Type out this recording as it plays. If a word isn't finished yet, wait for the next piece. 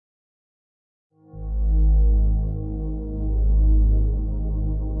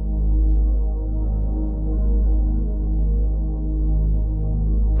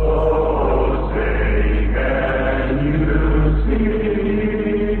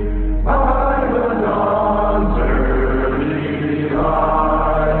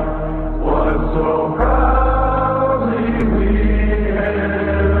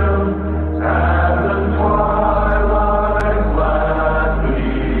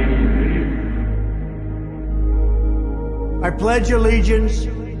I pledge allegiance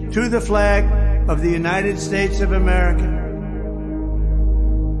to the flag of the United States of America.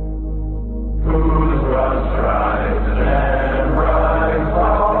 Whose broad stripes and bright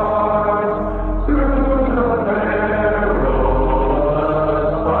stars through the perilous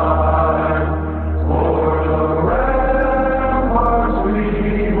fight, o'er the ramparts we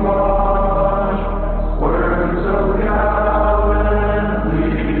watch, words of gallantly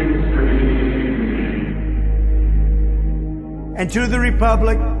streaming. And to the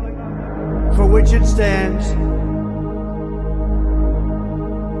republic for which it stands,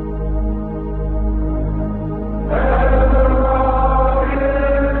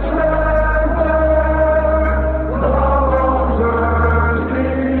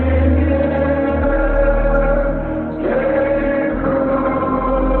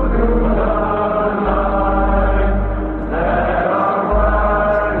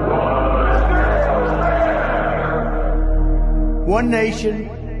 one nation,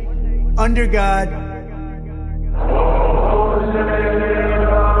 under God,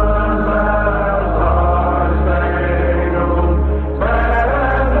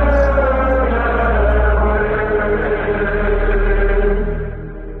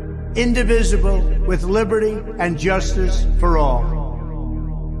 indivisible, with liberty and justice for all.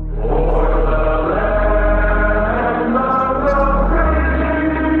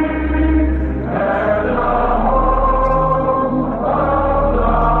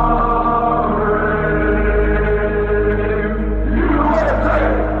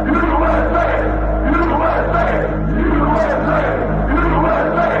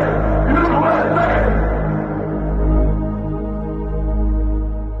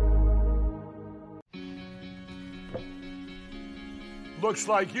 Looks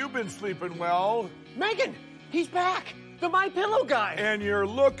like you've been sleeping well. Megan, he's back. The My Pillow guy. And you're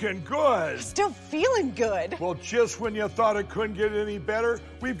looking good. Still feeling good. Well, just when you thought it couldn't get any better,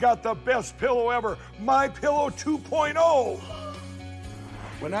 we've got the best pillow ever, My Pillow 2.0.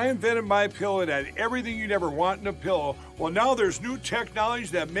 When I invented My Pillow, it had everything you'd ever want in a pillow. Well, now there's new technology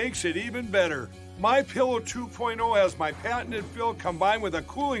that makes it even better. My Pillow 2.0 has my patented fill combined with a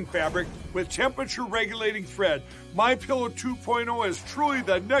cooling fabric with temperature-regulating thread. My Pillow 2.0 is truly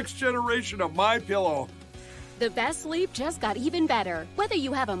the next generation of My Pillow. The best sleep just got even better. Whether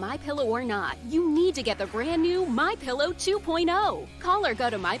you have a My Pillow or not, you need to get the brand new My Pillow 2.0. Call or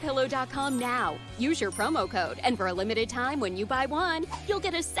go to mypillow.com now. Use your promo code, and for a limited time when you buy one, you'll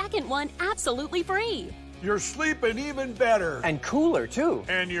get a second one absolutely free. You're sleeping even better. And cooler, too.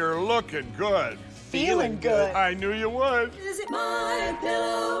 And you're looking good. Feeling good. I knew you would. Visit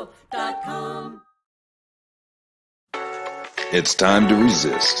mypillow.com. It's time to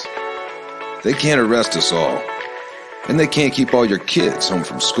resist. They can't arrest us all. And they can't keep all your kids home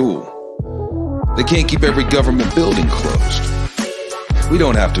from school. They can't keep every government building closed. We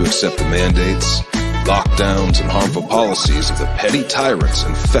don't have to accept the mandates, lockdowns, and harmful policies of the petty tyrants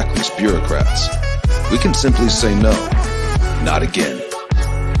and feckless bureaucrats. We can simply say no, not again.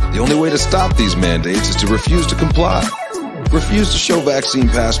 The only way to stop these mandates is to refuse to comply. Refuse to show vaccine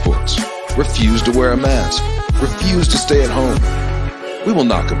passports. Refuse to wear a mask. Refuse to stay at home. We will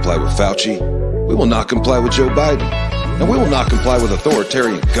not comply with Fauci. We will not comply with Joe Biden. And we will not comply with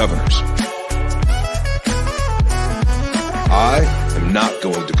authoritarian governors. I am not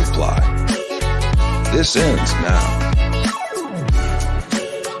going to comply. This ends now.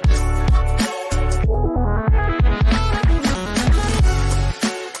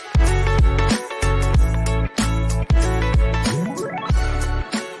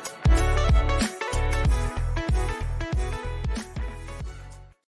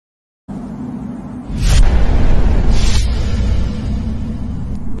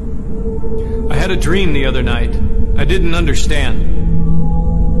 I had a dream the other night. I didn't understand.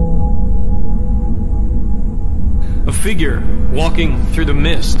 A figure walking through the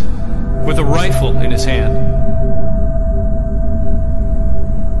mist with a rifle in his hand.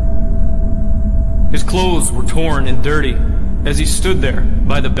 His clothes were torn and dirty as he stood there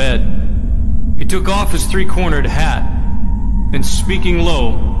by the bed. He took off his three-cornered hat and, speaking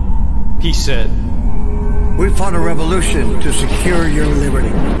low, he said, We fought a revolution to secure your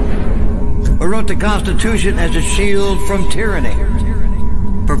liberty. We wrote the Constitution as a shield from tyranny.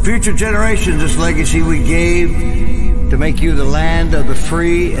 For future generations, this legacy we gave to make you the land of the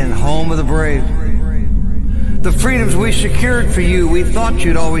free and home of the brave. The freedoms we secured for you, we thought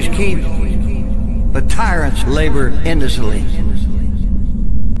you'd always keep. But tyrants labor endlessly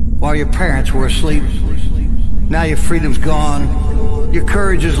while your parents were asleep. Now your freedom's gone, your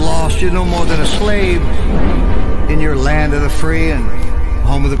courage is lost, you're no more than a slave in your land of the free and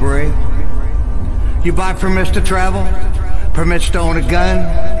home of the brave. You buy permits to travel, Permits to own a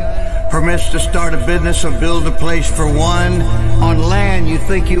gun, permits to start a business or build a place for one. On land you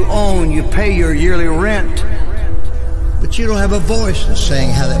think you own, you pay your yearly rent. But you don't have a voice in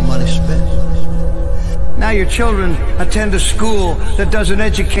saying how that money's spent. Now your children attend a school that doesn't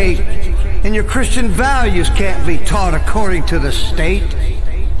educate, and your Christian values can't be taught according to the state.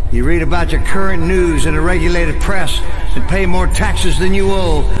 You read about your current news in a regulated press and pay more taxes than you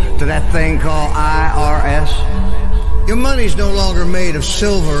owe to that thing called IRS. Your money's no longer made of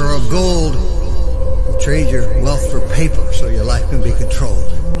silver or gold. You trade your wealth for paper so your life can be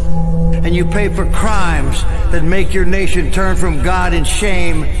controlled. And you pay for crimes that make your nation turn from God in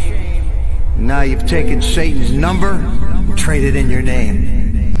shame. Now you've taken Satan's number and traded in your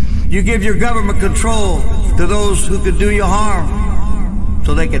name. You give your government control to those who could do you harm,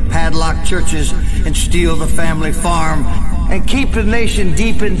 so they could padlock churches and steal the family farm and keep the nation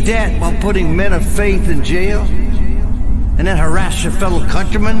deep in debt while putting men of faith in jail, and then harass your fellow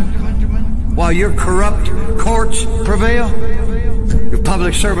countrymen while your corrupt courts prevail. Your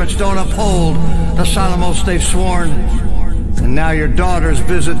public servants don't uphold the solemn oaths they've sworn, and now your daughters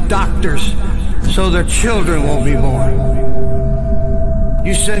visit doctors so their children won't be born.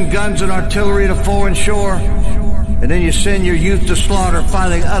 You send guns and artillery to foreign shore, and then you send your youth to slaughter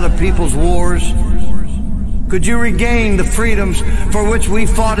fighting other people's wars. Could you regain the freedoms for which we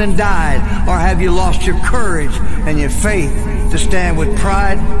fought and died, or have you lost your courage and your faith to stand with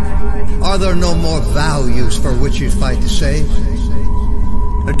pride? Are there no more values for which you fight to save?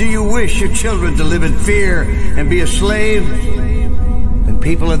 Or do you wish your children to live in fear and be a slave? Then,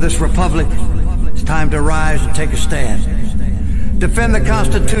 people of this republic, it's time to rise and take a stand. Defend the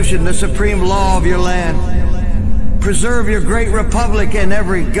Constitution, the supreme law of your land. Preserve your great republic and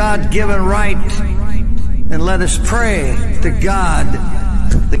every God-given right. And let us pray to God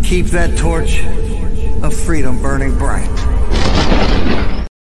to keep that torch of freedom burning bright.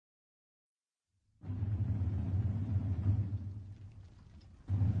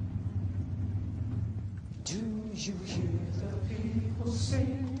 Do you hear the people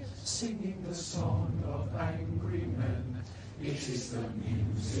singing the song of angry men? It is the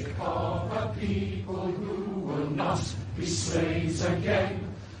music of a people who will not be slaves again.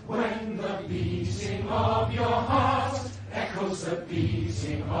 When the beating of your heart echoes the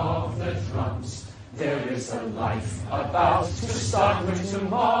beating of the drums, there is a life about to start when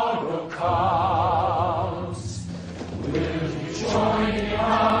tomorrow comes. Will you join in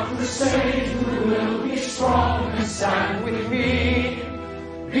our crusade? Who will be strong and stand with me?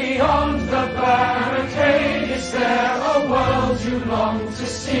 Beyond the barricade, is there a world you long to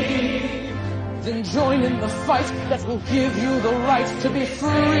see? Then join in the fight that will give you the right to be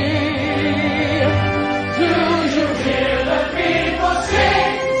free. Do you hear the people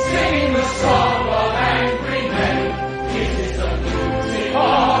singing the song of angry men? It is the music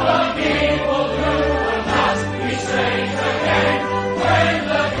of the people who will not be slaves again. When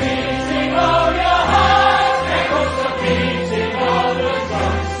the beating of your heart echoes the beating of the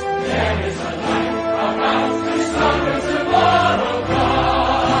drums, there is a light about to start when tomorrow comes.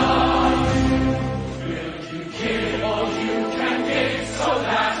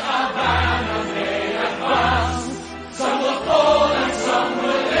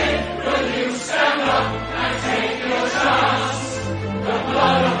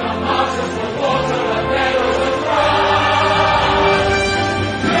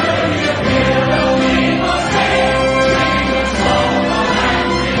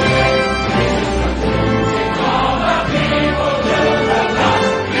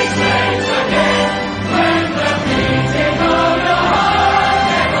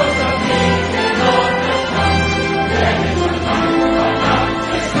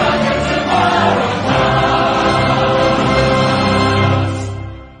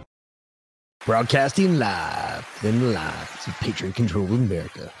 Broadcasting live in live to Patriot Control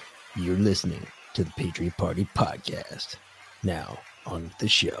America. You're listening to the Patriot Party Podcast. Now, on with the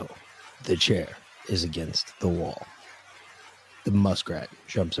show. The chair is against the wall. The muskrat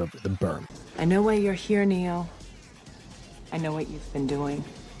jumps over the berm. I know why you're here, Neo. I know what you've been doing.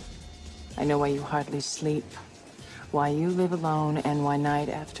 I know why you hardly sleep. Why you live alone and why night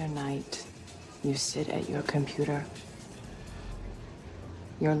after night you sit at your computer.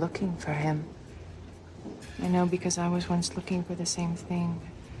 You're looking for him. I know because I was once looking for the same thing.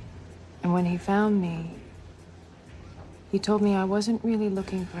 And when he found me, he told me I wasn't really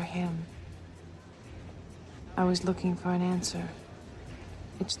looking for him. I was looking for an answer.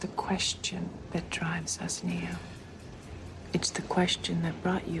 It's the question that drives us, Neo. It's the question that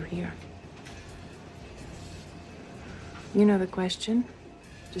brought you here. You know the question,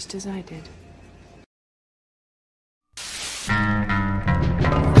 just as I did.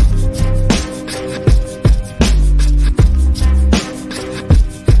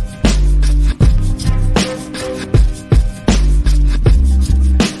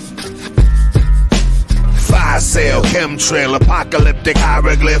 chemtrail, apocalyptic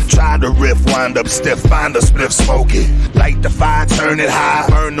hieroglyph. Try to riff, wind up stiff, find a spliff, smoke it. Light the fire, turn it high,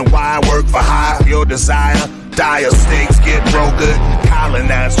 burn the wire, work for hire. Your desire, dire stakes, get real good.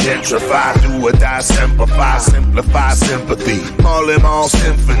 Colonize, gentrify, do or die, simplify, sympathy. All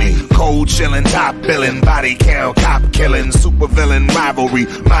symphony, cold chilling, top billing, body count, cop killing, super villain rivalry,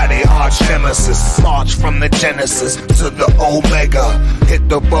 mighty arch nemesis. March from the Genesis to the Omega, hit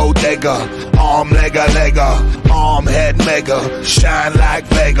the bodega, arm lega, arm head mega, shine like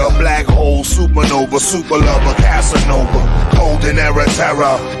Vega, black hole, supernova, super lover, Casanova, golden era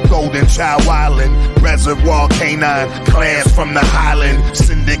terror, golden child wildin', reservoir canine, clans from the Highland,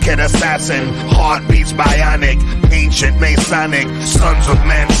 syndicate assassin, heartbeats bionic, ancient Masonic, sons of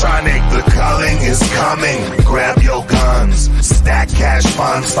Mantronic. The culling is coming. Grab your guns, stack cash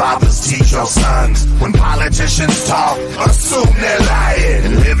funds. Fathers teach your sons. When politicians talk, assume they're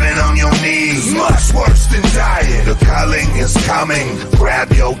lying. Living on your knees, much worse than dying. The culling is coming.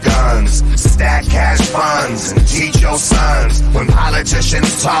 Grab your guns, stack cash funds, and teach your sons. When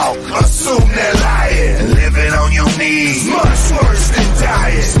politicians talk, assume they're lying. Living on your knees, much worse than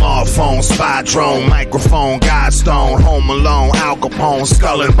dying. Smartphone, spy drone, microphone, Godstone, Home Alone, Al Capone,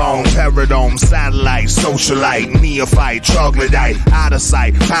 Skull and Bone, Terradome, satellite, socialite, neophyte, troglodyte, out of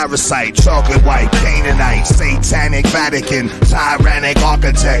sight, parasite, chocolate white, Canaanite, satanic Vatican, tyrannic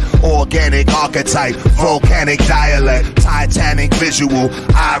architect, organic archetype, volcanic dialect, titanic visual,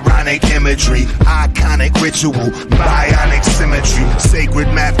 ironic imagery, iconic ritual, bionic symmetry, sacred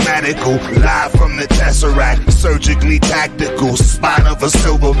mathematical, live from the tesseract, surgically tactical, spine of a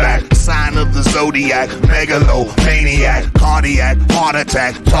silverback, sign of the zodiac, megalomaniac, cardiac, heart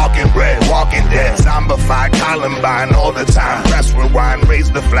attack, talking bread, walking dead, zombified, Columbine all the time, press rewind,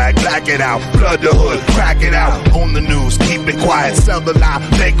 raise the flag, black it out, flood the hood, crack it out, on the news, keep it quiet, sell the lie,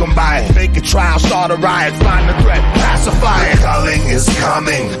 make them buy it, make a trial, start a riot, find the threat, pacify it. Culling is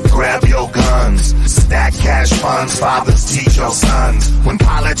coming, grab your guns, stack cash funds, fathers teach your sons. When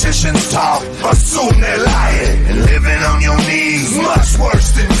politicians talk, assume they're lying, and living on your knees, much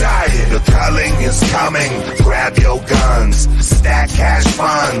worse than dying. The culling is coming, grab your guns, stack cash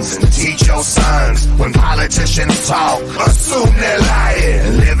funds, and teach your sons. When politicians talk, assume they're lying,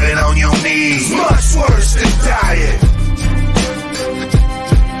 and living on your knees, much worse than dying.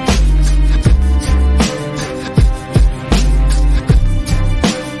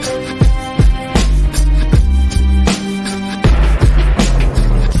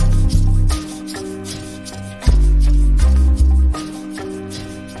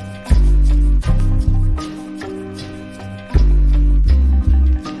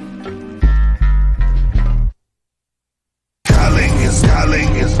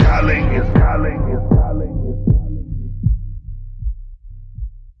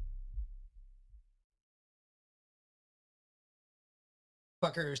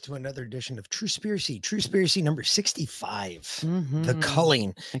 Fuckers, to another edition of Truspiracy number 65, the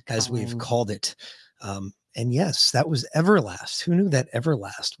Culling, as we've called it. And yes, that was Everlast. Who knew that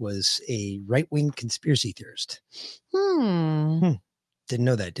Everlast was a right-wing conspiracy theorist? Didn't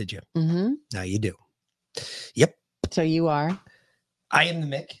know that, did you? Now you do. Yep. So you are? I am the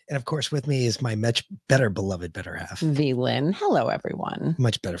Mick, and of course with me is my much better beloved better half. V. Lynn. Hello, everyone.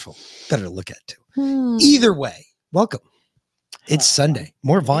 Much better to look at too. Either way, welcome. It's Sunday.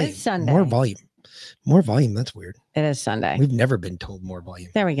 More volume. It is Sunday. More volume. More volume. That's weird. It is Sunday. We've never been told more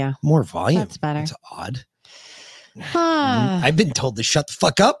volume. There we go. More volume. That's better. That's odd. I've been told to shut the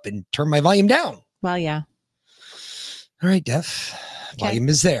fuck up and turn my volume down. Well, yeah. All right, Def. Okay. Volume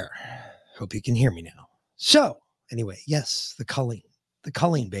is there. Hope you can hear me now. So, anyway, yes, the culling. The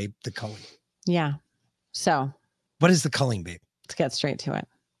culling, babe. The culling. Yeah. So. What is the culling, babe? Let's get straight to it.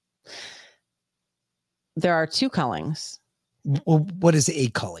 There are two cullings. Well, what is a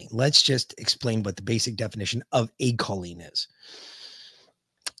culling? Let's just explain what the basic definition of a culling is.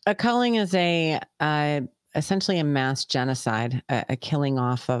 A culling is essentially a mass genocide, a killing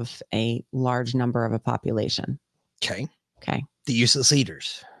off of a large number of a population. Okay. Okay. The useless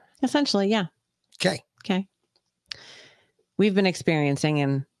eaters. Essentially, yeah. Okay. Okay. We've been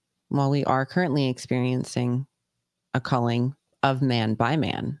experiencing, we are currently experiencing a culling of man by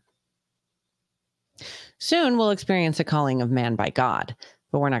man. Soon we'll experience a calling of man by God,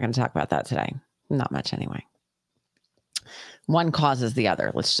 but we're not going to talk about that today. Not much anyway. One causes the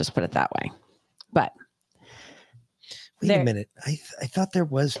other. Let's just put it that way. But wait a minute. I thought there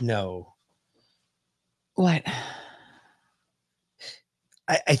was no. What?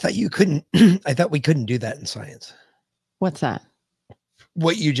 I thought you couldn't. I thought we couldn't do that in science. What's that?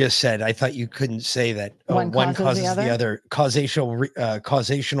 What you just said. I thought you couldn't say that one causes the other. Causational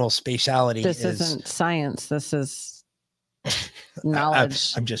spatiality. This isn't science. This is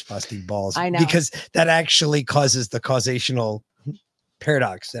knowledge. I'm just busting balls. I know. Because that actually causes the causational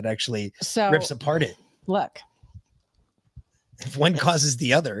paradox that actually rips apart it. Look. If one causes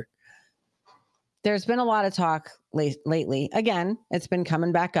the other. There's been a lot of talk lately. Again, it's been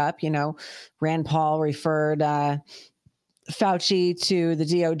coming back up. You know, Rand Paul referred Fauci to the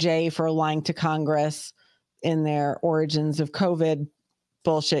DOJ for lying to Congress in their origins of COVID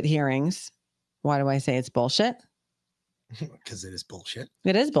bullshit hearings. Why do I say it's bullshit? Because it is bullshit.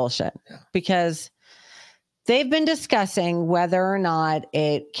 It is bullshit. Yeah. Because they've been discussing whether or not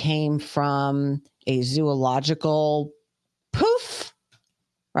it came from a zoological poof,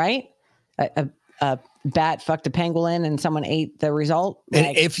 right? A bat fucked a pangolin and someone ate the result.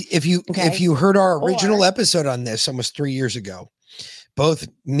 And if you heard our original episode on this almost 3 years ago, both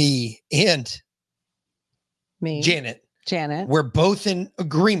me and Janet were both in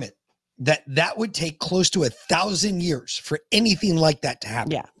agreement that would take close to 1,000 years for anything like that to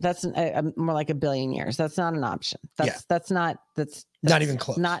happen. Yeah, that's more like 1 billion years. That's not an option. That's not even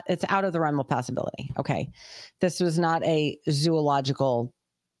close. It's out of the realm of possibility. Okay, this was not a zoological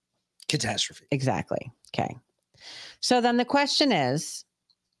catastrophe. Exactly. Okay. So then the question is,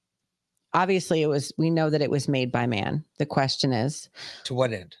 obviously we know that it was made by man. The question is, to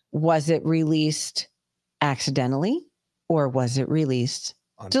what end? Was it released accidentally or was it released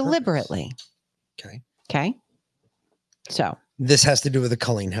deliberately? Purpose. Okay. So this has to do with the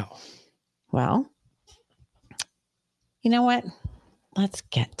culling how? Well, you know what? Let's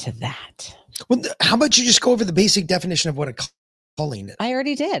get to that. Well, how about you just go over the basic definition of what a culling is? I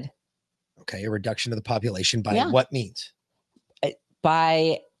already did. Okay, a reduction of the population by what means?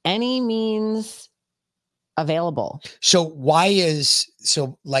 By any means available. So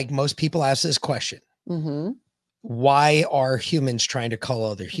like most people ask this question, mm-hmm. Why are humans trying to cull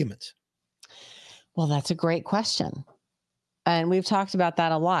other humans? Well, that's a great question. And we've talked about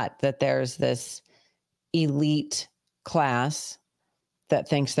that a lot, that there's this elite class that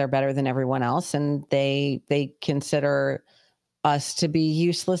thinks they're better than everyone else. And they consider us to be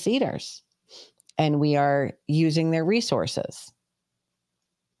useless eaters. And we are using their resources.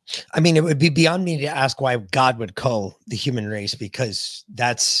 I mean, it would be beyond me to ask why God would cull the human race, because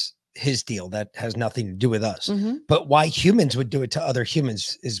that's his deal. That has nothing to do with us. Mm-hmm. But why humans would do it to other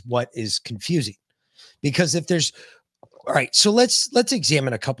humans is what is confusing. Because if there's, all right, so let's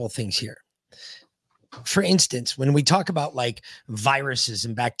examine a couple of things here. For instance, when we talk about like viruses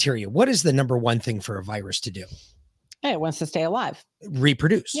and bacteria, what is the number one thing for a virus to do? Hey, it wants to stay alive.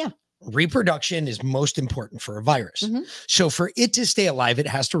 Reproduce. Yeah. Reproduction is most important for a virus. Mm-hmm. So for it to stay alive, it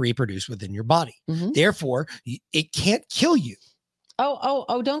has to reproduce within your body. Mm-hmm. Therefore, it can't kill you.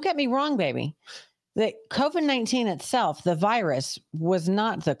 Oh, don't get me wrong, baby. The COVID-19 itself, the virus, was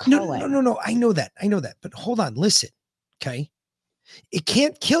not the culling. No. I know that. But hold on, listen. Okay. It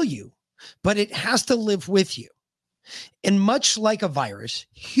can't kill you, but it has to live with you. And much like a virus,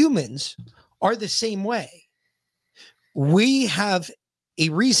 humans are the same way. We have a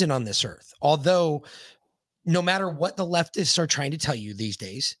reason on this earth, although no matter what the leftists are trying to tell you these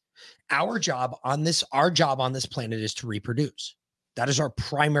days, our job on this planet is to reproduce. That is our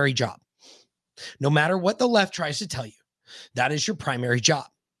primary job. No matter what the left tries to tell you, that is your primary job.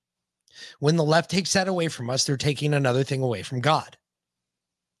 When the left takes that away from us, they're taking another thing away from God.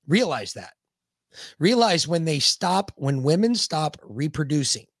 Realize that. Realize when women stop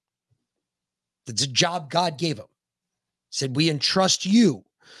reproducing, that's a job God gave them. Said, we entrust you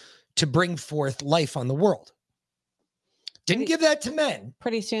to bring forth life on the world. Didn't give that to men.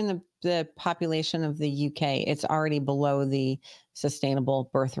 Pretty soon, the population of the UK, it's already below the sustainable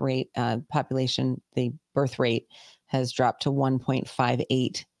birth rate population. The birth rate has dropped to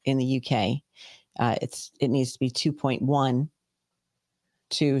 1.58 in the UK. It needs to be 2.1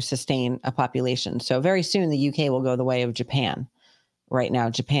 to sustain a population. So very soon, the UK will go the way of Japan. Right now,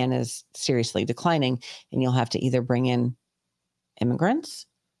 Japan is seriously declining, and you'll have to either bring in immigrants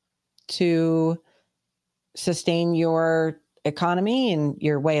to sustain your economy and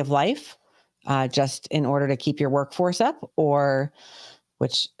your way of life, just in order to keep your workforce up, or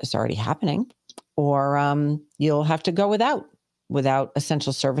which is already happening, or you'll have to go without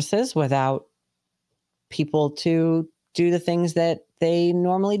essential services, without people to do the things that they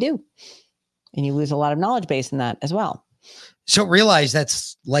normally do. And you lose a lot of knowledge base in that as well. So realize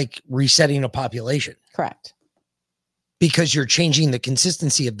that's like resetting a population. Correct. Because you're changing the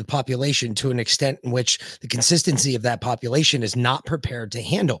consistency of the population to an extent in which the consistency of that population is not prepared to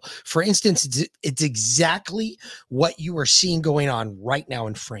handle. For instance, it's exactly what you are seeing going on right now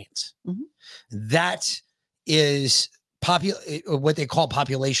in France. Mm-hmm. That is what they call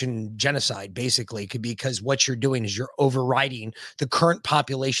population genocide, basically, because what you're doing is you're overriding the current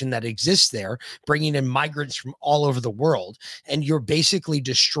population that exists there, bringing in migrants from all over the world, and you're basically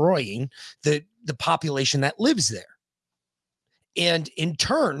destroying the population that lives there. And in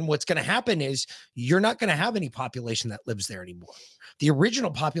turn, what's going to happen is you're not going to have any population that lives there anymore. The original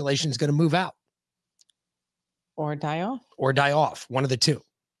population is going to move out. Or die off. Or die off, one of the two.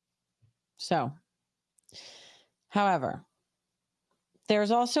 So, however,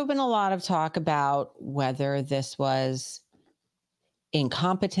 there's also been a lot of talk about whether this was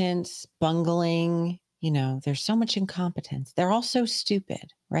incompetence, bungling. There's so much incompetence. They're all so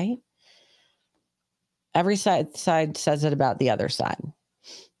stupid, right? Every side says it about the other side.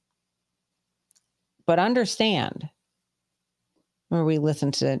 But understand, where we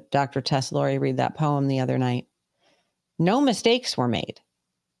listened to Dr. Tess Lori read that poem the other night, no mistakes were made.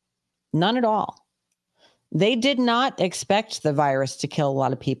 None at all. They did not expect the virus to kill a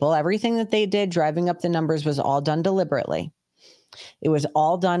lot of people. Everything that they did, driving up the numbers, was all done deliberately. It was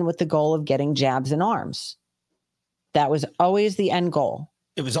all done with the goal of getting jabs and arms. That was always the end goal.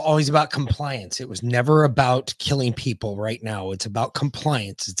 It was always about compliance. It was never about killing people right now. It's about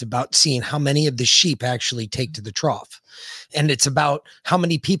compliance. It's about seeing how many of the sheep actually take to the trough. And it's about how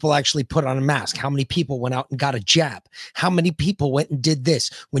many people actually put on a mask. How many people went out and got a jab? How many people went and did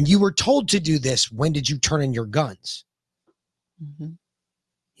this? When you were told to do this, when did you turn in your guns? Mm-hmm.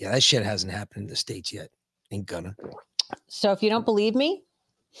 Yeah, that shit hasn't happened in the States yet. Ain't gonna. So if you don't believe me,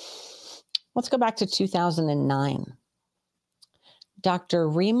 let's go back to 2009. Dr.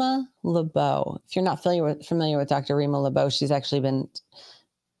 Rima Lebeau. If you're not familiar with Dr. Rima Lebeau, she's actually been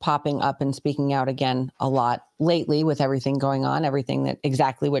popping up and speaking out again a lot lately with everything going on,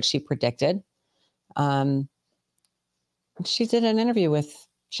 exactly what she predicted. She did an interview with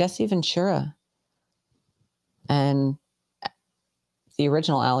Jesse Ventura and the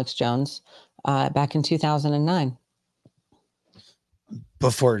original Alex Jones back in 2009.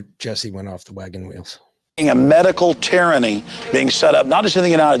 Before Jesse went off the wagon wheels. A medical tyranny being set up, not just in the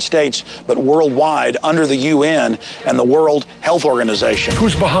United States, but worldwide under the UN and the World Health Organization.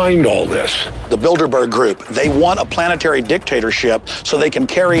 Who's behind all this? The Bilderberg Group. They want a planetary dictatorship so they can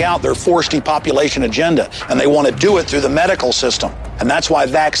carry out their forced depopulation agenda, and they want to do it through the medical system. And that's why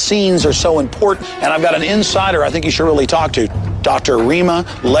vaccines are so important. And I've got an insider I think you should really talk to, Dr. Rima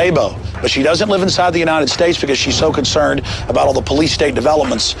Lebeau. But she doesn't live inside the United States because she's so concerned about all the police state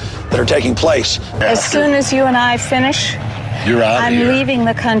developments that are taking place. As soon as you and I finish, I'm leaving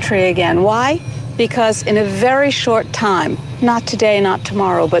the country again. Why? Because in a very short time, not today, not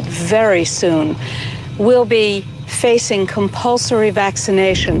tomorrow, but very soon, we'll be facing compulsory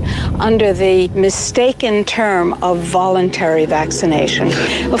vaccination under the mistaken term of voluntary vaccination.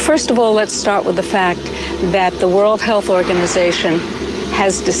 Well, first of all, let's start with the fact that the World Health Organization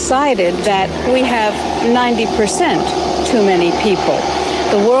has decided that we have 90% too many people.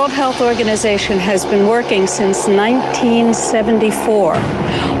 The World Health Organization has been working since 1974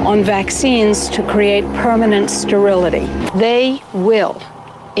 on vaccines to create permanent sterility. They will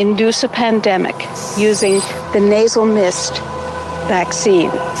induce a pandemic using the nasal mist vaccine,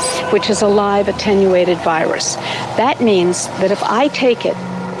 which is a live attenuated virus. That means that if I take it,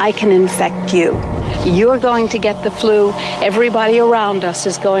 I can infect you. You're going to get the flu. Everybody around us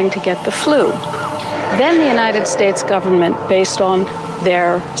is going to get the flu. Then the United States government, based on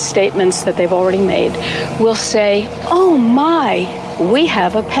their statements that they've already made, will say, oh my, we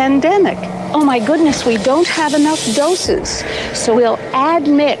have a pandemic. Oh my goodness, we don't have enough doses. So we'll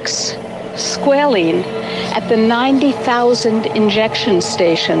admix squalene at the 90,000 injection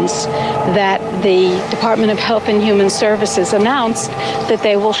stations that the Department of Health and Human Services announced that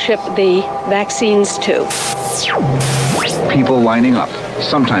they will ship the vaccines to. People lining up,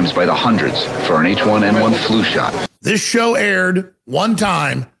 sometimes by the hundreds, for an H1N1 flu shot. This show aired one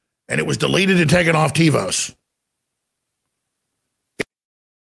time, and it was deleted and taken off TiVos.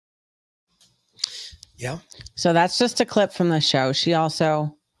 Yeah. So that's just a clip from the show. She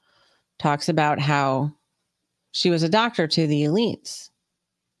also talks about how she was a doctor to the elites.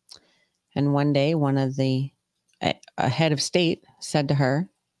 And one day, a head of state said to her,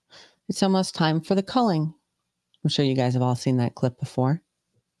 it's almost time for the culling. I'm sure you guys have all seen that clip before.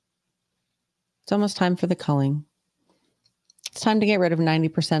 It's almost time for the culling. It's time to get rid of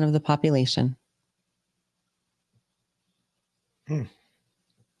 90% of the population.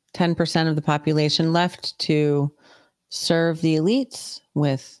 10% of the population left to serve the elites,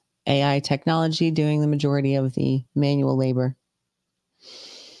 with AI technology doing the majority of the manual labor.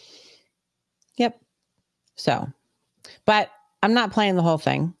 Yep. So, but I'm not playing the whole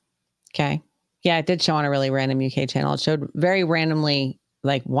thing. Okay. Yeah, it did show on a really random UK channel. It showed very randomly,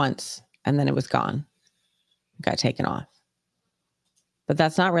 like once, and then it was gone. It got taken off. But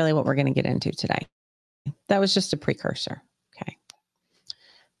that's not really what we're going to get into today. That was just a precursor. Okay.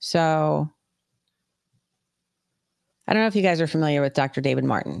 So I don't know if you guys are familiar with Dr. David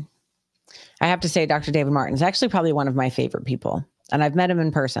Martin. I have to say Dr. David Martin is actually probably one of my favorite people. And I've met him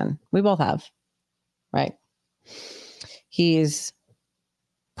in person. We both have, right? He's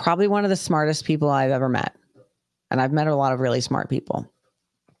probably one of the smartest people I've ever met. And I've met a lot of really smart people.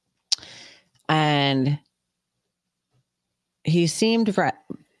 And he seems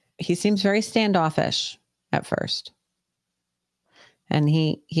very standoffish at first. And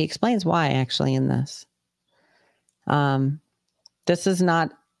he explains why actually in this. This is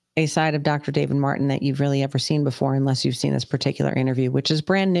not a side of Dr. David Martin that you've really ever seen before, unless you've seen this particular interview, which is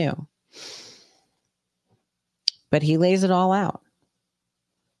brand new. But he lays it all out.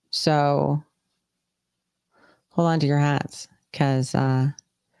 So hold on to your hats, because I'm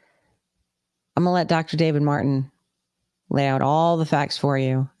going to let Dr. David Martin lay out all the facts for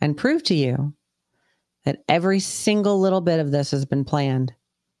you and prove to you that every single little bit of this has been planned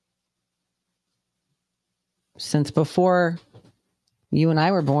since before you and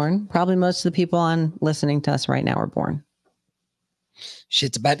I were born. Probably most of the people on listening to us right now were born.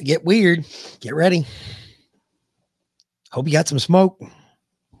 Shit's about to get weird. Get ready. Hope you got some smoke.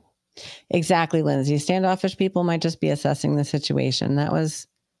 Exactly, Lindsay. Standoffish people might just be assessing the situation. That was,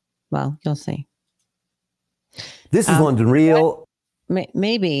 well, you'll see. This is London Real.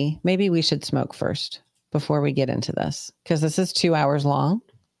 Maybe we should smoke first before we get into this, because this is 2 hours long.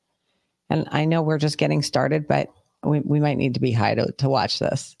 And I know we're just getting started, but we might need to be high to watch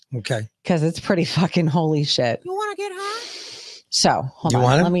this. Okay. Because it's pretty fucking holy shit. You want to get high? So hold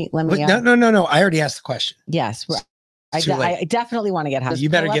on. Let me. No. I already asked the question. Yes. I definitely want to get high. You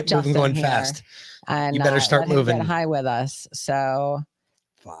better get moving, going fast. And you better start moving. Get high with us. So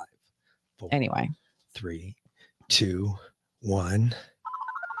 5, 4, anyway, 3, 2, 1.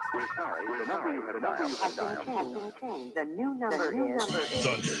 We're sorry, the number you had dialed has been changed. The new number is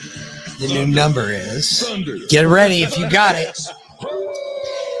Thunder. The new number is Thunder. Get ready if you got it.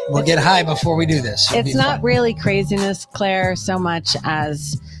 We'll get high before we do this. It's not really craziness, Claire, so much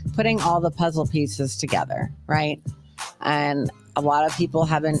as putting all the puzzle pieces together, right? And a lot of people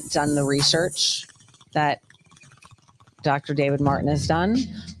haven't done the research that Dr. David Martin has done,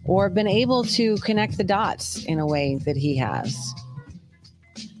 or been able to connect the dots in a way that he has.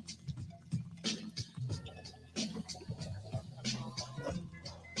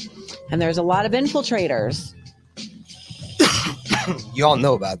 And there's a lot of infiltrators. You all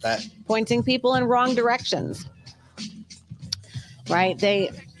know about that. Pointing people in wrong directions. Right?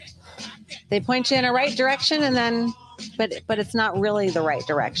 They point you in a right direction, and then but it's not really the right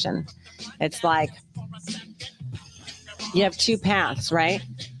direction. It's like you have two paths, right?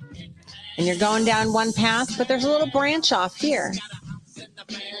 And you're going down one path, but there's a little branch off here.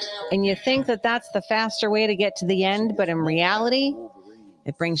 And you think that that's the faster way to get to the end, but in reality,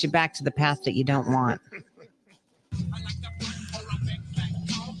 it brings you back to the path that you don't want.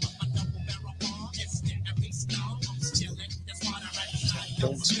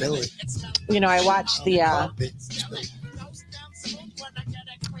 Don't spill it. You know, I watched the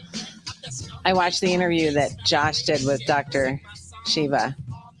interview that Josh did with Dr. Shiva.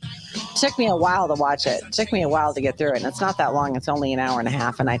 It took me a while to watch it. It took me a while to get through it. And it's not that long. It's only an hour and a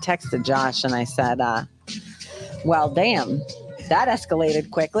half. And I texted Josh and I said, well, damn, that escalated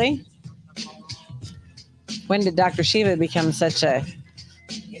quickly. When did Dr. Shiva become such a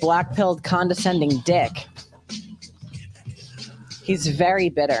black-pilled, condescending dick? He's very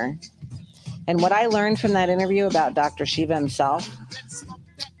bitter. And what I learned from that interview about Dr. Shiva himself,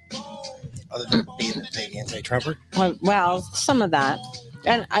 other than being a big anti-Trumper? Well, some of that.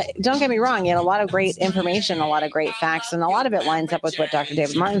 And don't get me wrong, he had a lot of great information, a lot of great facts, and a lot of it lines up with what Dr.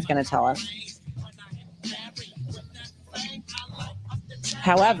 David Martin's going to tell us.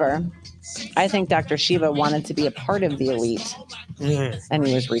 However, I think Dr. Shiva wanted to be a part of the elite, and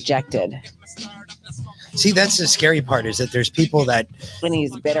he was rejected. See, that's the scary part, is that there's people that... And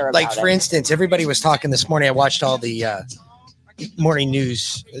he's bitter about like, for instance, everybody was talking this morning. I watched all the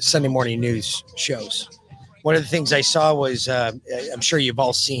Sunday morning news shows. One of the things I saw was, I'm sure you've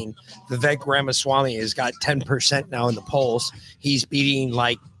all seen, Vivek Ramaswamy has got 10% now in the polls. He's beating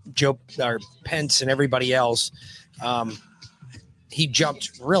like Joe or Pence and everybody else. He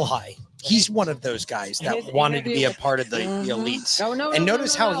jumped real high. He's one of those guys that wanted to be a part of the elites.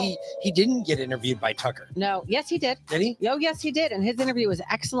 Notice how he didn't get interviewed by Tucker. No. Yes, he did. Did he? Oh, yes, he did. And his interview was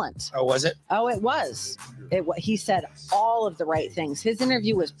excellent. Oh, was it? Oh, it was. He said all of the right things. His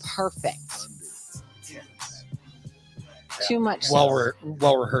interview was perfect. Too much so.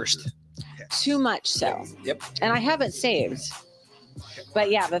 Well rehearsed. Too much so. Yep. And I have it saved.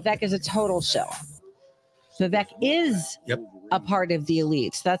 But yeah, Vivek is a total shill. Vivek is a part of the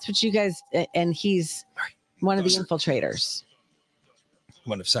elites. That's what you guys, and he's one of the infiltrators.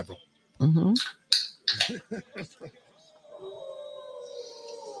 One of several. Mm-hmm.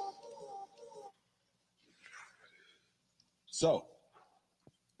 So,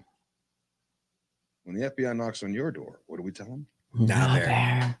 when the FBI knocks on your door, what do we tell them? Nah,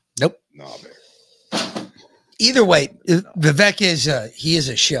 bear. Nope. Nah, bear. Either way, Vivek is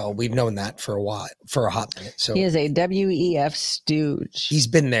a shill. We've known that for a while, for a hot minute. So he is a WEF stooge. He's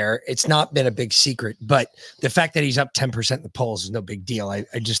been there. It's not been a big secret, but the fact that he's up 10% in the polls is no big deal. I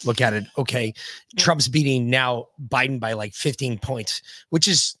just look at it. Okay, Trump's beating now Biden by like 15 points, which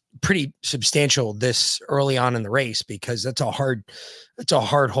is pretty substantial this early on in the race, because that's a hard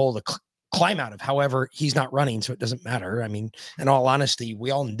hole to climb out of. However, he's not running, so it doesn't matter. I mean, in all honesty,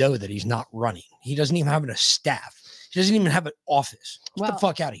 we all know that he's not running. He doesn't even have a staff. He doesn't even have an office. Get the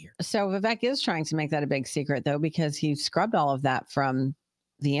fuck out of here. So Vivek is trying to make that a big secret, though, because he scrubbed all of that from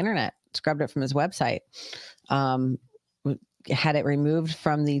the internet, scrubbed it from his website, had it removed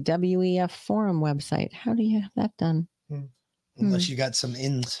from the WEF forum website. How do you have that done? Unless you got some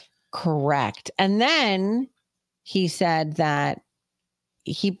ins. Correct. And then he said that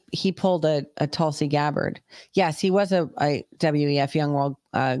he pulled a Tulsi Gabbard. Yes, he was a WEF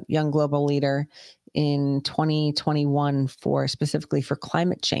young global leader in 2021 specifically for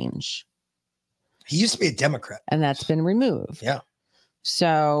climate change. He used to be a Democrat, and that's been removed. Yeah.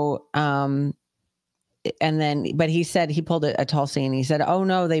 So, and then, but he said he pulled a Tulsi, and he said, "Oh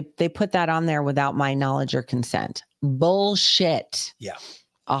no, they put that on there without my knowledge or consent." Bullshit. Yeah.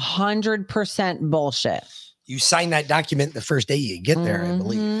 100% bullshit. You sign that document the first day you get there, I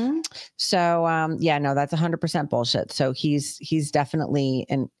believe. So, yeah, no, that's 100% bullshit. So he's definitely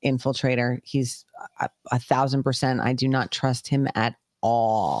an infiltrator. He's 1,000%. I do not trust him at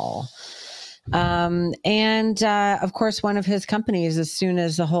all. And of course, one of his companies, as soon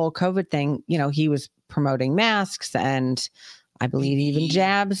as the whole COVID thing, he was promoting masks and I believe even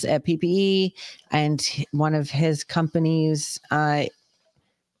jabs at PPE. And one of his companies,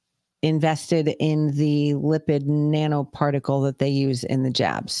 invested in the lipid nanoparticle that they use in the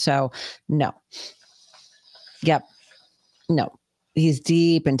jabs. So no. Yep. No. He's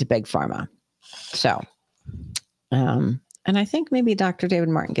deep into big pharma. So, and I think maybe Dr. David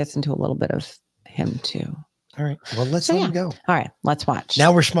Martin gets into a little bit of him too. All right. Well, let's let him go. All right. Let's watch.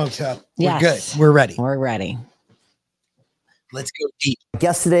 Now we're smoked up. We're Yes. good. We're ready. We're ready. Let's go deep.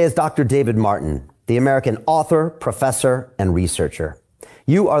 Guest today is Dr. David Martin, the American author, professor, and researcher.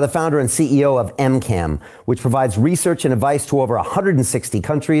 You are the founder and CEO of MCAM, which provides research and advice to over 160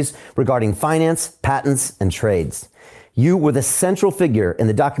 countries regarding finance, patents, and trades. You were the central figure in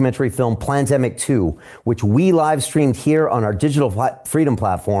the documentary film Plandemic 2, which we live streamed here on our Digital Freedom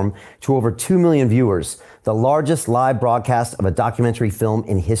platform to over 2 million viewers, the largest live broadcast of a documentary film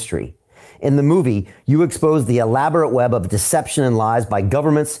in history. In the movie, you expose the elaborate web of deception and lies by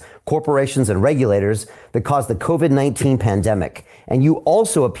governments, corporations, and regulators that caused the COVID-19 pandemic. And you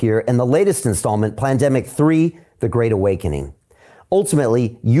also appear in the latest installment, Plandemic 3, The Great Awakening.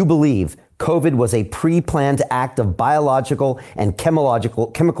 Ultimately, you believe COVID was a pre-planned act of biological and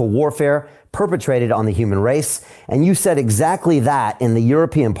chemical warfare perpetrated on the human race. And you said exactly that in the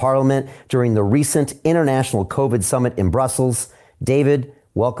European Parliament during the recent International COVID Summit in Brussels. David,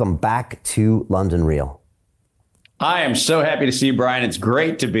 welcome back to London Real. I am so happy to see you, Brian. It's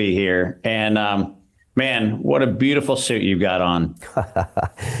great to be here. And man, what a beautiful suit you've got on.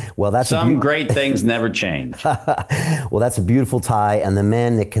 Well, that's some great things never change. Well, that's a beautiful tie. And the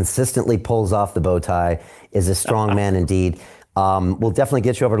man that consistently pulls off the bow tie is a strong man indeed. We'll definitely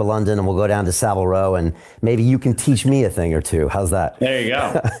get you over to London and we'll go down to Savile Row and maybe you can teach me a thing or two. How's that? There you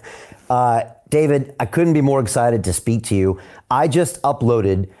go. David, I couldn't be more excited to speak to you. I just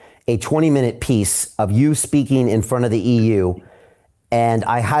uploaded a 20-minute piece of you speaking in front of the EU, and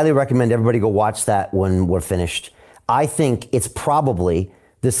I highly recommend everybody go watch that when we're finished. I think it's probably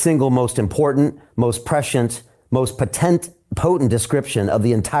the single most important, most prescient, most potent description of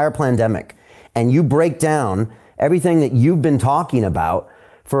the entire pandemic. And you break down everything that you've been talking about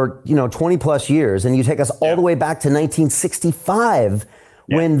for 20 plus years, and you take us all the way back to 1965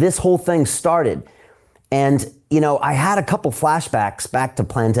 when this whole thing started. And, I had a couple flashbacks back to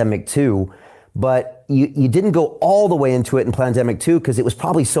Plandemic 2, but you didn't go all the way into it in Plandemic 2 because it was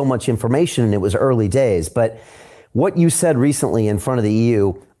probably so much information and it was early days. But what you said recently in front of the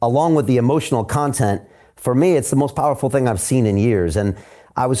EU, along with the emotional content, for me, it's the most powerful thing I've seen in years. And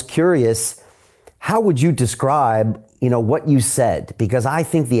I was curious, how would you describe what you said, because I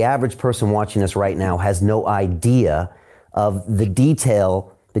think the average person watching us right now has no idea of the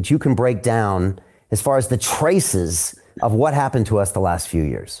detail that you can break down as far as the traces of what happened to us the last few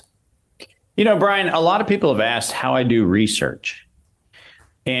years. Brian, a lot of people have asked how I do research.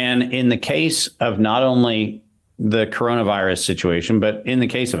 And in the case of not only the coronavirus situation, but in the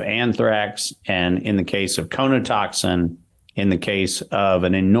case of anthrax and in the case of conotoxin, in the case of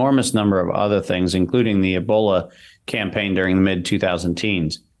an enormous number of other things, including the Ebola campaign during the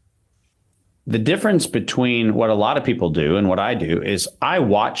mid-2010s, the difference between what a lot of people do and what I do is I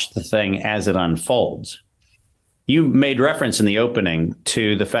watch the thing as it unfolds. You made reference in the opening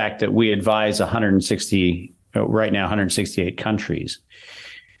to the fact that we advise 168 countries.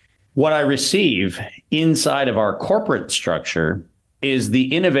 What I receive inside of our corporate structure is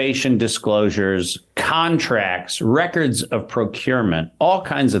the innovation disclosures, contracts, records of procurement, all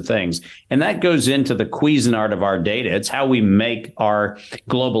kinds of things. And that goes into the Cuisinart of our data. It's how we make our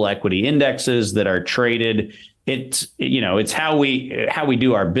global equity indexes that are traded. It's how we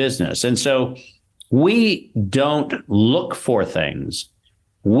do our business. And so we don't look for things.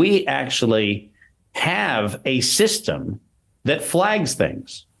 We actually have a system that flags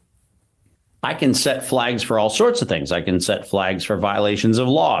things. I can set flags for all sorts of things. I can set flags for violations of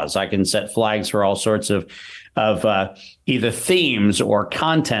laws. I can set flags for all sorts of either themes or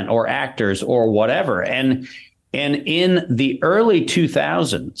content or actors or whatever. And in the early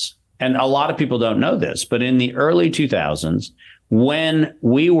 2000s, and a lot of people don't know this, but in the early 2000s, when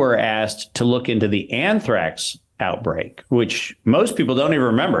we were asked to look into the anthrax outbreak, which most people don't even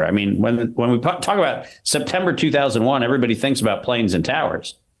remember. I mean, when we talk about September 2001, everybody thinks about planes and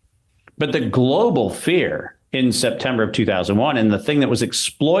towers. But the global fear in September of 2001 and the thing that was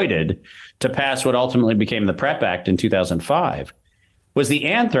exploited to pass what ultimately became the PrEP Act in 2005 was the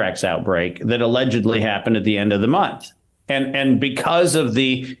anthrax outbreak that allegedly happened at the end of the month. And because of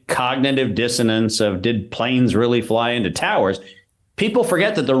the cognitive dissonance of did planes really fly into towers, people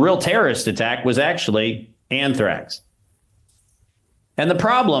forget that the real terrorist attack was actually anthrax. And the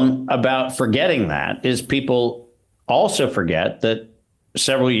problem about forgetting that is people also forget that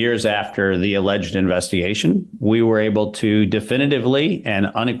several years after the alleged investigation, we were able to definitively and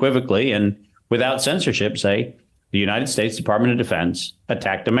unequivocally and without censorship say the United States Department of Defense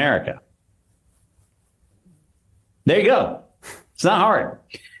attacked America. There you go. It's not hard.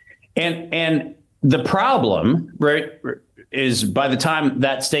 And the problem, right, is by the time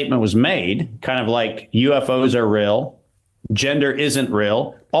that statement was made, kind of like UFOs are real, gender isn't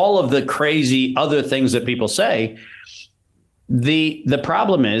real, all of the crazy other things that people say, the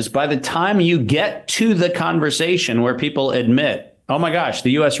problem is by the time you get to the conversation where people admit, oh my gosh,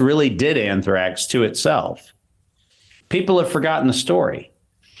 the U.S. really did anthrax to itself, people have forgotten the story.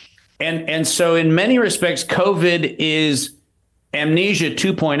 And so in many respects, COVID is amnesia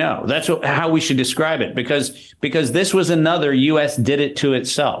 2.0. That's how we should describe it, because this was another U.S. did it to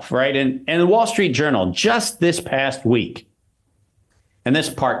itself, right? And the Wall Street Journal just this past week, and this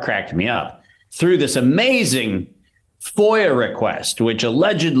part cracked me up, through this amazing FOIA request, which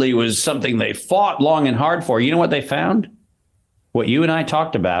allegedly was something they fought long and hard for. You know what they found? What you and I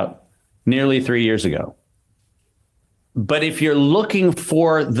talked about nearly 3 years ago. But if you're looking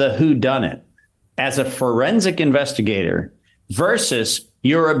for the whodunit as a forensic investigator versus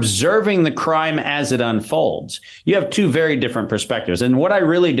you're observing the crime as it unfolds, you have two very different perspectives. And what I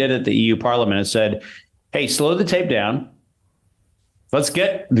really did at the EU Parliament is said, hey, slow the tape down. Let's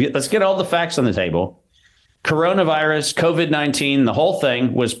get all the facts on the table. Coronavirus, COVID-19, the whole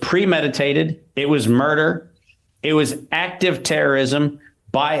thing was premeditated. It was murder. It was active terrorism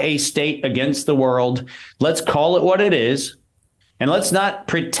by a state against the world. Let's call it what it is. And let's not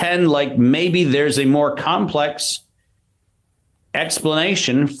pretend like maybe there's a more complex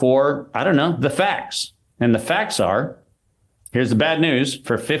explanation for, I don't know, the facts. And the facts are, here's the bad news,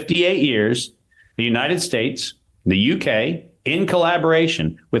 for 58 years, the United States, the UK, in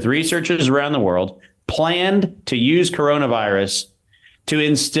collaboration with researchers around the world, planned to use coronavirus to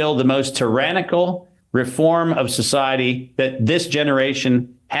instill the most tyrannical reform of society that this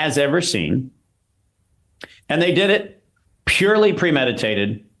generation has ever seen. And they did it purely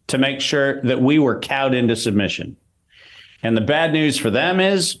premeditated to make sure that we were cowed into submission. And the bad news for them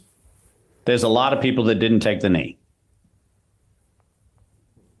is there's a lot of people that didn't take the knee.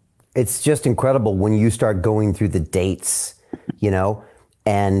 It's just incredible when you start going through the dates,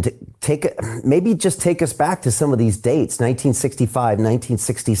 and maybe just take us back to some of these dates, 1965,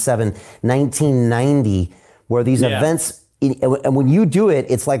 1967, 1990, where these events, and when you do it,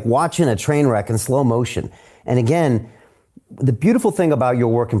 it's like watching a train wreck in slow motion. And again, the beautiful thing about your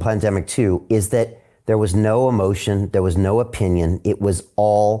work in Pandemic 2 is that There was no emotion. There was no opinion. It was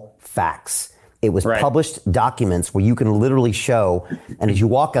all facts. It was published documents where you can literally show, and as you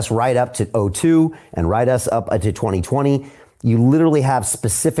walk us right up to '02 and right us up to 2020, you literally have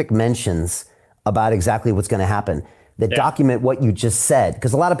specific mentions about exactly what's going to happen that document what you just said.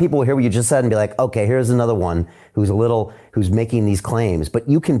 Because a lot of people will hear what you just said and be like, okay, here's another one who's making these claims. But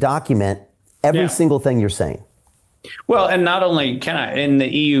you can document every single thing you're saying. Well, and not only can I, in the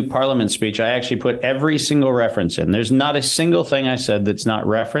EU Parliament speech, I actually put every single reference in. There's not a single thing I said that's not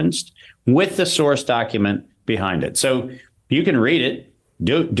referenced with the source document behind it. So you can read it,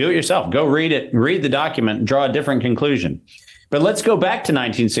 do it yourself. Go read it, read the document, and draw a different conclusion. But let's go back to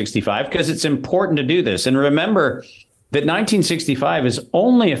 1965 because it's important to do this. And remember that 1965 is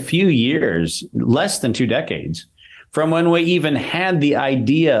only a few years, less than 2 decades, from when we even had the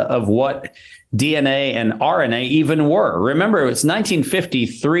idea of what DNA and RNA even were. Remember, it's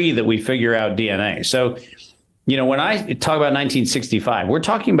 1953 that we figure out DNA. So, when I talk about 1965, we're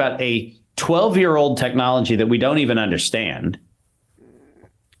talking about a 12-year-old technology that we don't even understand,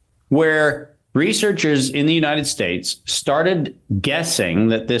 where researchers in the United States started guessing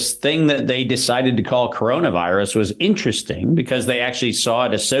that this thing that they decided to call coronavirus was interesting because they actually saw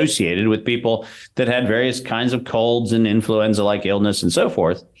it associated with people that had various kinds of colds and influenza-like illness and so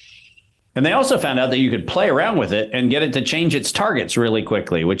forth. And they also found out that you could play around with it and get it to change its targets really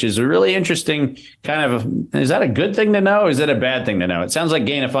quickly, which is a really interesting kind of, is that a good thing to know? Is it a bad thing to know? It sounds like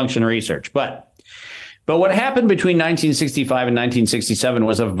gain of function research. But what happened between 1965 and 1967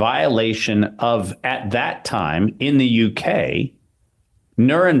 was a violation of, at that time in the UK,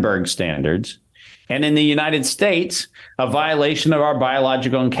 Nuremberg standards, and in the United States, a violation of our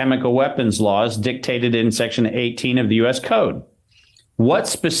biological and chemical weapons laws dictated in Section 18 of the U.S. Code. What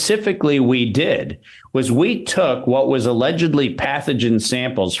specifically we did was we took what was allegedly pathogen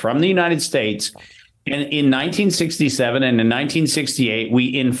samples from the United States, and in 1967 and in 1968,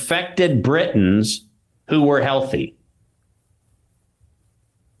 we infected Britons who were healthy.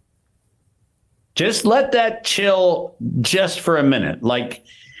 Just let that chill just for a minute, like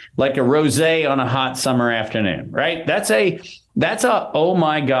a rosé on a hot summer afternoon, right? That's a, oh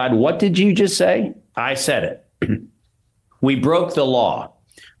my God, what did you just say? I said it. We broke the law.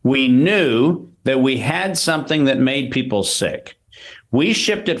 We knew that we had something that made people sick. We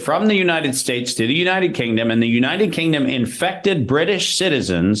shipped it from the United States to the United Kingdom, and the United Kingdom infected British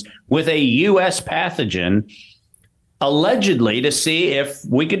citizens with a U.S. pathogen, allegedly to see if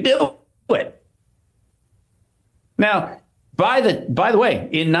we could do it. Now, by the way,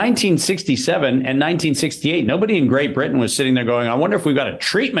 in 1967 and 1968, nobody in Great Britain was sitting there going, I wonder if we've got a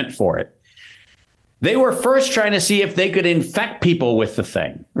treatment for it. They were first trying to see if they could infect people with the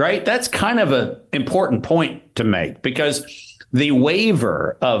thing, right? That's kind of an important point to make, because the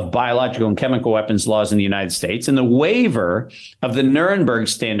waiver of biological and chemical weapons laws in the United States and the waiver of the Nuremberg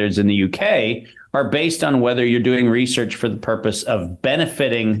standards in the UK are based on whether you're doing research for the purpose of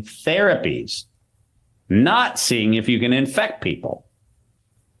benefiting therapies, not seeing if you can infect people.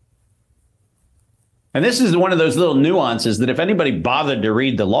 And this is one of those little nuances that if anybody bothered to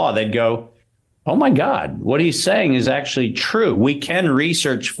read the law, they'd go, oh my God, what he's saying is actually true. We can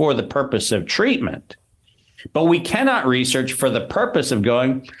research for the purpose of treatment, but we cannot research for the purpose of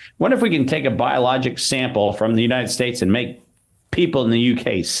going, what if we can take a biologic sample from the United States and make people in the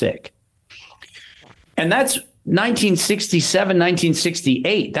UK sick? And that's 1967,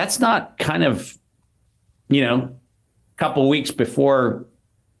 1968. That's not kind of, a couple weeks before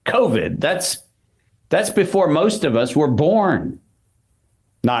COVID. That's before most of us were born.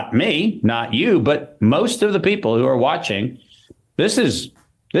 Not me, not you, but most of the people who are watching. This is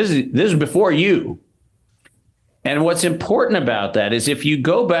before you. And what's important about that is if you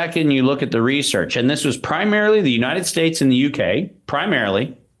go back and you look at the research, and this was primarily the United States and the UK,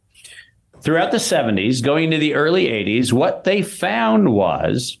 primarily throughout the 70s, going into the early 80s, what they found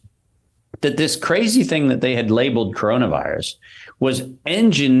was that this crazy thing that they had labeled coronavirus was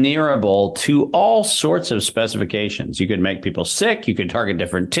engineerable to all sorts of specifications. You could make people sick. You could target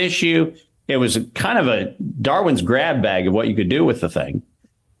different tissue. It was kind of a Darwin's grab bag of what you could do with the thing.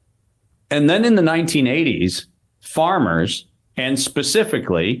 And then in the 1980s, farmers, and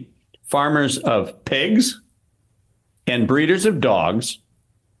specifically farmers of pigs and breeders of dogs,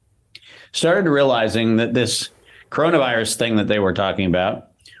 started realizing that this coronavirus thing that they were talking about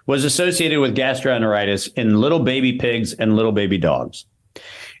was associated with gastroenteritis in little baby pigs and little baby dogs.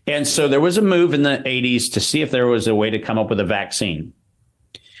 And so there was a move in the 80s to see if there was a way to come up with a vaccine.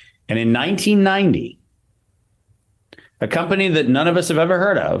 And in 1990, a company that none of us have ever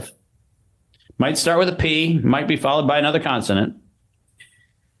heard of, might start with a P, might be followed by another consonant,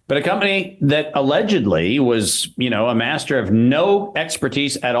 But a company that allegedly was, a master of no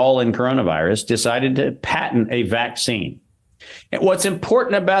expertise at all in coronavirus decided to patent a vaccine. And what's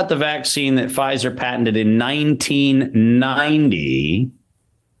important about the vaccine that Pfizer patented in 1990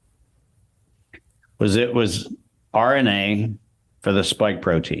 was it was RNA for the spike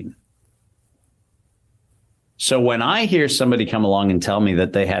protein. So when I hear somebody come along and tell me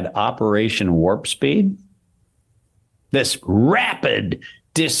that they had Operation Warp Speed, this rapid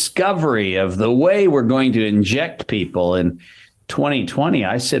discovery of the way we're going to inject people in 2020,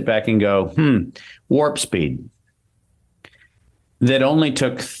 I sit back and go, warp speed. That only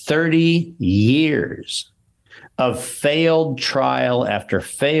took 30 years of failed trial after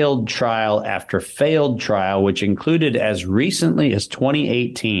failed trial after failed trial, which included as recently as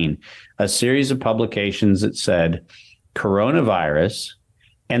 2018, a series of publications that said coronavirus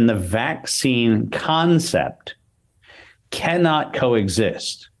and the vaccine concept cannot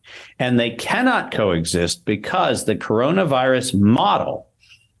coexist. And they cannot coexist because the coronavirus model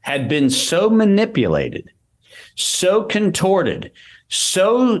had been so manipulated, so contorted,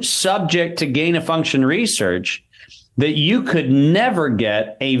 so subject to gain-of-function research that you could never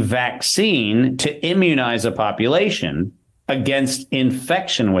get a vaccine to immunize a population against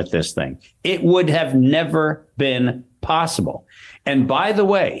infection with this thing. It would have never been possible. And by the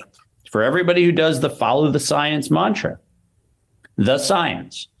way, for everybody who does the follow the science mantra, the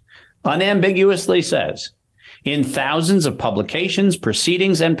science unambiguously says in thousands of publications,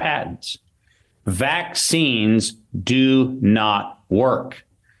 proceedings, and patents, vaccines do not work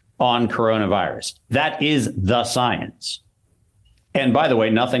on coronavirus. That is the science. And by the way,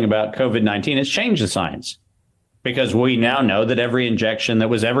 nothing about COVID-19 has changed the science, because we now know that every injection that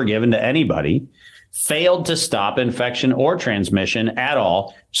was ever given to anybody failed to stop infection or transmission at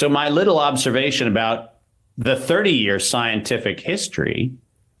all. So my little observation about the 30-year scientific history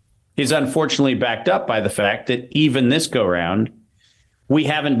is unfortunately backed up by the fact that even this go round, we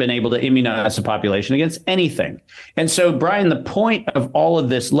haven't been able to immunize the population against anything. And so, Brian, the point of all of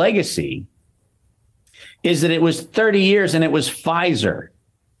this legacy is that it was 30 years and it was Pfizer.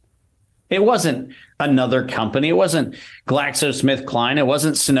 It wasn't another company. It wasn't GlaxoSmithKline. It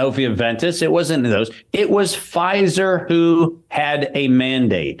wasn't Sanofi Aventis. It wasn't those. It was Pfizer who had a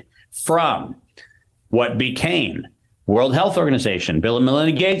mandate from what became World Health Organization, Bill and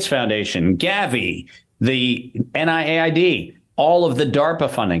Melinda Gates Foundation, Gavi, the NIAID, all of the DARPA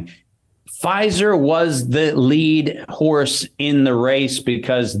funding. Pfizer was the lead horse in the race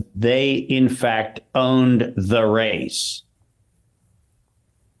because they, in fact, owned the race.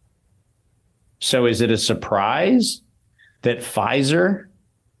 So is it a surprise that Pfizer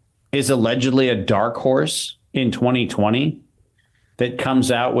is allegedly a dark horse in 2020 that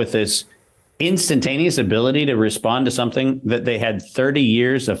comes out with this instantaneous ability to respond to something that they had 30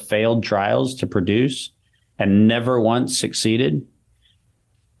 years of failed trials to produce and never once succeeded?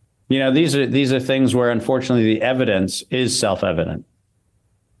 These are things where, unfortunately, the evidence is self-evident.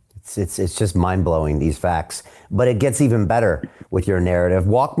 It's just mind-blowing, these facts. But it gets even better with your narrative.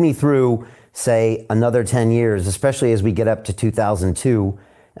 Walk me through, say, another 10 years, especially as we get up to 2002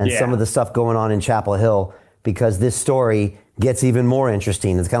 and some of the stuff going on in Chapel Hill, because this story gets even more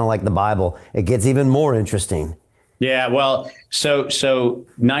interesting. It's kind of like the Bible. It gets even more interesting. Yeah, well, so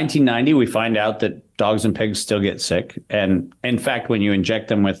 1990, we find out that dogs and pigs still get sick. And in fact, when you inject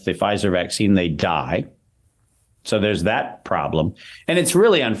them with the Pfizer vaccine, they die. So there's that problem. And it's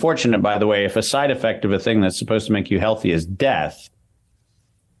really unfortunate, by the way, if a side effect of a thing that's supposed to make you healthy is death,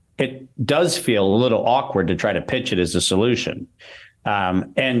 it does feel a little awkward to try to pitch it as a solution.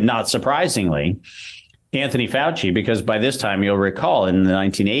 And not surprisingly, Anthony Fauci, because by this time, you'll recall, in the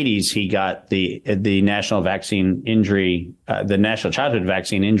 1980s, he got the National Vaccine Injury, the National Childhood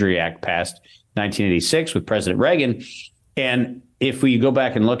Vaccine Injury Act passed 1986 with President Reagan. And if we go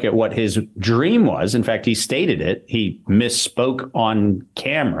back and look at what his dream was, in fact, he stated it, he misspoke on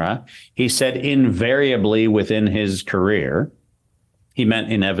camera. He said invariably within his career, he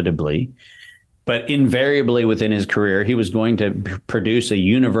meant inevitably, but invariably within his career, he was going to produce a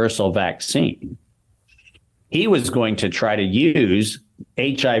universal vaccine. He was going to try to use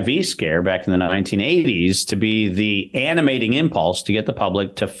HIV scare back in the 1980s to be the animating impulse to get the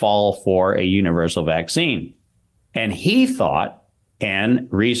public to fall for a universal vaccine. And he thought, and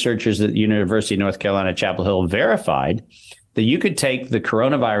researchers at the University of North Carolina, Chapel Hill verified, that you could take the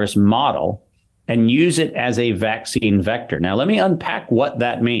coronavirus model and use it as a vaccine vector. Now, let me unpack what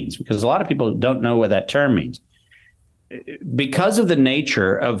that means, because a lot of people don't know what that term means. Because of the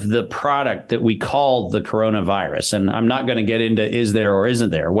nature of the product that we call the coronavirus, and I'm not going to get into is there or isn't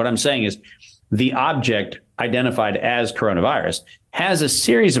there. What I'm saying is the object identified as coronavirus has a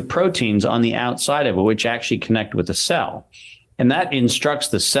series of proteins on the outside of it, which actually connect with the cell. And that instructs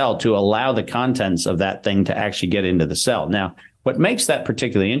the cell to allow the contents of that thing to actually get into the cell. Now, what makes that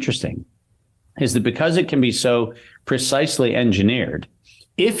particularly interesting is that because it can be so precisely engineered,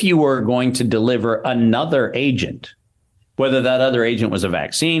 if you were going to deliver another agent, whether that other agent was a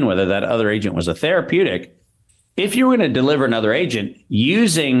vaccine, whether that other agent was a therapeutic, if you were going to deliver another agent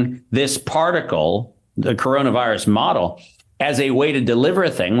using this particle, the coronavirus model, as a way to deliver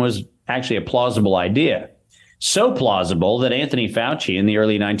a thing was actually a plausible idea. So plausible that Anthony Fauci in the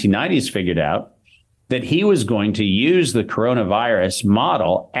early 1990s figured out that he was going to use the coronavirus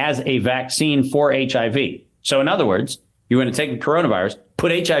model as a vaccine for HIV. So in other words, you're going to take the coronavirus,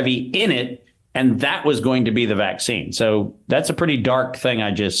 put HIV in it, and that was going to be the vaccine. So that's a pretty dark thing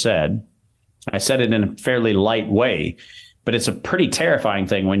I just said. I said it in a fairly light way, but it's a pretty terrifying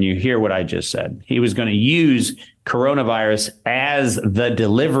thing when you hear what I just said. He was going to use coronavirus as the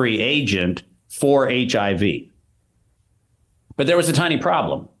delivery agent for HIV. But there was a tiny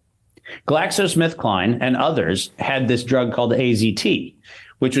problem. GlaxoSmithKline and others had this drug called AZT,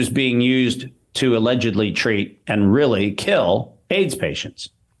 which was being used to allegedly treat and really kill AIDS patients.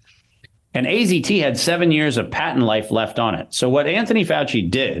 And AZT had 7 years of patent life left on it. So what Anthony Fauci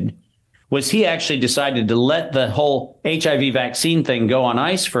did was he actually decided to let the whole HIV vaccine thing go on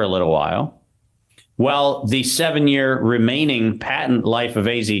ice for a little while the 7-year remaining patent life of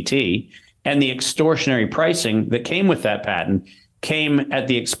AZT and the extortionary pricing that came with that patent came at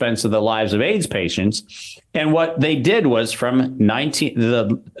the expense of the lives of AIDS patients. And what they did was from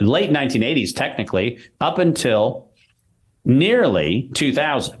the late 1980s, technically, up until nearly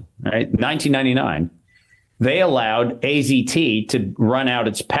 2000, right, 1999, they allowed AZT to run out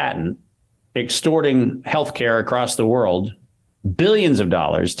its patent, extorting healthcare across the world, billions of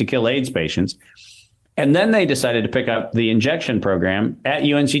dollars to kill AIDS patients. And then they decided to pick up the injection program at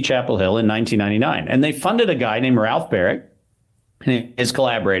UNC Chapel Hill in 1999. And they funded a guy named Ralph Barrett and his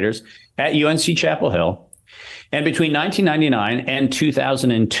collaborators at UNC Chapel Hill. And between 1999 and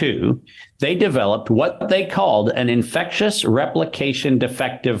 2002, they developed what they called an infectious replication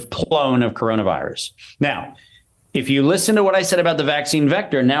defective clone of coronavirus. Now, if you listen to what I said about the vaccine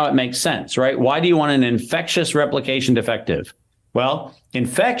vector, now it makes sense, right? Why do you want an infectious replication defective? Well,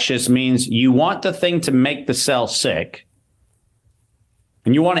 infectious means you want the thing to make the cell sick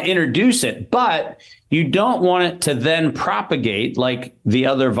and you want to introduce it, but you don't want it to then propagate like the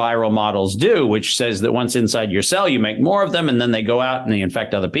other viral models do, which says that once inside your cell, you make more of them and then they go out and they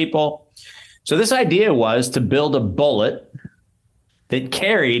infect other people. So this idea was to build a bullet that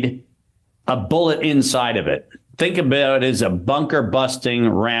carried a bullet inside of it. Think about it as a bunker busting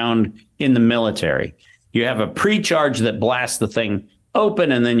round in the military. You have a pre-charge that blasts the thing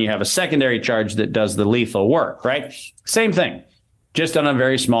open, and then you have a secondary charge that does the lethal work, right? Same thing, just on a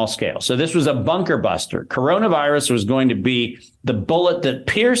very small scale. So this was a bunker buster. Coronavirus was going to be the bullet that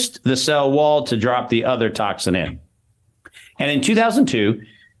pierced the cell wall to drop the other toxin in. And in 2002,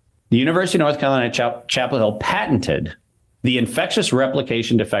 the University of North Carolina Chapel Hill patented the infectious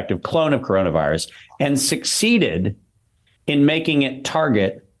replication defective clone of coronavirus and succeeded in making it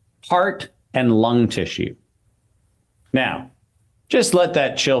target heart and lung tissue. Now, just let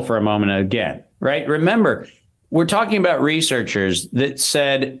that chill for a moment again, right? Remember, we're talking about researchers that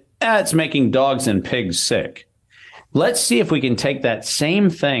said, it's making dogs and pigs sick. Let's see if we can take that same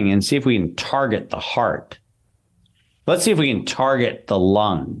thing and see if we can target the heart. Let's see if we can target the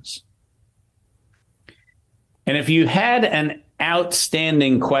lungs. And if you had an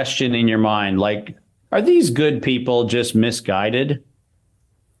outstanding question in your mind, like, are these good people just misguided?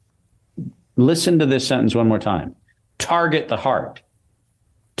 Listen to this sentence one more time. Target the heart.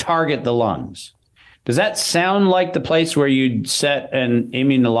 Target the lungs. Does that sound like the place where you'd set an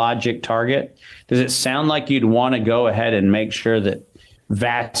immunologic target? Does it sound like you'd want to go ahead and make sure that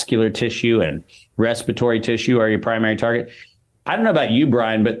vascular tissue and respiratory tissue are your primary target? I don't know about you,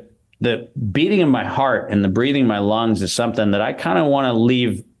 Brian, but the beating of my heart and the breathing of my lungs is something that I kind of want to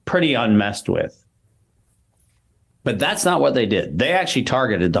leave pretty unmessed with. But that's not what they did. They actually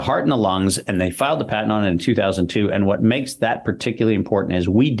targeted the heart and the lungs, and they filed the patent on it in 2002. And what makes that particularly important is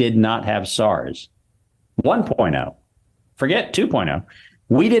we did not have SARS 1.0. Forget 2.0.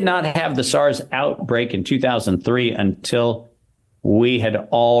 We did not have the SARS outbreak in 2003 until we had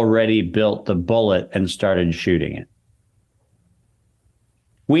already built the bullet and started shooting it.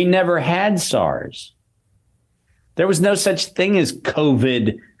 We never had SARS. There was no such thing as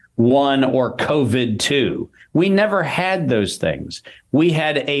COVID-1 or COVID-2. We never had those things. We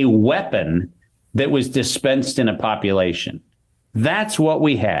had a weapon that was dispensed in a population. That's what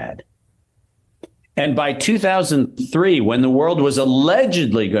we had. And by 2003, when the world was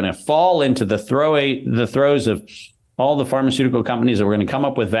allegedly going to fall into the throes of all the pharmaceutical companies that were going to come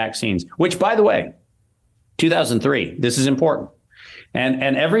up with vaccines, which, by the way, 2003, this is important.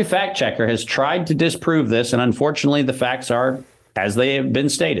 And every fact checker has tried to disprove this. And unfortunately, the facts are as they have been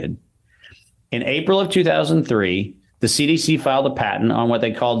stated. In April of 2003, the CDC filed a patent on what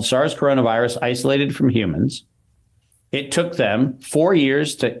they called SARS coronavirus isolated from humans. It took them 4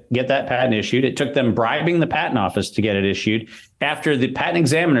 years to get that patent issued. It took them bribing the patent office to get it issued after the patent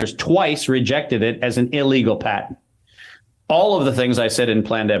examiners twice rejected it as an illegal patent. All of the things I said in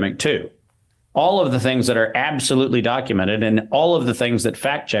Plandemic 2, all of the things that are absolutely documented, and all of the things that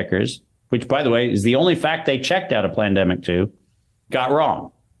fact checkers, which, by the way, is the only fact they checked out of Plandemic 2, got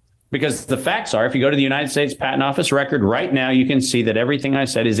wrong. Because the facts are, if you go to the United States Patent Office record right now, you can see that everything I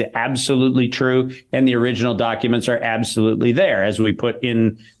said is absolutely true, and the original documents are absolutely there, as we put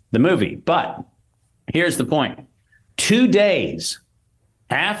in the movie. But here's the point. 2 days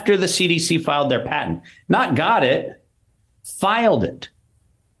after the CDC filed their patent, not got it, filed it.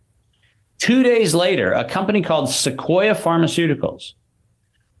 2 days later, a company called Sequoia Pharmaceuticals,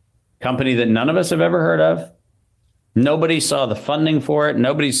 company that none of us have ever heard of, nobody saw the funding for it,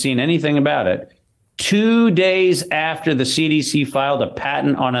 nobody's seen anything about it. 2 days after the CDC filed a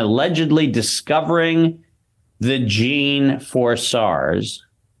patent on allegedly discovering the gene for SARS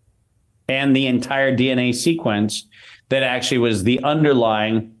and the entire DNA sequence that actually was the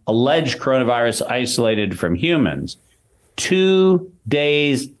underlying alleged coronavirus isolated from humans, 2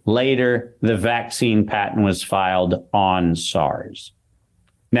 days later, the vaccine patent was filed on SARS.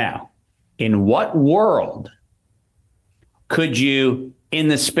 Now, in what world could you, in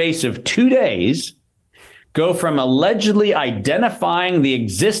the space of 2 days, go from allegedly identifying the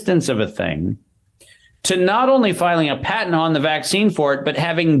existence of a thing to not only filing a patent on the vaccine for it, but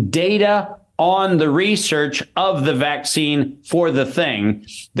having data on the research of the vaccine for the thing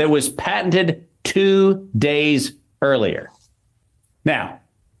that was patented 2 days earlier? Now,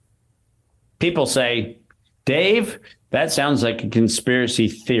 people say, Dave, that sounds like a conspiracy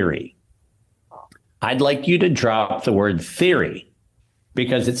theory. I'd like you to drop the word theory,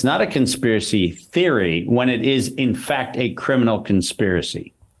 because it's not a conspiracy theory when it is, in fact, a criminal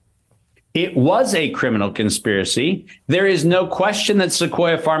conspiracy. It was a criminal conspiracy. There is no question that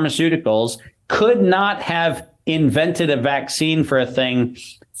Sequoia Pharmaceuticals could not have invented a vaccine for a thing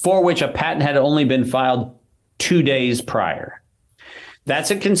for which a patent had only been filed 2 days prior.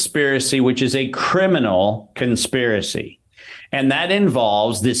 That's a conspiracy, which is a criminal conspiracy. And that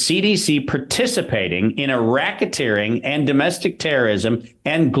involves the CDC participating in a racketeering and domestic terrorism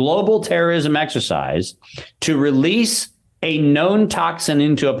and global terrorism exercise to release a known toxin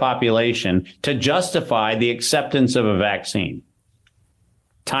into a population to justify the acceptance of a vaccine.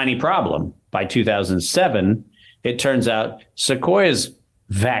 Tiny problem. By 2007, it turns out Sequoia's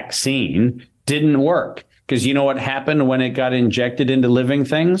vaccine didn't work. Because you know what happened when it got injected into living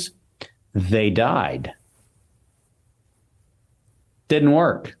things? They died. Didn't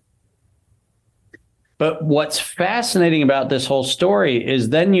work. But what's fascinating about this whole story is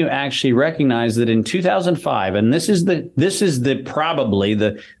then you actually recognize that in 2005, and this is probably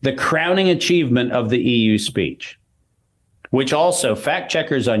the crowning achievement of the EU speech, which also fact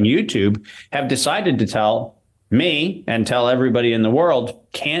checkers on YouTube have decided to tell me and tell everybody in the world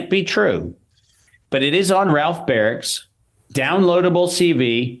can't be true. But it is on Ralph Barrick's downloadable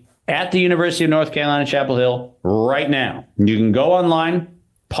CV at the University of North Carolina, Chapel Hill right now. You can go online,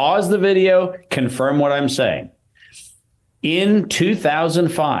 pause the video, confirm what I'm saying. In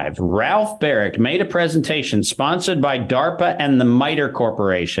 2005, Ralph Barrick made a presentation sponsored by DARPA and the MITRE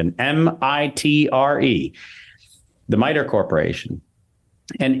Corporation, M-I-T-R-E, the MITRE Corporation.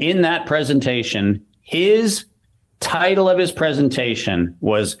 And in that presentation, his title of his presentation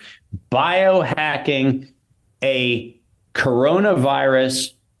was Biohacking a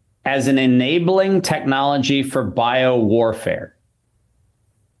Coronavirus as an Enabling Technology for Biowarfare.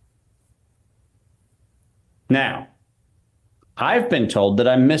 Now, I've been told that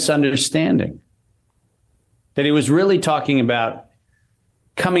I'm misunderstanding, that he was really talking about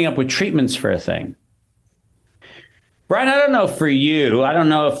coming up with treatments for a thing. Brian, I don't know for you, I don't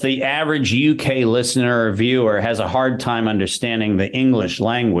know if the average UK listener or viewer has a hard time understanding the English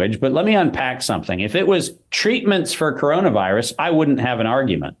language, but let me unpack something. If it was treatments for coronavirus, I wouldn't have an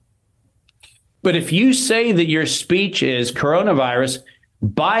argument. But if you say that your speech is coronavirus,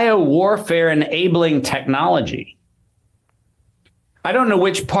 biowarfare enabling technology, I don't know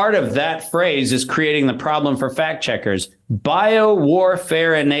which part of that phrase is creating the problem for fact checkers.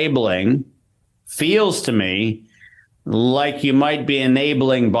 Biowarfare enabling feels to me like you might be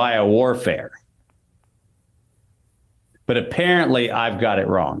enabling biowarfare. But apparently I've got it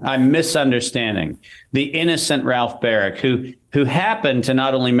wrong. I'm misunderstanding the innocent Ralph Barrick, who happened to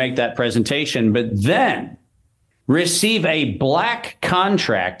not only make that presentation, but then receive a black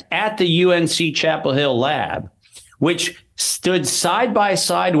contract at the UNC Chapel Hill lab, which stood side by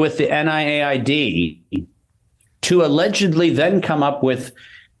side with the NIAID to allegedly then come up with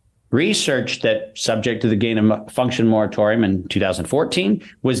research that, subject to the gain of function moratorium in 2014,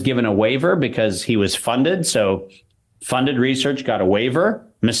 was given a waiver because he was funded. So funded research got a waiver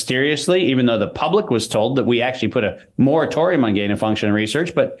mysteriously, even though the public was told that we actually put a moratorium on gain of function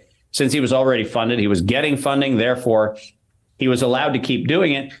research. But since he was already funded, he was getting funding. Therefore, he was allowed to keep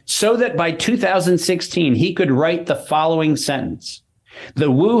doing it so that by 2016, he could write the following sentence.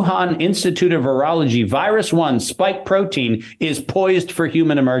 The Wuhan Institute of Virology virus 1 spike protein is poised for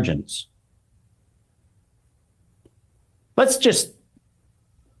human emergence. Let's just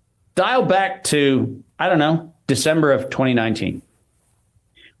dial back to, I don't know, December of 2019,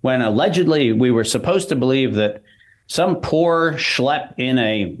 when allegedly we were supposed to believe that some poor schlep in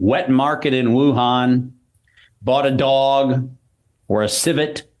a wet market in Wuhan bought a dog or a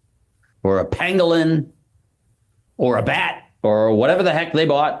civet or a pangolin or a bat or whatever the heck they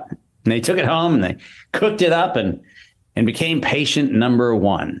bought. And they took it home and they cooked it up and became patient number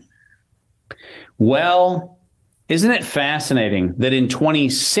one. Well, isn't it fascinating that in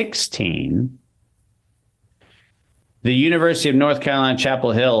 2016, the University of North Carolina,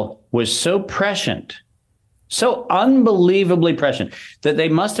 Chapel Hill was so prescient, so unbelievably prescient, that they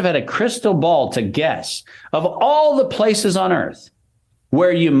must have had a crystal ball to guess of all the places on earth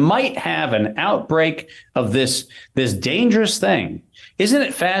where you might have an outbreak of this dangerous thing. Isn't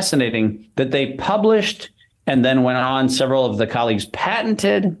it fascinating that they published and then went on, several of the colleagues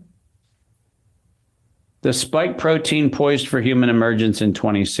patented the spike protein poised for human emergence in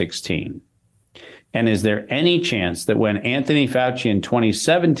 2016? And is there any chance that when Anthony Fauci in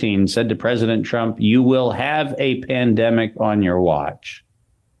 2017 said to President Trump, you will have a pandemic on your watch,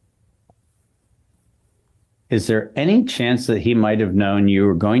 is there any chance that he might have known you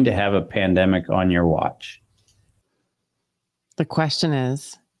were going to have a pandemic on your watch? The question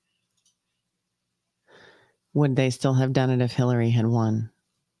is, would they still have done it if Hillary had won?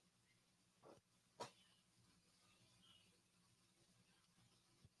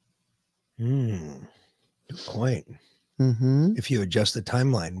 Good point. Mm-hmm. If you adjust the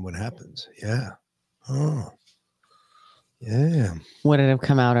timeline, what happens? Yeah. Oh, yeah. Would it have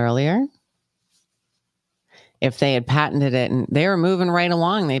come out earlier? If they had patented it, and they were moving right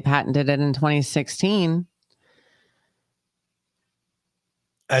along, they patented it in 2016.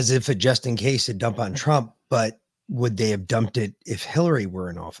 As if it just in case it dump on Trump, but would they have dumped it if Hillary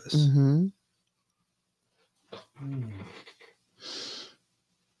were in office? Mm-hmm.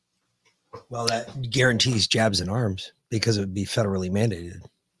 Well, that guarantees jabs and arms because it would be federally mandated.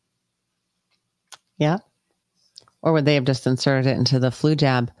 Yeah. Or would they have just inserted it into the flu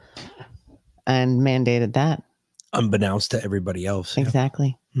jab and mandated that? Unbeknownst to everybody else.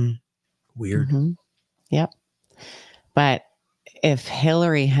 Exactly. Yeah. Weird. Mm-hmm. Yep. But if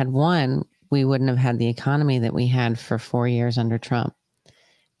Hillary had won, we wouldn't have had the economy that we had for 4 years under Trump.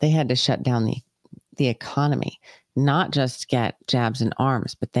 They had to shut down the economy, not just get jabs and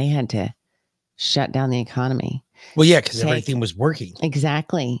arms, but they had to shut down the economy. Well, yeah, because everything was working.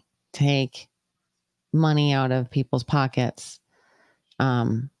 Exactly. Take money out of people's pockets.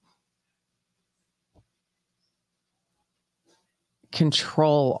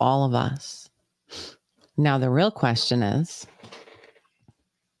 Control all of us. Now, the real question is,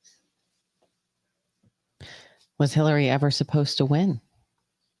 was Hillary ever supposed to win?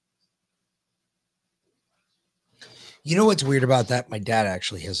 You know what's weird about that? My dad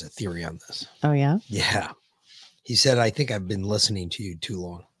actually has a theory on this. Oh, yeah? Yeah. He said, I think I've been listening to you too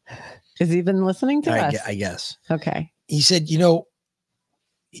long. Has he been listening to us? I guess. Okay. He said, you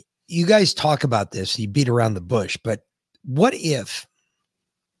guys talk about this, you beat around the bush, but what if,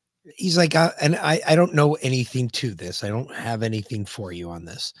 he's like, and I don't know anything to this. I don't have anything for you on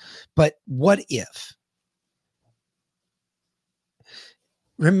this, but what if,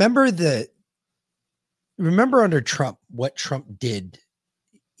 remember under Trump, what Trump did.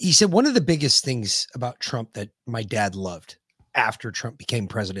 He said one of the biggest things about Trump that my dad loved after Trump became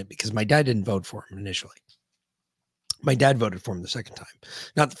president, because my dad didn't vote for him initially. My dad voted for him the second time,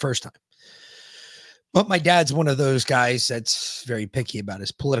 not the first time. But my dad's one of those guys that's very picky about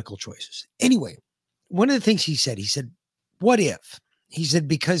his political choices. Anyway, one of the things he said, what if? He said,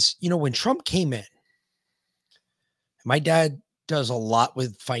 because, when Trump came in, my dad does a lot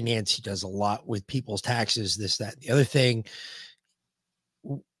with finance. He does a lot with people's taxes, this, that, the other thing.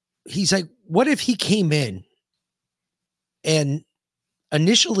 He's like, what if he came in And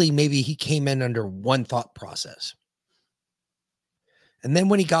initially, maybe he came in under one thought process. And then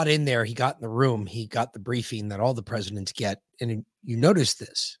when he got in there, he got in the room, he got the briefing that all the presidents get. And you notice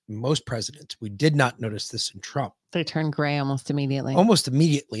this, most presidents, we did not notice this in Trump. They turn gray almost immediately. Almost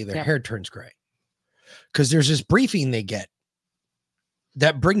immediately, their hair turns gray. Because there's this briefing they get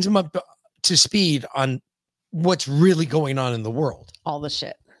that brings them up to speed on what's really going on in the world. All the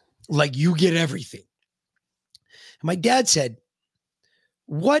shit. Like you get everything. And my dad said,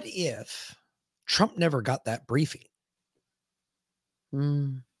 what if Trump never got that briefing?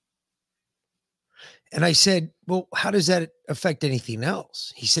 Mm. And I said, well, how does that affect anything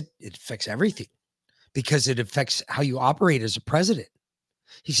else? He said, it affects everything because it affects how you operate as a president.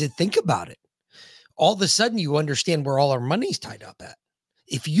 He said, think about it. All of a sudden you understand where all our money's tied up at.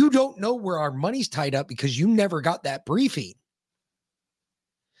 If you don't know where our money's tied up because you never got that briefing,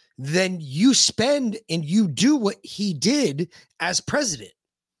 then you spend and you do what he did as president.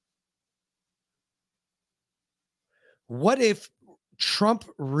 What if Trump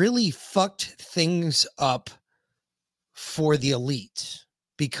really fucked things up for the elite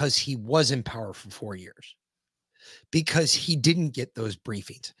because he was in power for 4 years? Because he didn't get those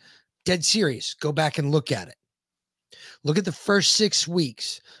briefings. Dead serious. Go back and look at it. Look at the first 6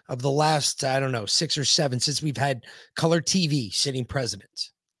 weeks of the last, 6 or 7 since we've had color TV sitting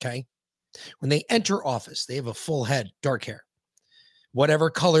presidents. Okay. When they enter office, they have a full head, dark hair.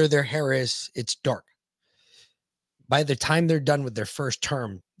 Whatever color their hair is, it's dark. By the time they're done with their first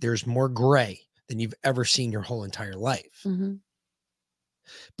term, there's more gray than you've ever seen your whole entire life. Mm-hmm.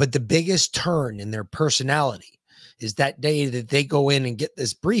 But the biggest turn in their personality is that day that they go in and get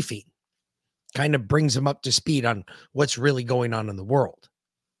this briefing, kind of brings them up to speed on what's really going on in the world.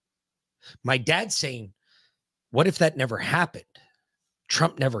 My dad's saying, what if that never happened?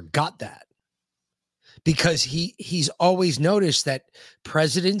 Trump never got that. Because he's always noticed that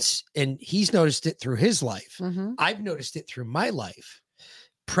presidents, and he's noticed it through his life. Mm-hmm. I've noticed it through my life.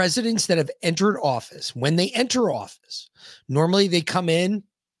 Presidents that have entered office, when they enter office, normally they come in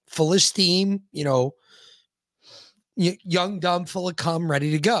full of steam, young, dumb, full of cum,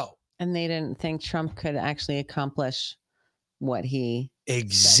 ready to go. And they didn't think Trump could actually accomplish what he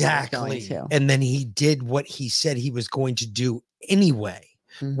exactly said he was going to. And then he did what he said he was going to do anyway,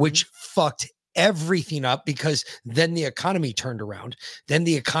 which fucked everything up because then the economy turned around. Then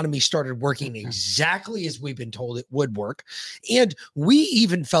the economy started working exactly as we've been told it would work. And we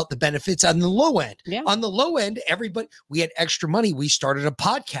even felt the benefits on the low end. Yeah. On the low end, we had extra money. We started a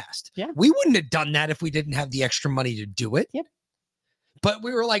podcast. Yeah. We wouldn't have done that if we didn't have the extra money to do it. Yep. But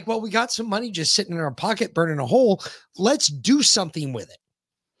we were like, well, we got some money just sitting in our pocket, burning a hole. Let's do something with it.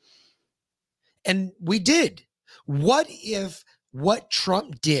 And we did. What if what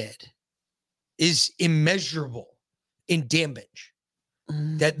Trump did is immeasurable in damage,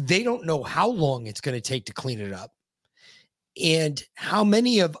 that they don't know how long it's going to take to clean it up, and how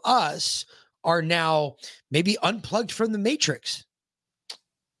many of us are now maybe unplugged from the matrix,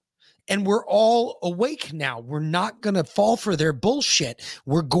 and we're all awake now. We're not going to fall for their bullshit.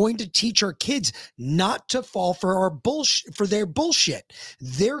 We're going to teach our kids not to fall for our bullshit, for their bullshit.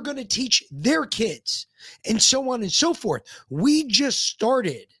 They're going to teach their kids, and so on and so forth. We just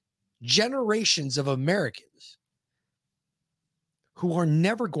started generations of Americans who are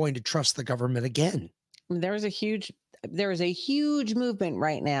never going to trust the government again. There is a huge movement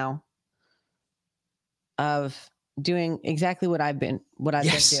right now of doing exactly what I've been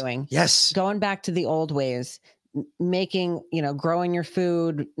doing. Yes. Going back to the old ways, making, growing your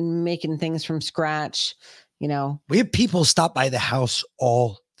food, making things from scratch, We have people stop by the house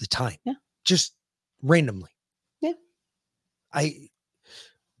all the time. Yeah. Just randomly. Yeah. I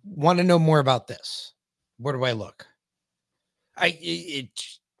want to know more about this. Where do I look?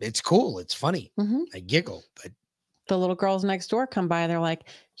 It's cool. It's funny. Mm-hmm. I giggle, but the little girls next door come by. They're like,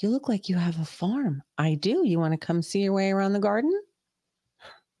 you look like you have a farm. I do. You want to come see your way around the garden?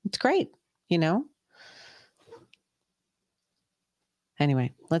 It's great.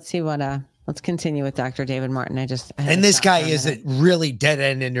 Anyway, let's see let's continue with Dr. David Martin. And this guy is a really dead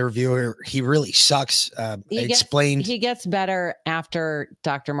end interviewer. He really sucks. He gets better after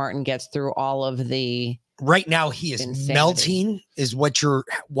Dr. Martin gets through all of the. Right now, he is insanity. Melting, is what you're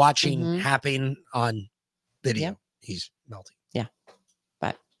watching happen on video. Yep. He's melting. Yeah,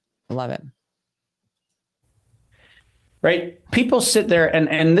 but I love it. Right. People sit there,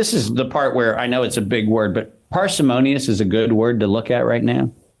 and this is the part where I know it's a big word, but parsimonious is a good word to look at right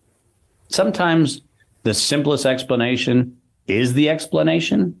now. Sometimes the simplest explanation is the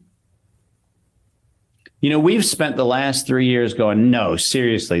explanation. We've spent the last 3 years going, no,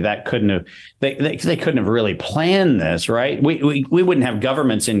 seriously, that couldn't have, they couldn't have really planned this, right? We wouldn't have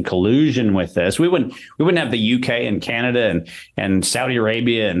governments in collusion with this. We wouldn't have the UK and Canada and Saudi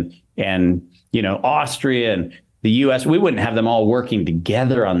Arabia and Austria and the US. We wouldn't have them all working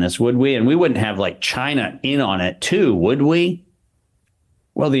together on this, would we? And we wouldn't have like China in on it too, would we?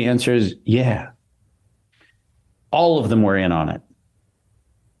 Well, the answer is yeah. All of them were in on it.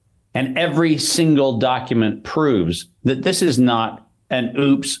 And every single document proves that this is not an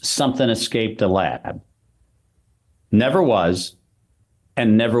oops, something escaped the lab. Never was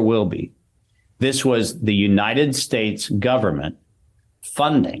and never will be. This was the United States government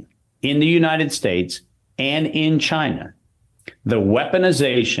funding in the United States and in China the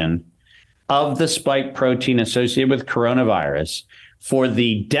weaponization of the spike protein associated with coronavirus for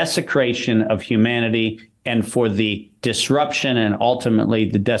the desecration of humanity and for the disruption and ultimately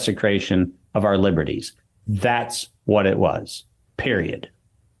the desecration of our liberties. That's what it was, period.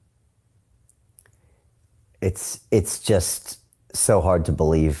 It's just so hard to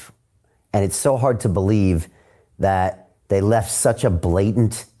believe. And it's so hard to believe that they left such a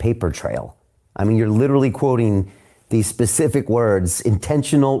blatant paper trail. I mean, you're literally quoting these specific words,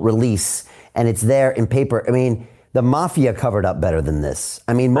 intentional release, and it's there in paper. I mean, the mafia covered up better than this.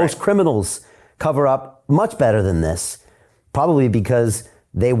 I mean, most criminals cover up much better than this, probably because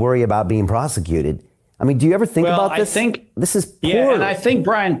they worry about being prosecuted. I mean, do you ever think about this? I think this is poor. Yeah, and I think,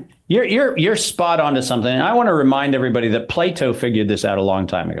 Brian, you're spot on to something. And I want to remind everybody that Plato figured this out a long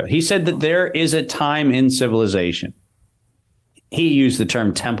time ago. He said that there is a time in civilization. He used the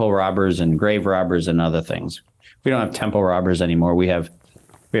term temple robbers and grave robbers and other things. We don't have temple robbers anymore. We have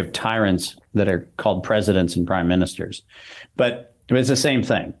tyrants that are called presidents and prime ministers. But it's the same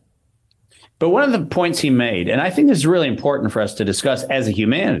thing. But one of the points he made, and I think this is really important for us to discuss as a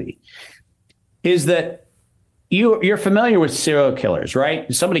humanity, is that you're familiar with serial killers,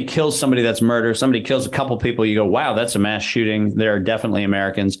 right? Somebody kills somebody, that's murder. Somebody kills a couple people. You go, wow, that's a mass shooting. There are definitely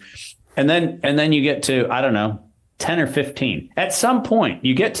Americans. And then you get to, I don't know, 10 or 15. At some point,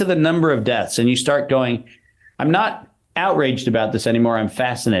 you get to the number of deaths and you start going, I'm not outraged about this anymore. I'm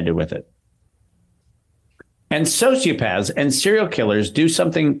fascinated with it. And sociopaths and serial killers do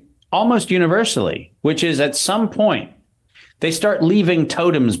something almost universally, which is at some point they start leaving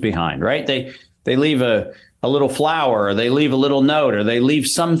totems behind, right? They leave a little flower, or they leave a little note, or they leave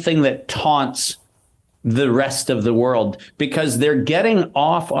something that taunts the rest of the world because they're getting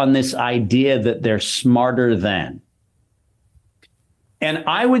off on this idea that they're smarter than. And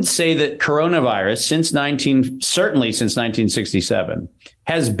I would say that coronavirus certainly since 1967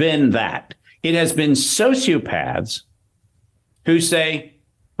 has been that. It has been sociopaths who say,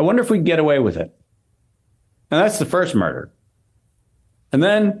 I wonder if we can get away with it. And that's the first murder. And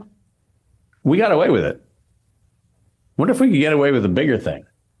then we got away with it. Wonder if we could get away with a bigger thing.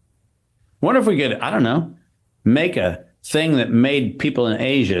 Wonder if we could, I don't know, make a thing that made people in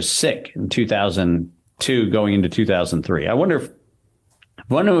Asia sick in 2002 going into 2003. I wonder if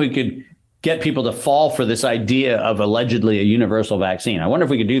we could get people to fall for this idea of allegedly a universal vaccine. I wonder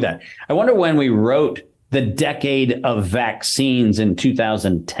if we could do that. I wonder when we wrote the decade of vaccines in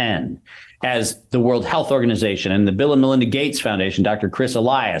 2010 as the World Health Organization and the Bill and Melinda Gates Foundation, Dr. Chris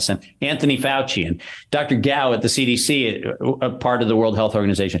Elias and Anthony Fauci and Dr. Gao at the CDC, a part of the World Health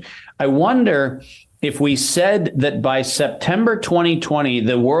Organization. I wonder if we said that by September 2020,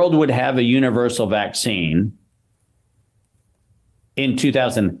 the world would have a universal vaccine in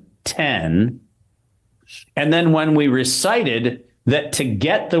 2010. And then when we recited that to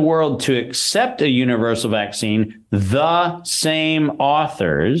get the world to accept a universal vaccine, the same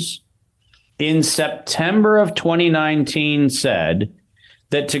authors in September of 2019 said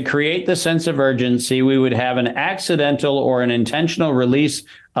that to create the sense of urgency, we would have an accidental or an intentional release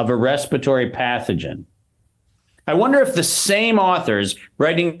of a respiratory pathogen. I wonder if the same authors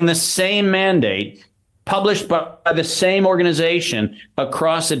writing the same mandate, published by the same organization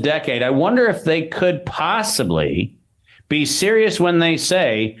across a decade, I wonder if they could possibly be serious when they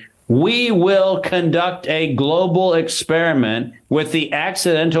say, we will conduct a global experiment with the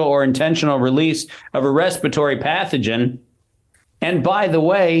accidental or intentional release of a respiratory pathogen. And by the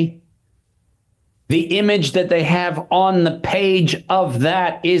way, the image that they have on the page of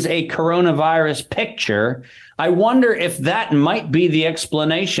that is a coronavirus picture. I wonder if that might be the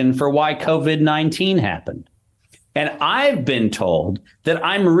explanation for why COVID-19 happened. And I've been told that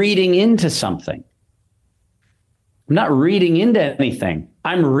I'm reading into something. I'm not reading into anything.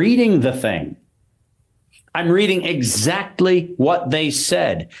 I'm reading the thing. I'm reading exactly what they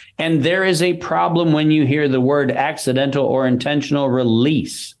said. And there is a problem when you hear the word accidental or intentional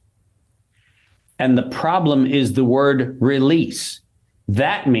release. And the problem is the word release.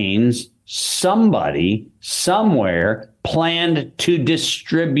 That means somebody somewhere planned to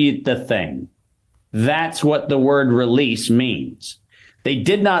distribute the thing. That's what the word release means. They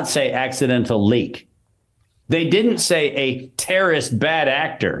did not say accidental leak. They didn't say a terrorist bad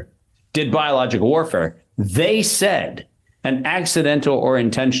actor did biological warfare. They said an accidental or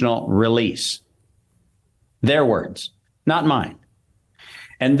intentional release. Their words, not mine.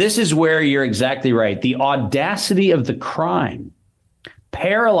 And this is where you're exactly right. The audacity of the crime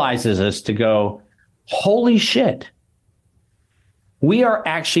paralyzes us to go, holy shit. We are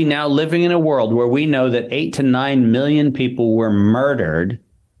actually now living in a world where we know that 8 to 9 million people were murdered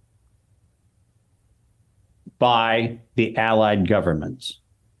by the allied governments.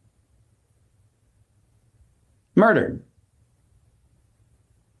 Murdered.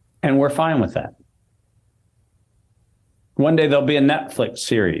 And we're fine with that. One day there'll be a Netflix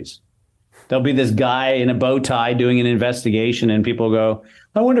series. There'll be this guy in a bow tie doing an investigation, and people go,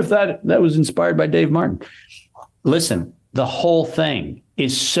 I wonder if that was inspired by Dave Martin. Listen, the whole thing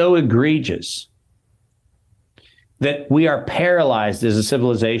is so egregious that we are paralyzed as a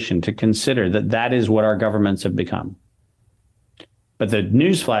civilization to consider that that is what our governments have become. But the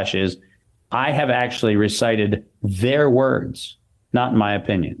newsflash is, I have actually recited their words, not my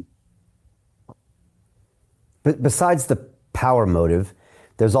opinion. But besides the power motive,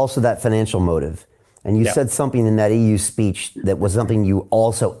 there's also that financial motive. And you said something in that EU speech that was something you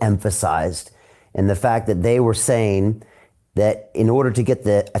also emphasized, in the fact that they were saying that in order to get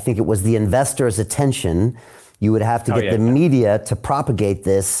I think it was the investors' attention, you would have to get the media to propagate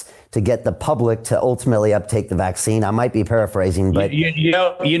this, to get the public to ultimately uptake the vaccine. I might be paraphrasing, but you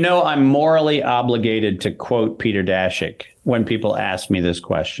know, I'm morally obligated to quote Peter Daszak when people ask me this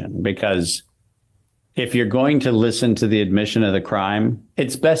question, because if you're going to listen to the admission of the crime,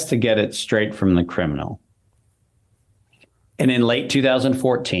 it's best to get it straight from the criminal. And in late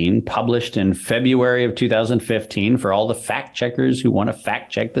 2014, published in February of 2015, for all the fact checkers who want to fact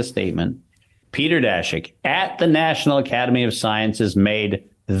check the statement, Peter Daszak at the National Academy of Sciences made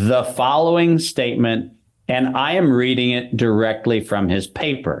the following statement, and I am reading it directly from his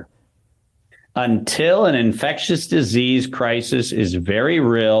paper. Until an infectious disease crisis is very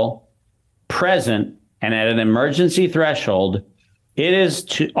real, present, and at an emergency threshold, it is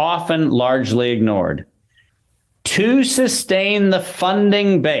often largely ignored. To sustain the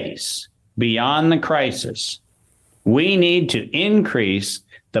funding base beyond the crisis, we need to increase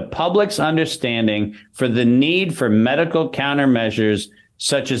the public's understanding for the need for medical countermeasures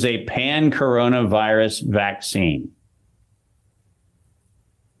such as a pan-coronavirus vaccine.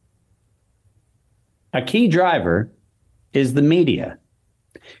 A key driver is the media,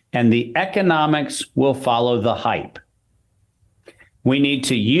 and the economics will follow the hype. We need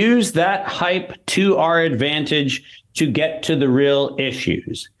to use that hype to our advantage to get to the real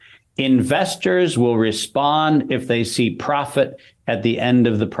issues. Investors will respond if they see profit at the end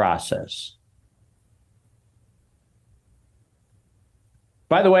of the process.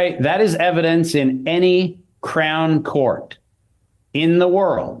 By the way, that is evidence in any crown court in the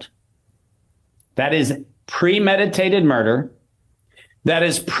world. That is premeditated murder. That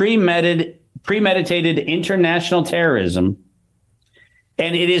is premeditated international terrorism.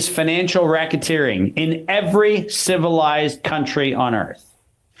 And it is financial racketeering in every civilized country on earth.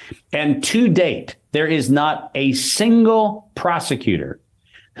 And to date, there is not a single prosecutor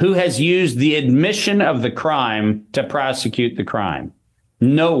who has used the admission of the crime to prosecute the crime.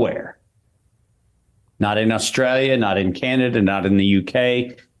 Nowhere. Not in Australia, not in Canada, not in the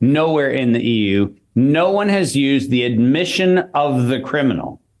UK, nowhere in the EU. No one has used the admission of the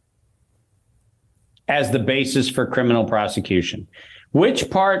criminal as the basis for criminal prosecution. Which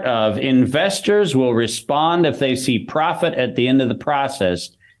part of investors will respond if they see profit at the end of the process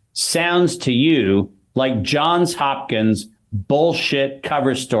sounds to you like Johns Hopkins bullshit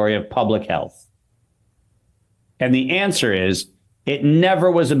cover story of public health? And the answer is, it never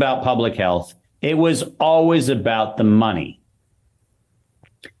was about public health. It was always about the money.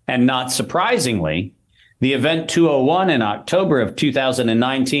 And not surprisingly, the Event 201 in October of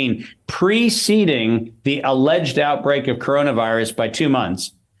 2019, preceding the alleged outbreak of coronavirus by 2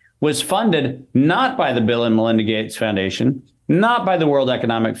 months, was funded not by the Bill and Melinda Gates Foundation, not by the World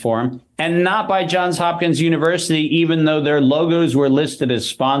Economic Forum, and not by Johns Hopkins University, even though their logos were listed as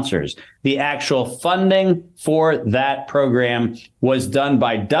sponsors. The actual funding for that program was done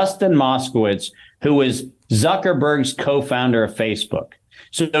by Dustin Moskowitz, who was Zuckerberg's co-founder of Facebook.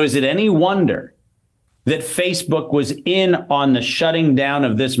 So is it any wonder that Facebook was in on the shutting down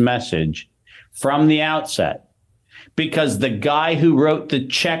of this message from the outset? because the guy who wrote the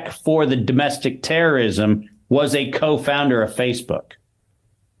check for the domestic terrorism was a co-founder of Facebook.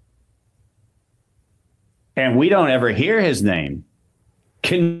 And we don't ever hear his name.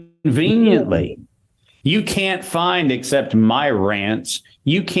 Conveniently, you can't find, except my rants,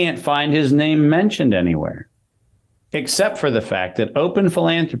 you can't find his name mentioned anywhere, except for the fact that Open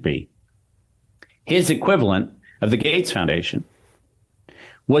Philanthropy, his equivalent of the Gates Foundation,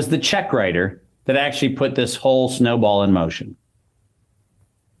 was the check writer that actually put this whole snowball in motion.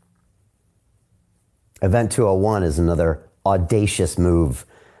 Event 201 is another audacious move,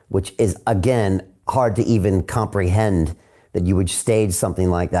 which is, again, hard to even comprehend that you would stage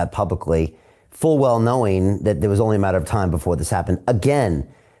something like that publicly, full well knowing that there was only a matter of time before this happened. Again,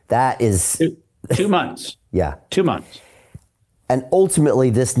 that is... 2 months. Yeah. 2 months. And ultimately,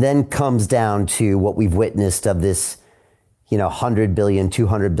 this then comes down to what we've witnessed of this, $100 billion,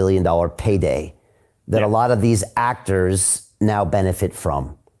 $200 billion payday that a lot of these actors now benefit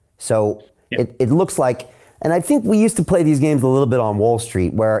from. So it looks like, and I think we used to play these games a little bit on Wall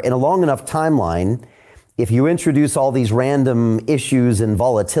Street, where in a long enough timeline, if you introduce all these random issues and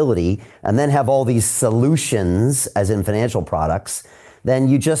volatility and then have all these solutions, as in financial products, then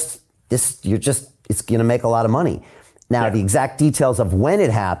it's going to make a lot of money. Now, the exact details of when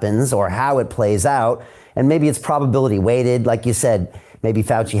it happens or how it plays out, and maybe it's probability weighted, like you said, maybe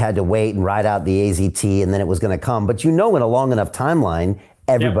Fauci had to wait and ride out the AZT and then it was going to come. But in a long enough timeline,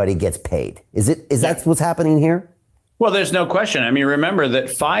 everybody gets paid. Is that what's happening here? Well, there's no question. I mean, remember that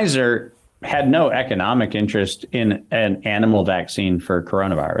Pfizer had no economic interest in an animal vaccine for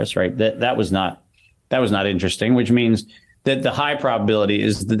coronavirus, right? That was not interesting, which means that the high probability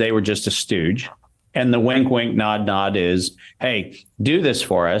is that they were just a stooge. And the wink, wink, nod, nod is, hey, do this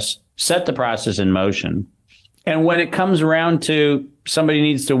for us, set the process in motion. And when it comes around to somebody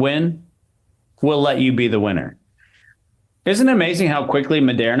needs to win, we'll let you be the winner. Isn't it amazing how quickly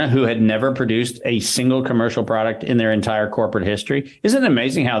Moderna, who had never produced a single commercial product in their entire corporate history, isn't it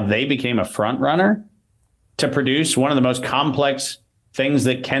amazing how they became a front runner to produce one of the most complex things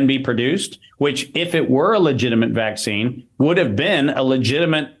that can be produced, which, if it were a legitimate vaccine, would have been a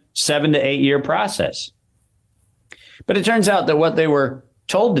legitimate 7 to 8 year process. But it turns out that what they were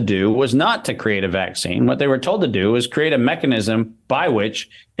told to do was not to create a vaccine. What they were told to do was create a mechanism by which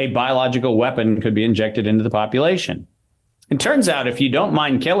a biological weapon could be injected into the population. It turns out if you don't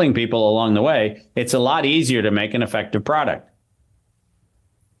mind killing people along the way, it's a lot easier to make an effective product.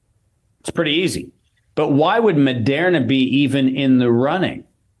 It's pretty easy. But why would Moderna be even in the running?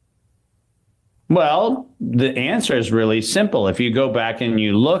 Well, the answer is really simple. If you go back and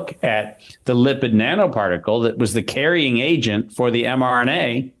you look at the lipid nanoparticle that was the carrying agent for the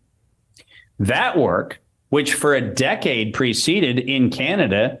mRNA, that work, which for a decade preceded in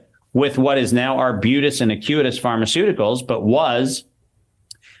Canada with what is now Arbutus and Acuitas Pharmaceuticals, but was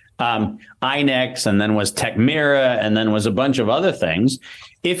Inex, and then was Tecmira, and then was a bunch of other things.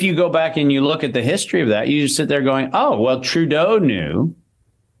 If you go back and you look at the history of that, you just sit there going, oh, well, Trudeau knew,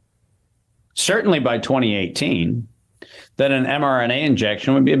 certainly by 2018, that an mRNA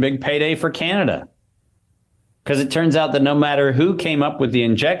injection would be a big payday for Canada. Because it turns out that no matter who came up with the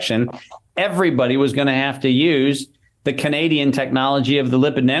injection, everybody was going to have to use the Canadian technology of the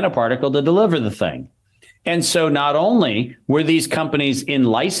lipid nanoparticle to deliver the thing. And so not only were these companies in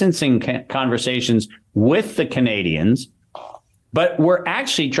licensing conversations with the Canadians, but were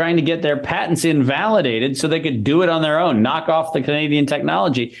actually trying to get their patents invalidated so they could do it on their own, knock off the Canadian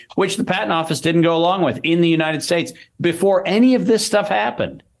technology, which the patent office didn't go along with in the United States before any of this stuff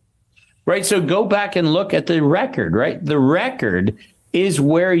happened. Right. So go back and look at the record. Right. The record is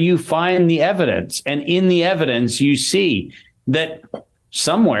where you find the evidence. And in the evidence, you see that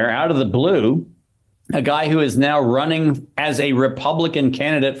somewhere out of the blue, a guy who is now running as a Republican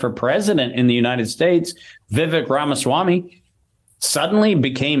candidate for president in the United States, Vivek Ramaswamy, suddenly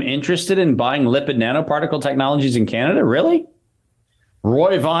became interested in buying lipid nanoparticle technologies in Canada? Really?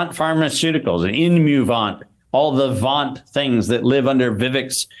 Roivant Pharmaceuticals and Immuvant, all the Vant things that live under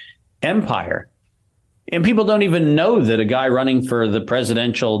Vivek's empire. And people don't even know that a guy running for the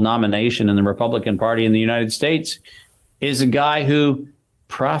presidential nomination in the Republican Party in the United States is a guy who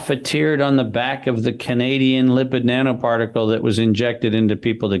profiteered on the back of the Canadian lipid nanoparticle that was injected into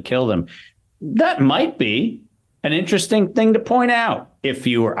people to kill them. That might be an interesting thing to point out. If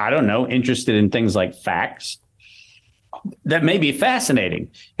you were, I don't know, interested in things like facts, that may be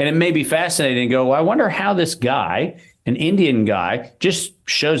fascinating. And it may be fascinating to go, well, I wonder how this guy, an Indian guy, just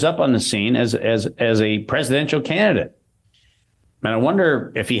shows up on the scene as a presidential candidate. And I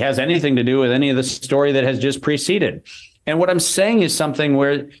wonder if he has anything to do with any of the story that has just preceded. And what I'm saying is something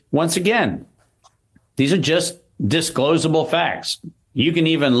where, once again, these are just disclosable facts. You can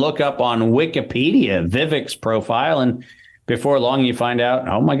even look up on Wikipedia Vivek's profile, and before long you find out,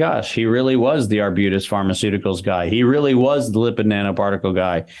 oh my gosh, he really was the Arbutus Pharmaceuticals guy. He really was the lipid nanoparticle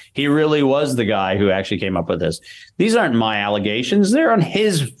guy. He really was the guy who actually came up with this. These aren't my allegations. They're on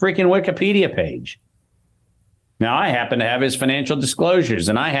his freaking Wikipedia page. Now, I happen to have his financial disclosures,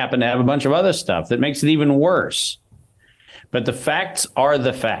 and I happen to have a bunch of other stuff that makes it even worse. But the facts are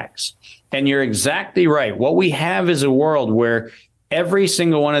the facts. And you're exactly right. What we have is a world where every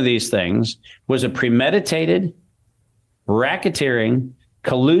single one of these things was a premeditated, racketeering,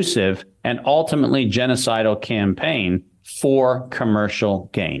 collusive, and ultimately genocidal campaign for commercial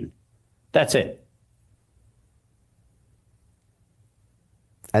gain. That's it.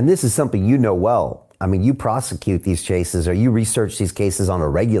 And this is something you know well. I mean, you prosecute these cases, or you research these cases on a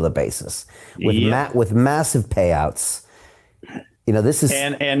regular basis with massive payouts. You know, this is...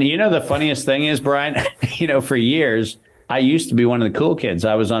 And you know, the funniest thing is, Brian, you know, for years, I used to be one of the cool kids.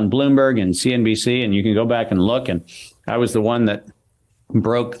 I was on Bloomberg and CNBC, and you can go back and look. And I was the one that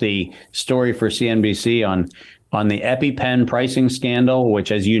broke the story for CNBC on the EpiPen pricing scandal,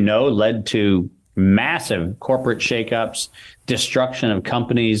 which, as you know, led to massive corporate shakeups, destruction of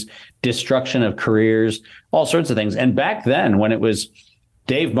companies, destruction of careers, all sorts of things. And back then, when it was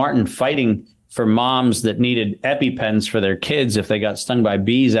Dave Martin fighting for moms that needed EpiPens for their kids if they got stung by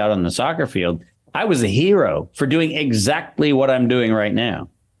bees out on the soccer field, I was a hero for doing exactly what I'm doing right now.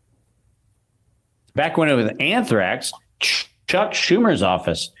 Back when it was anthrax, Chuck Schumer's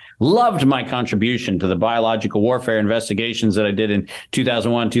office loved my contribution to the biological warfare investigations that I did in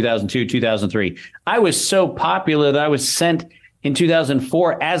 2001, 2002, 2003. I was so popular that I was sent in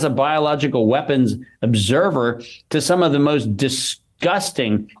 2004 as a biological weapons observer to some of the most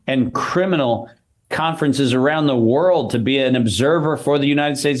disgusting and criminal conferences around the world to be an observer for the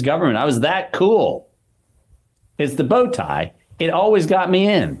United States government. I was that cool. It's the bow tie. It always got me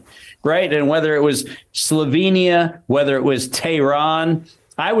in, right? And whether it was Slovenia, whether it was Tehran,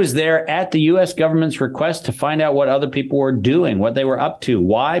 I was there at the U.S. government's request to find out what other people were doing, what they were up to.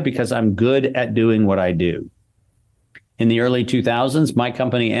 Why? Because I'm good at doing what I do. In the early 2000s, my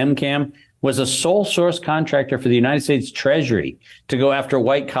company, MCAM, was a sole source contractor for the United States Treasury to go after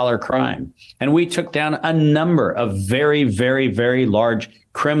white collar crime. And we took down a number of very, very, very large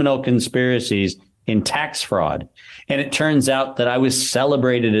criminal conspiracies in tax fraud. And it turns out that I was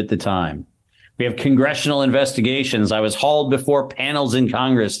celebrated at the time. We have congressional investigations. I was hauled before panels in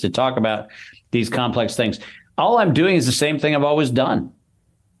Congress to talk about these complex things. All I'm doing is the same thing I've always done.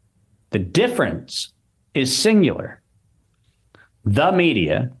 The difference is singular. The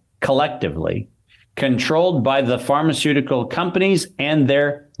media, collectively, controlled by the pharmaceutical companies and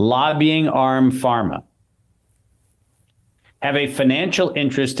their lobbying arm, pharma, have a financial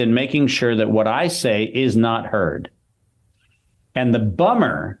interest in making sure that what I say is not heard. And the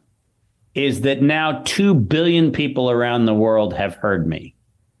bummer is that now 2 billion people around the world have heard me.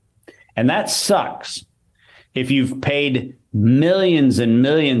 And that sucks. If you've paid millions and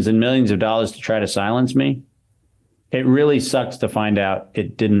millions and millions of dollars to try to silence me, it really sucks to find out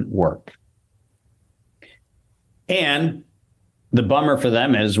it didn't work. And the bummer for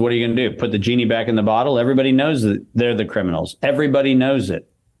them is, what are you going to do? Put the genie back in the bottle? Everybody knows that they're the criminals. Everybody knows it.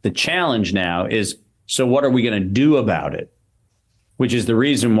 The challenge now is, so what are we going to do about it? Which is the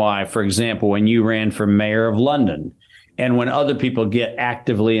reason why, for example, when you ran for mayor of London, and when other people get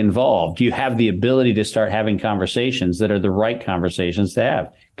actively involved, you have the ability to start having conversations that are the right conversations to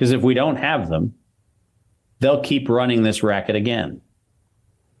have. Because if we don't have them, they'll keep running this racket again.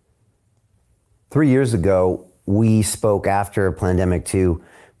 3 years ago, we spoke after Pandemic 2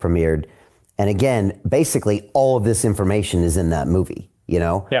 premiered. And again, basically all of this information is in that movie, you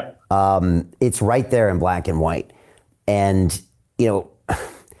know? Yep. It's right there in black and white. And, you know,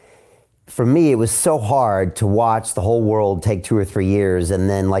 for me, it was so hard to watch the whole world take 2 or 3 years. And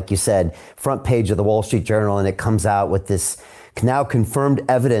then, like you said, front page of the Wall Street Journal, and it comes out with this now confirmed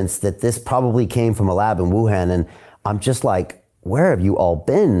evidence that this probably came from a lab in Wuhan. And I'm just like, where have you all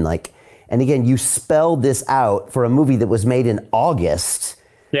been? Like, and again, you spelled this out for a movie that was made in August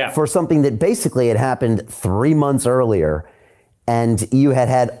for something that basically had happened 3 months earlier. And you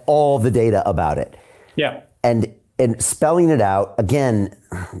had all the data about it. Yeah. And spelling it out, again,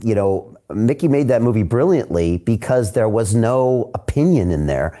 you know, Mickey made that movie brilliantly because there was no opinion in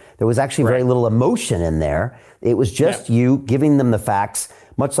there. There was actually very little emotion in there. It was just you giving them the facts,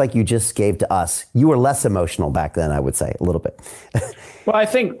 much like you just gave to us. You were less emotional back then, I would say, a little bit. Well, I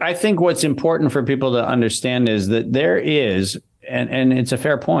think what's important for people to understand is that there is, and it's a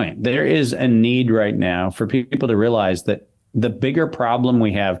fair point, there is a need right now for people to realize that the bigger problem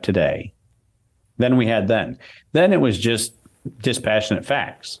we have today, than we had then. Then it was just dispassionate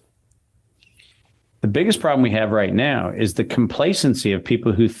facts. The biggest problem we have right now is the complacency of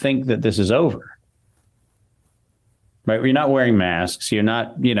people who think that this is over. Right? You're not wearing masks. You're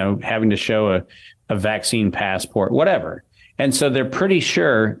not, having to show a vaccine passport, whatever. And so they're pretty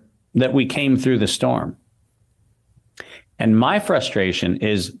sure that we came through the storm. And my frustration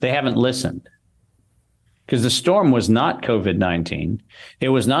is they haven't listened. Because the storm was not COVID-19. It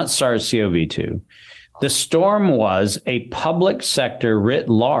was not SARS-CoV-2. The storm was a public sector writ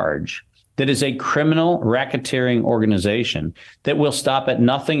large that is a criminal racketeering organization that will stop at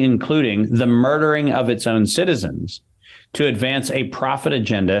nothing, including the murdering of its own citizens, to advance a profit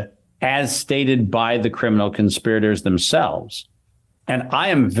agenda as stated by the criminal conspirators themselves. And I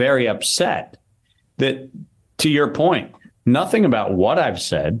am very upset that, to your point, nothing about what I've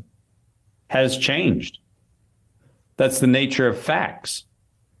said has changed. That's the nature of facts.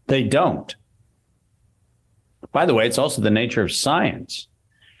 They don't. By the way, it's also the nature of science.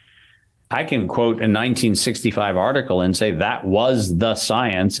 I can quote a 1965 article and say that was the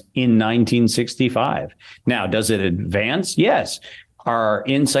science in 1965. Now, does it advance? Yes. Are our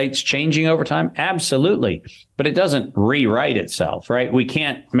insights changing over time? Absolutely. But it doesn't rewrite itself, right? We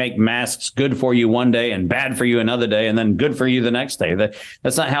can't make masks good for you one day and bad for you another day and then good for you the next day.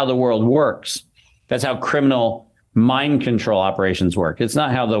 That's not how the world works. That's how criminal mind control operations work. It's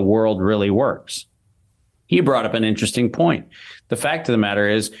not how the world really works. You brought up an interesting point. The fact of the matter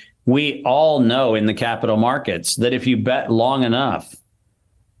is, we all know in the capital markets that if you bet long enough,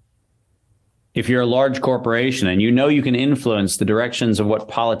 if you're a large corporation and you can influence the directions of what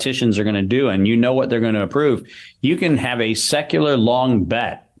politicians are going to do and what they're going to approve, you can have a secular long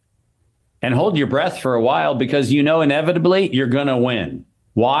bet and hold your breath for a while because inevitably you're going to win.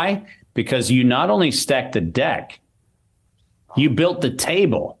 Why? Because you not only stacked the deck, you built the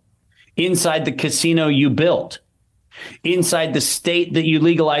table inside the casino you built. Inside the state that you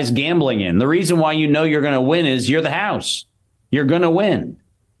legalize gambling in. The reason why you're going to win is you're the house. You're going to win.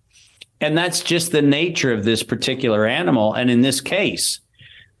 And that's just the nature of this particular animal. And in this case,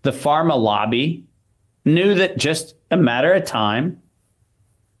 the pharma lobby knew that just a matter of time,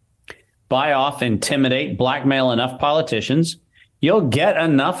 buy off, intimidate, blackmail enough politicians, you'll get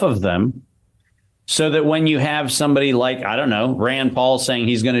enough of them so that when you have somebody like, I don't know, Rand Paul saying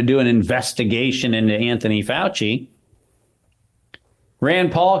he's going to do an investigation into Anthony Fauci,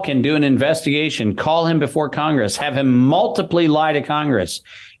 Rand Paul can do an investigation, call him before Congress, have him multiply lie to Congress.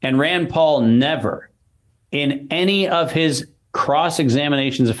 And Rand Paul never, in any of his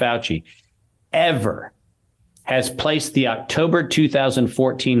cross-examinations of Fauci, ever has placed the October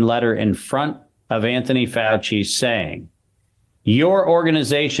 2014 letter in front of Anthony Fauci saying, your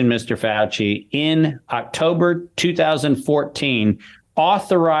organization, Mr. Fauci, in October 2014,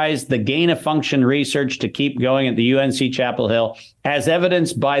 authorized the gain-of-function research to keep going at the UNC Chapel Hill as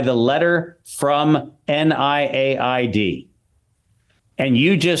evidenced by the letter from NIAID. And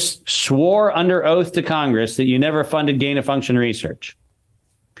you just swore under oath to Congress that you never funded gain-of-function research.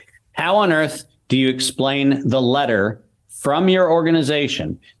 How on earth do you explain the letter from your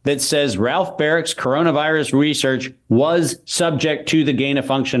organization that says Ralph Barrick's coronavirus research was subject to the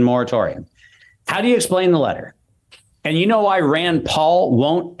gain-of-function moratorium? How do you explain the letter? And you know why Rand Paul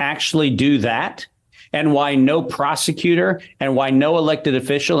won't actually do that? And why no prosecutor and why no elected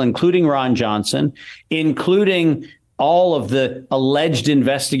official, including Ron Johnson, including all of the alleged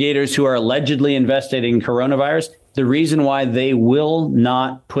investigators who are allegedly investigating coronavirus, the reason why they will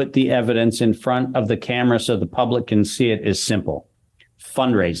not put the evidence in front of the camera so the public can see it is simple.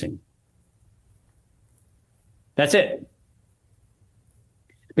 Fundraising. That's it.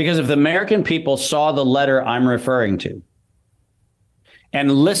 Because if the American people saw the letter I'm referring to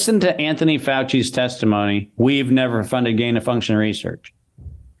and listened to Anthony Fauci's testimony, we've never funded gain-of-function research,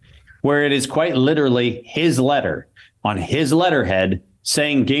 where it is quite literally his letter on his letterhead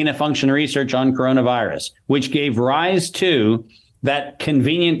saying gain-of-function research on coronavirus, which gave rise to that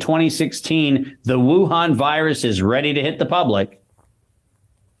convenient 2016, the Wuhan virus is ready to hit the public.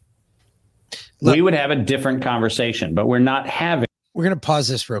 Look, we would have a different conversation, but we're not having. We're going to pause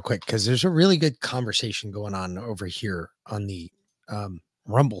this real quick because there's a really good conversation going on over here on the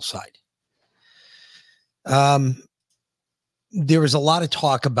Rumble side. There was a lot of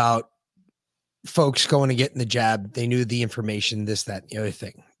talk about folks going to get in the jab. They knew the information, this, that, and the other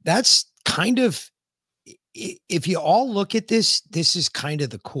thing. That's kind of, if you all look at this, this is kind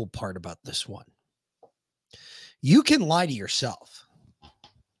of the cool part about this one. You can lie to yourself.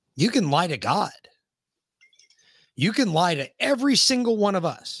 You can lie to God. You can lie to every single one of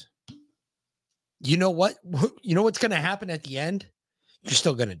us. You know what? You know what's going to happen at the end? You're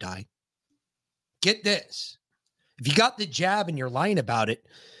still going to die. get this. If you got the jab and you're lying about it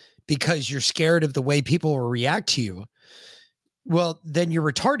because you're scared of the way people will react to you, well, then you're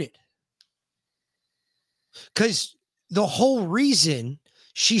retarded. Because the whole reason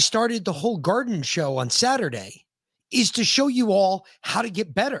she started the whole garden show on Saturday is to show you all how to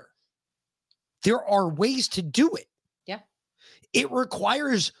get better. There are ways to do it. Yeah. It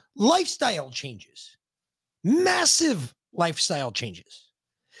requires lifestyle changes, massive lifestyle changes.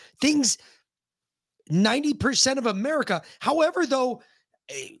 Things 90% of America, however, though,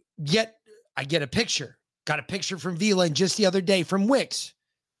 yet I get a picture. Got a picture from Veland just the other day from Wix,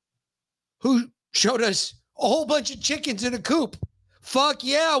 who showed us a whole bunch of chickens in a coop. Fuck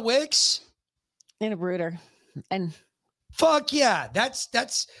yeah, Wix. In a brooder. And fuck yeah.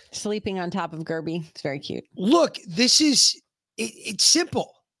 That's sleeping on top of Gerby. It's very cute. Look, this is it's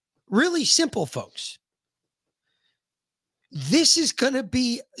simple. Really simple, folks. This is going to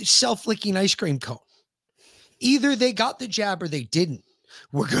be self-licking ice cream cone. Either they got the jab or they didn't.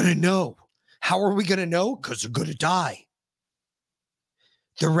 We're going to know. How are we going to know? Because they're going to die.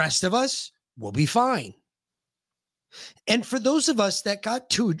 The rest of us will be fine. And for those of us that got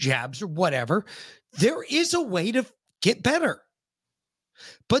 2 jabs or whatever, there is a way to get better.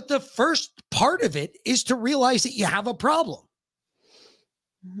 But the first part of it is to realize that you have a problem.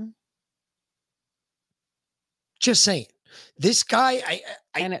 Mm-hmm. Just saying. This guy,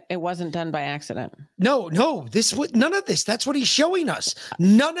 and it wasn't done by accident. No, none of this. That's what he's showing us.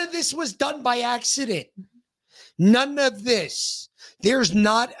 None of this was done by accident. None of this.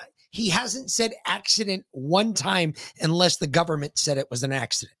 He hasn't said accident one time unless the government said it was an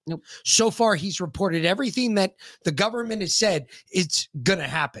accident. Nope. So far, he's reported everything that the government has said it's going to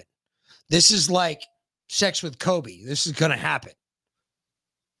happen. This is like sex with Kobe. This is going to happen.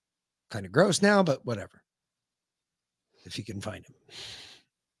 Kind of gross now, but whatever. If you can find him.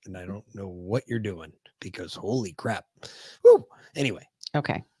 And I don't know what you're doing because holy crap. Woo. Anyway.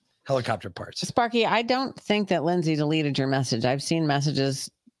 Okay. Helicopter parts. Sparky, I don't think that Lindsay deleted your message. I've seen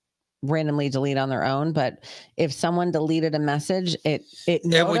messages randomly delete on their own, but if someone deleted a message, it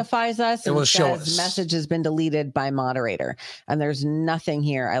notifies us and says message has been deleted by moderator. And there's nothing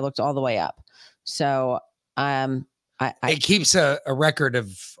here. I looked all the way up. So it keeps a record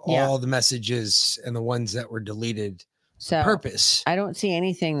of all the messages and the ones that were deleted. So purpose. I don't see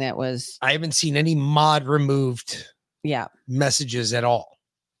anything that was. I haven't seen any mod removed messages at all.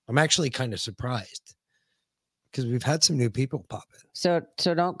 I'm actually kind of surprised because we've had some new people pop in. So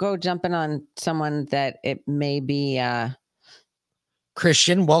don't go jumping on someone that it may be.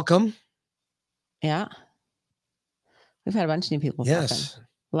 Christian, welcome. Yeah. We've had a bunch of new people. Yes. Pop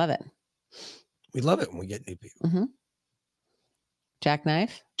in. Love it. We love it when we get new people. Mm-hmm.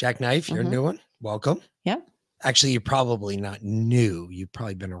 Jackknife, you're a new one. Welcome. Yep. Actually, you're probably not new. You've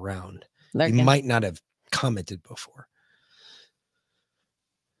probably been around. You might not have commented before.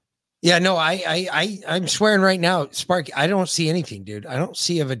 Yeah, no, I'm swearing right now, Sparky, I don't see anything, dude. I don't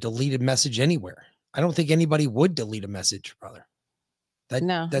see a deleted message anywhere. I don't think anybody would delete a message, brother.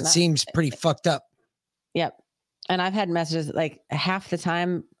 That seems pretty fucked up. Yep. And I've had messages like half the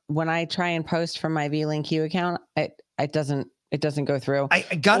time when I try and post from my VLinkQ account, it doesn't go through.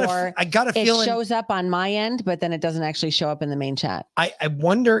 I got a feeling it shows up on my end, but then it doesn't actually show up in the main chat. I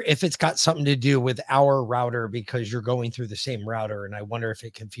wonder if it's got something to do with our router because you're going through the same router. And I wonder if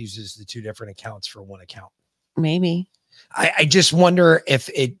it confuses the 2 different accounts for one account. Maybe. I just wonder if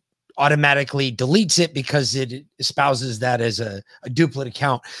it automatically deletes it because it espouses that as a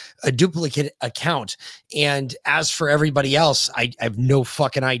duplicate account. And as for everybody else, I have no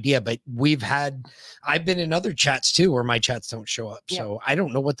fucking idea, but I've been in other chats too, where my chats don't show up. Yep. So I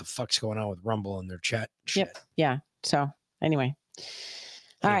don't know what the fuck's going on with Rumble and their chat. Yep. Yeah. So anyway.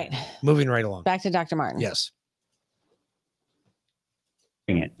 All right. Moving right along. Back to Dr. Martin. Yes.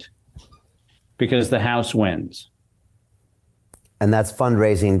 It because the House wins. And that's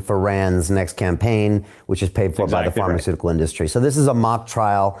fundraising for Rand's next campaign, which is paid for by the pharmaceutical industry. So this is a mock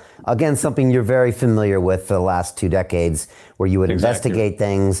trial. Again, something you're very familiar with for the last 2 decades, where you would investigate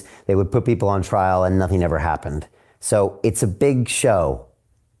things, they would put people on trial, and nothing ever happened. So it's a big show.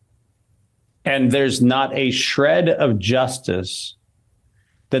 And there's not a shred of justice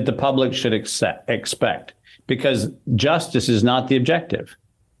that the public should expect, because justice is not the objective.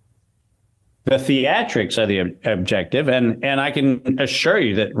 The theatrics are the objective, and I can assure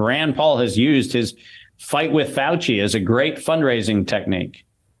you that Rand Paul has used his fight with Fauci as a great fundraising technique.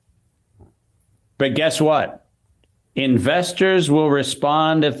 But guess what? Investors will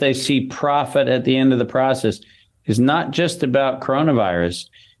respond if they see profit at the end of the process. It's not just about coronavirus.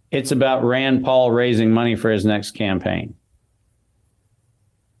 It's about Rand Paul raising money for his next campaign.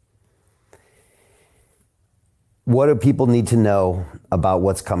 What do people need to know about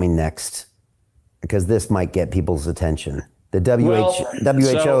what's coming next? Because this might get people's attention. The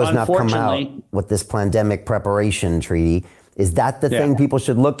WHO has now come out with this pandemic preparation treaty. Is that the thing people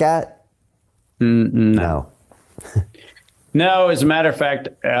should look at? No. No, as a matter of fact,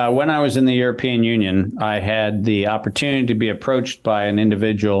 when I was in the European Union, I had the opportunity to be approached by an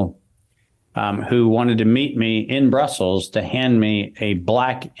individual who wanted to meet me in Brussels to hand me a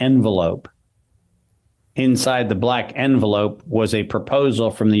black envelope. Inside the black envelope was a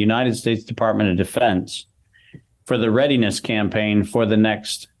proposal from the United States Department of Defense for the readiness campaign for the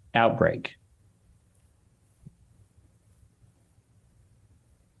next outbreak.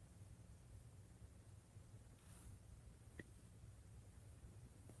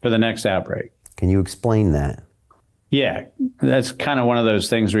 For the next outbreak. Can you explain that? Yeah, that's kind of one of those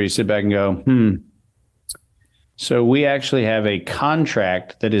things where you sit back and go, So we actually have a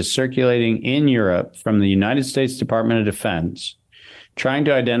contract that is circulating in Europe from the United States Department of Defense, trying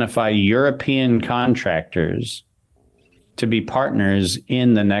to identify European contractors to be partners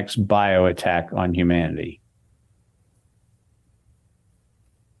in the next bio attack on humanity.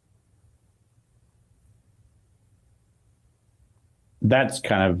 That's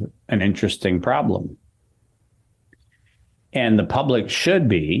kind of an interesting problem. And the public should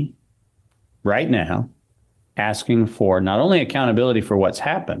be, right now, asking for not only accountability for what's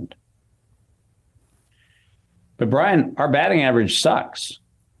happened, but Brian, our batting average sucks.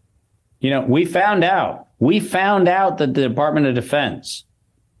 You know, we found out that the Department of Defense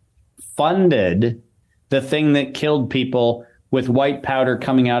funded the thing that killed people with white powder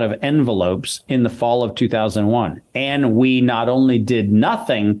coming out of envelopes in the fall of 2001. And we not only did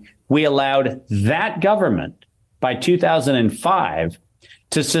nothing, we allowed that government by 2005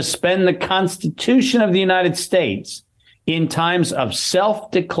 to suspend the Constitution of the United States in times of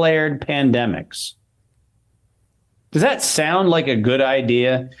self-declared pandemics. Does that sound like a good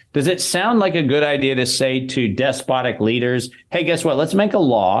idea? Does it sound like a good idea to say to despotic leaders, hey, guess what? Let's make a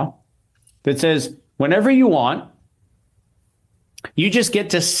law that says whenever you want, you just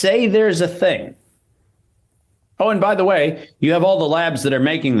get to say there's a thing. Oh, and by the way, you have all the labs that are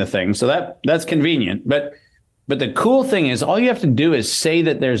making the thing, so that's convenient. But the cool thing is all you have to do is say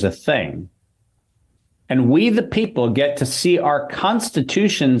that there's a thing. And we, the people, get to see our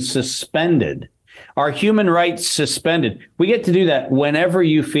Constitution suspended, our human rights suspended. We get to do that whenever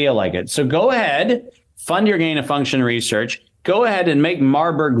you feel like it. So go ahead, fund your gain of function research. Go ahead and make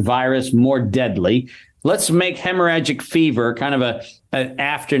Marburg virus more deadly. Let's make hemorrhagic fever kind of an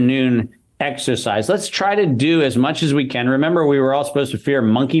afternoon exercise. Let's try to do as much as we can. Remember, we were all supposed to fear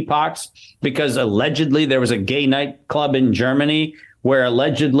monkeypox because allegedly there was a gay nightclub in Germany where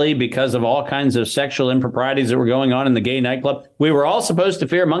allegedly because of all kinds of sexual improprieties that were going on in the gay nightclub, we were all supposed to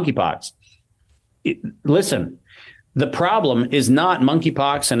fear monkeypox. Listen, the problem is not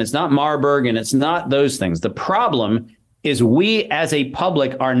monkeypox and it's not Marburg and it's not those things. The problem is we as a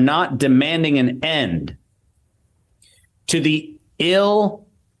public are not demanding an end to the ill-conceived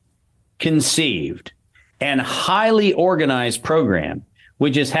and highly organized program,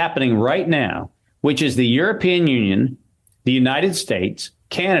 which is happening right now, which is the European Union, the United States,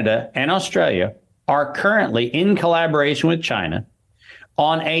 Canada, and Australia are currently in collaboration with China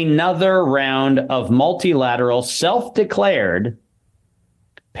on another round of multilateral self-declared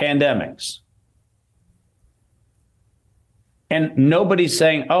pandemics. And nobody's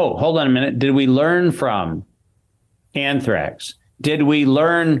saying, oh, hold on a minute. Did we learn from anthrax? Did we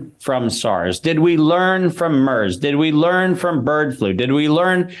learn from SARS? Did we learn from MERS? Did we learn from bird flu? Did we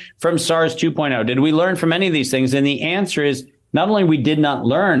learn from SARS 2.0? Did we learn from any of these things? And the answer is not only we did not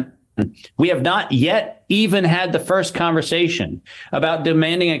learn, we have not yet even had the first conversation about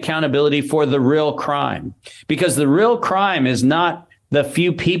demanding accountability for the real crime, because the real crime is not the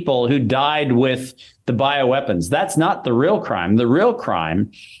few people who died with the bioweapons. That's not the real crime. The real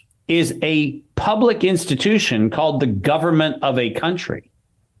crime is a public institution called the government of a country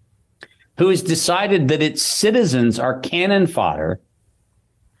who has decided that its citizens are cannon fodder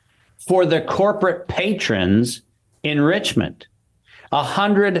for the corporate patrons' enrichment.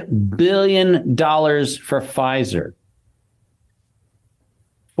 $100 billion for Pfizer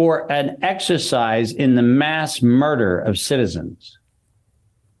for an exercise in the mass murder of citizens.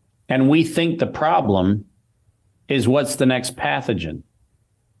 And we think the problem is what's the next pathogen.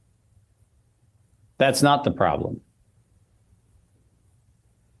 That's not the problem.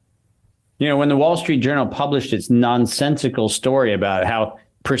 You know, when the Wall Street Journal published its nonsensical story about how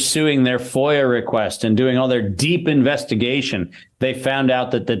pursuing their FOIA request and doing all their deep investigation, they found out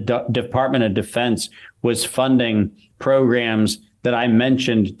that the Department of Defense was funding programs that I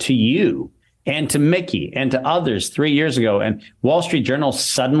mentioned to you and to Mickey and to others 3 years ago. And Wall Street Journal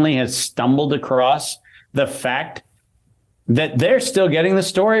suddenly has stumbled across the fact that they're still getting the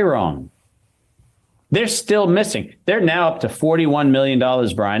story wrong. They're still missing. They're now up to $41 million,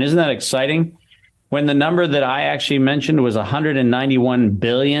 Brian. Isn't that exciting? When the number that I actually mentioned was 191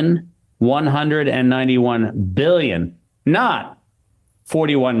 billion, 191 billion, not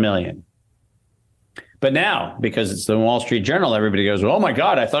 41 million. But now, because it's the Wall Street Journal, everybody goes, oh my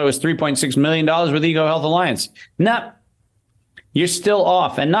God, I thought it was $3.6 million with Ego Health Alliance. No, you're still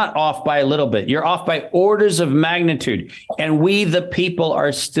off, and not off by a little bit. You're off by orders of magnitude. And we, the people,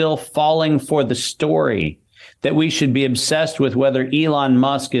 are still falling for the story that we should be obsessed with whether Elon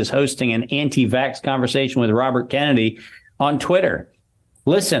Musk is hosting an anti-vax conversation with Robert Kennedy on Twitter.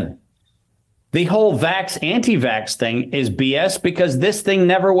 Listen, the whole anti-vax thing is BS because this thing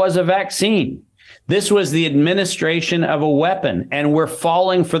never was a vaccine. This was the administration of a weapon, and we're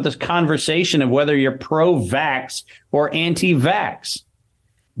falling for this conversation of whether you're pro-vax or anti-vax.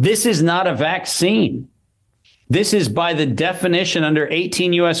 This is not a vaccine. This is, by the definition under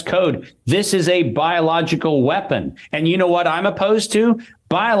 18 U.S. code, this is a biological weapon. And you know what I'm opposed to?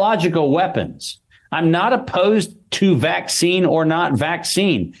 Biological weapons. I'm not opposed to vaccine or not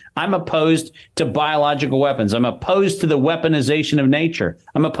vaccine. I'm opposed to biological weapons. I'm opposed to the weaponization of nature.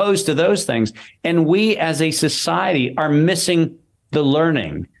 I'm opposed to those things. And we as a society are missing the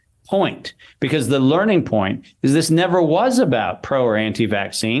learning point, because the learning point is this never was about pro or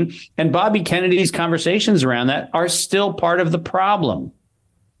anti-vaccine. And Bobby Kennedy's conversations around that are still part of the problem.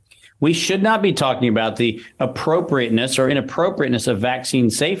 We should not be talking about the appropriateness or inappropriateness of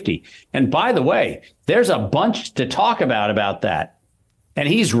vaccine safety. And by the way, there's a bunch to talk about that. And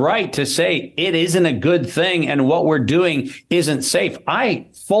he's right to say it isn't a good thing and what we're doing isn't safe. I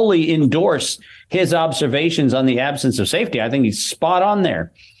fully endorse his observations on the absence of safety. I think he's spot on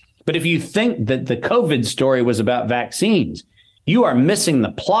there. But if you think that the COVID story was about vaccines, you are missing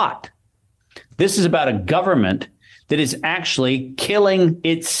the plot. This is about a government that is actually killing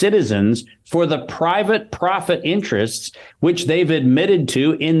its citizens for the private profit interests, which they've admitted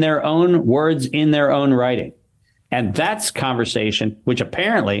to in their own words, in their own writing. And that's conversation, which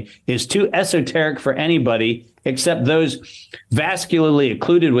apparently is too esoteric for anybody except those vascularly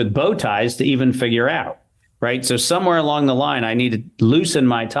occluded with bow ties to even figure out, right? So somewhere along the line, I need to loosen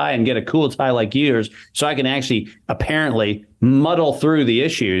my tie and get a cool tie like yours so I can actually apparently muddle through the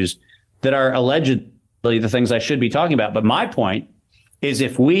issues that are alleged the things I should be talking about. But my point is,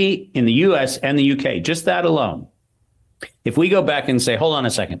 if we in the US and the UK, just that alone, if we go back and say, hold on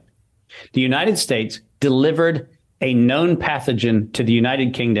a second, the United States delivered a known pathogen to the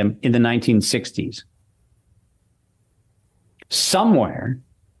United Kingdom in the 1960s. Somewhere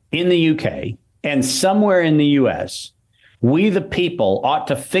in the UK and somewhere in the US, we the people ought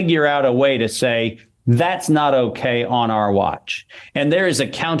to figure out a way to say, that's not okay on our watch. And there is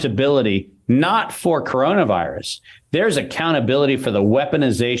accountability not for coronavirus. There's accountability for the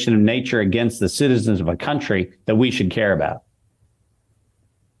weaponization of nature against the citizens of a country that we should care about.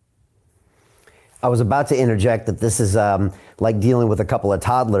 I was about to interject that this is like dealing with a couple of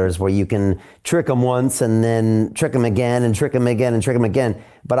toddlers where you can trick them once and then trick them again and trick them again and trick them again.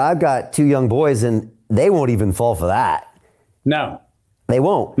 But I've got two young boys and they won't even fall for that. No. They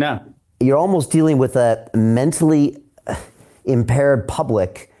won't. No. You're almost dealing with a mentally impaired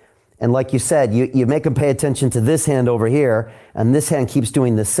public. And like you said, you make them pay attention to this hand over here, and this hand keeps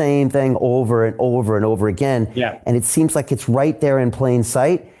doing the same thing over and over and over again. Yeah. And it seems like it's right there in plain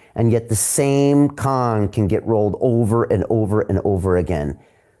sight, and yet the same con can get rolled over and over and over again.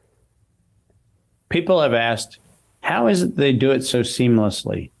 People have asked, how is it they do it so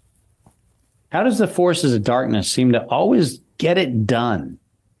seamlessly? How does the forces of darkness seem to always get it done?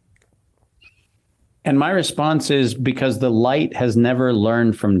 And my response is because the light has never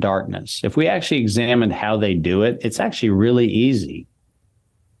learned from darkness. If we actually examined how they do it, it's actually really easy.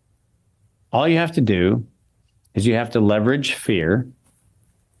 All you have to do is you have to leverage fear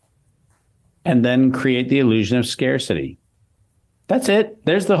and then create the illusion of scarcity. That's it.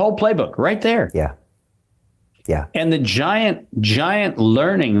 There's the whole playbook right there. Yeah. Yeah. And the giant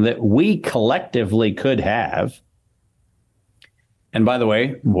learning that we collectively could have. And by the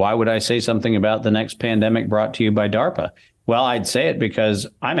way, why would I say something about the next pandemic brought to you by DARPA? Well, I'd say it because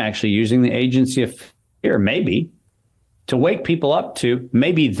I'm actually using the agency of fear, maybe, to wake people up to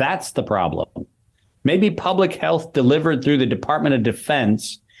maybe that's the problem. Maybe public health delivered through the Department of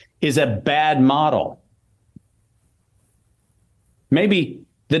Defense is a bad model. Maybe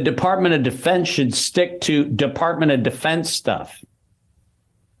the Department of Defense should stick to Department of Defense stuff.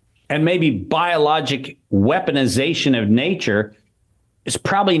 And maybe biologic weaponization of nature is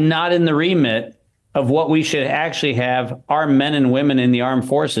probably not in the remit of what we should actually have our men and women in the armed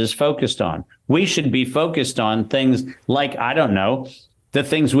forces focused on. We should be focused on things like, I don't know, the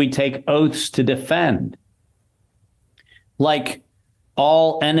things we take oaths to defend, like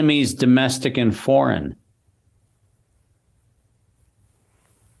all enemies, domestic and foreign.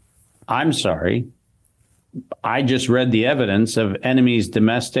 I'm sorry. I just read the evidence of enemies,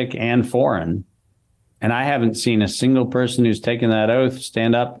 domestic and foreign, and I haven't seen a single person who's taken that oath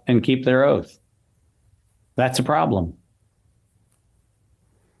stand up and keep their oath. That's a problem.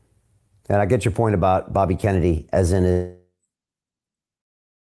 And I get your point about Bobby Kennedy, as in it.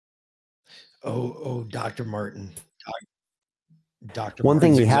 Dr. Martin. Dr. One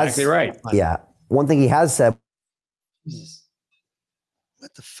Martin. thing he has, exactly right. Yeah. One thing he has said. Jesus.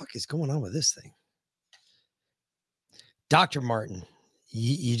 What the fuck is going on with this thing? Dr. Martin,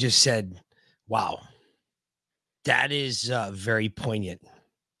 you just said, wow, that is very poignant.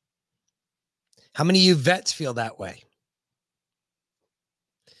 How many of you vets feel that way?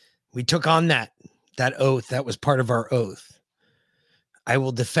 We took on that oath. That was part of our oath. I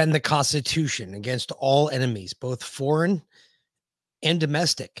will defend the Constitution against all enemies, both foreign and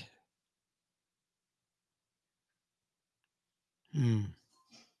domestic.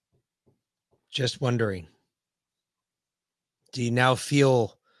 Just wondering. Do you now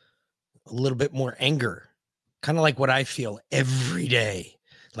feel a little bit more anger? Kind of like what I feel every day.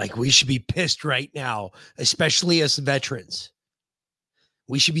 Like we should be pissed right now, especially as veterans.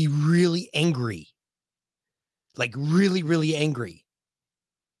 We should be really angry. Like really, really angry.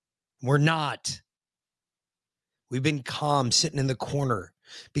 We're not. We've been calm, sitting in the corner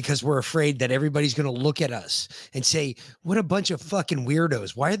because we're afraid that everybody's going to look at us and say, what a bunch of fucking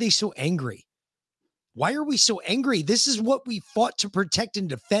weirdos. Why are they so angry? Why are we so angry? This is what we fought to protect and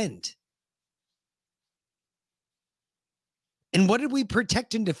defend. And what did we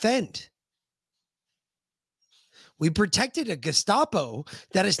protect and defend? We protected a Gestapo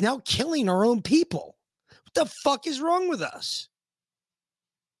that is now killing our own people. What the fuck is wrong with us?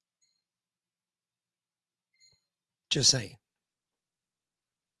 Just saying.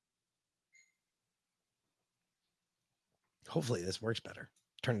 Hopefully this works better.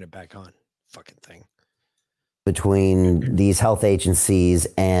 Turning it back on. Fucking thing. Between these health agencies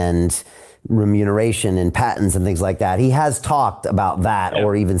and remuneration and patents and things like that. He has talked about that,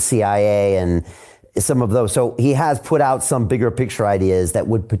 or even CIA and some of those. So he has put out some bigger picture ideas that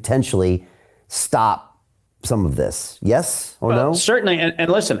would potentially stop some of this. Yes or no? Certainly.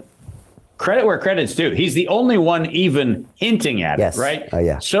 And listen, credit where credit's due. He's the only one even hinting at it, right?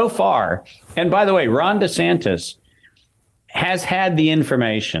 Yeah. So far. And by the way, Ron DeSantis has had the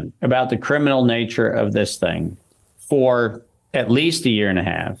information about the criminal nature of this thing for at least a year and a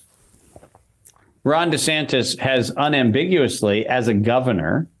half. Ron DeSantis has unambiguously, as a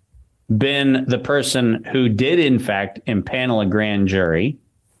governor, been the person who did, in fact, impanel a grand jury.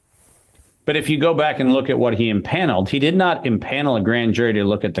 But if you go back and look at what he impaneled, he did not impanel a grand jury to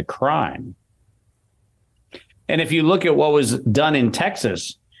look at the crime. And if you look at what was done in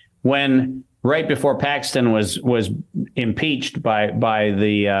Texas, when right before Paxton was impeached by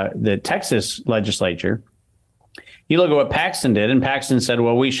the Texas legislature, you look at what Paxton did, and Paxton said,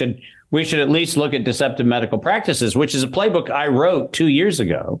 well, we should at least look at deceptive medical practices, which is a playbook I wrote 2 years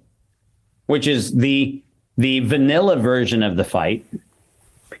ago, which is the vanilla version of the fight.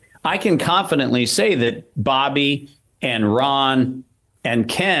 I can confidently say that Bobby and Ron and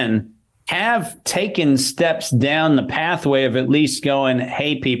Ken have taken steps down the pathway of at least going,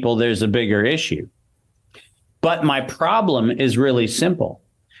 hey, people, there's a bigger issue. But my problem is really simple.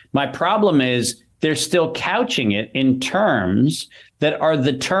 My problem is they're still couching it in terms that are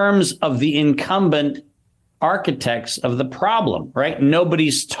the terms of the incumbent architects of the problem, right?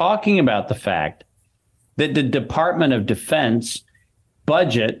 Nobody's talking about the fact that the Department of Defense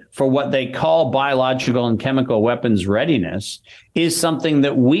budget for what they call biological and chemical weapons readiness is something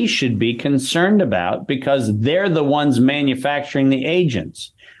that we should be concerned about because they're the ones manufacturing the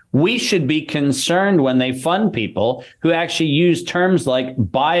agents. We should be concerned when they fund people who actually use terms like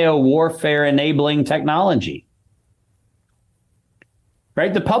biowarfare enabling technology.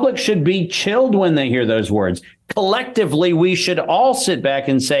 Right? The public should be chilled when they hear those words. Collectively, we should all sit back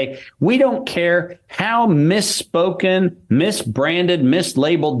and say, we don't care how misspoken, misbranded,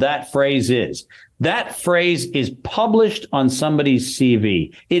 mislabeled that phrase is. That phrase is published on somebody's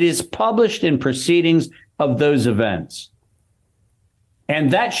CV. It is published in proceedings of those events.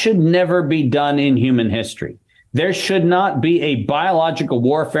 And that should never be done in human history. There should not be a biological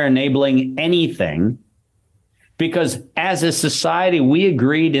warfare enabling anything, because as a society, we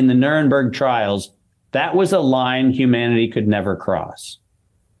agreed in the Nuremberg trials That was a line humanity could never cross.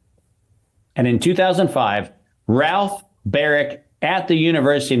 And in 2005, Ralph Barrick at the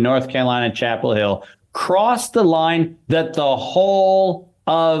University of North Carolina, Chapel Hill, crossed the line that the whole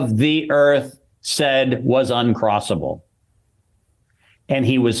of the earth said was uncrossable. And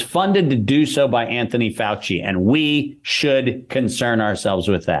he was funded to do so by Anthony Fauci, and we should concern ourselves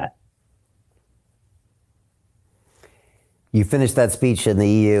with that. You finished that speech in the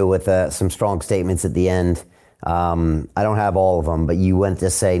EU with some strong statements at the end. I don't have all of them, but you went to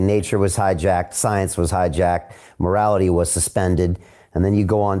say nature was hijacked, science was hijacked, morality was suspended. And then you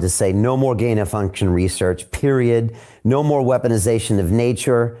go on to say no more gain of function research, period. No more weaponization of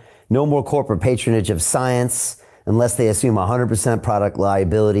nature. No more corporate patronage of science unless they assume 100% product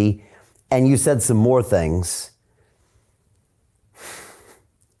liability. And you said some more things.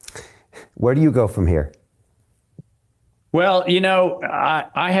 Where do you go from here? Well, you know,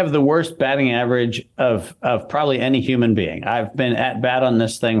 I have the worst batting average of probably any human being. I've been at bat on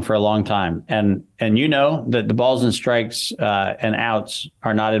this thing for a long time. And you know that the balls and strikes and outs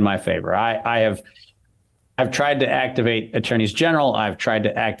are not in my favor. I've tried to activate attorneys general. I've tried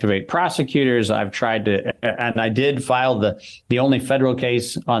to activate prosecutors. I've tried to, and I did file the only federal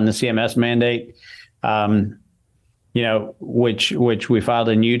case on the CMS mandate, you know, which we filed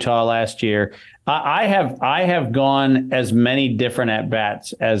in Utah last year. I have gone as many different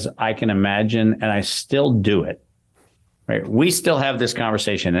at-bats as I can imagine, and I still do it. Right? We still have this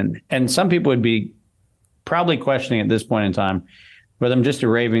conversation, and some people would be probably questioning at this point in time whether I'm just a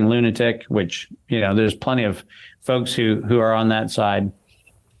raving lunatic, which, you know, there's plenty of folks who are on that side.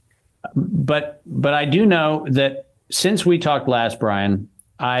 But I do know that since we talked last, Brian,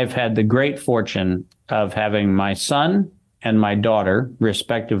 I've had the great fortune of having my son and my daughter,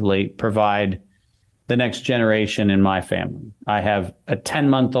 respectively, provide the next generation in my family. I have a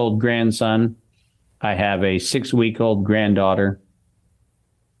 10-month-old grandson. I have a 6-week-old granddaughter.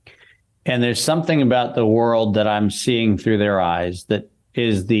 And there's something about the world that I'm seeing through their eyes that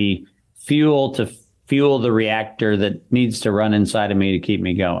is the fuel to fuel the reactor that needs to run inside of me to keep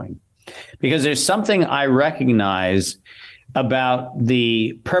me going. Because there's something I recognize about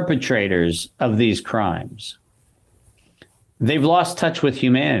the perpetrators of these crimes. They've lost touch with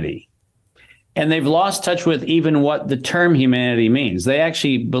humanity. And they've lost touch with even what the term humanity means. They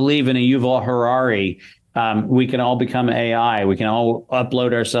actually believe in a Yuval Harari. We can all become AI. We can all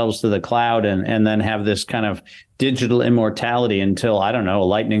upload ourselves to the cloud and then have this kind of digital immortality until, I don't know, a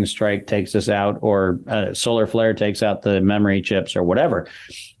lightning strike takes us out or a solar flare takes out the memory chips or whatever.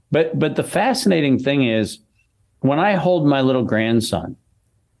 But the fascinating thing is when I hold my little grandson,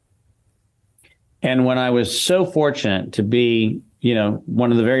 and when I was so fortunate to be, you know,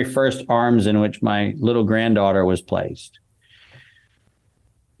 one of the very first arms in which my little granddaughter was placed,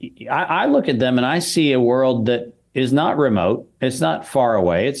 I look at them and I see a world that is not remote. It's not far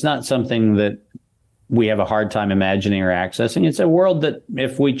away. It's not something that we have a hard time imagining or accessing. It's a world that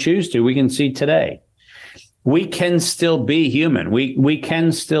if we choose to, we can see today. We can still be human. We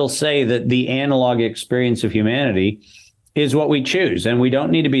can still say that the analog experience of humanity is what we choose. And we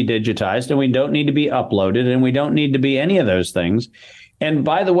don't need to be digitized, and we don't need to be uploaded, and we don't need to be any of those things. And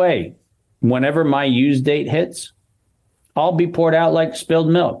by the way, whenever my use date hits, I'll be poured out like spilled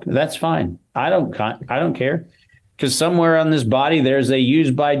milk. That's fine. I don't care, because somewhere on this body there's a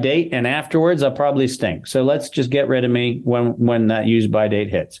use by date, and afterwards I'll probably stink. So let's just get rid of me when that use by date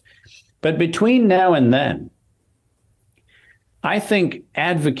hits. But between now and then, I think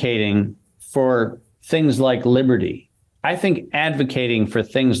advocating for things like liberty, I think advocating for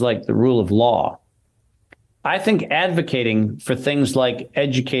things like the rule of law, I think advocating for things like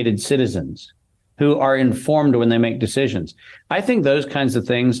educated citizens who are informed when they make decisions, I think those kinds of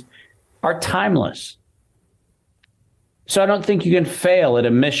things are timeless. So I don't think you can fail at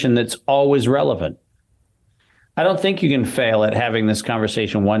a mission that's always relevant. I don't think you can fail at having this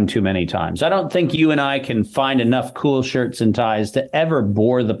conversation one too many times. I don't think you and I can find enough cool shirts and ties to ever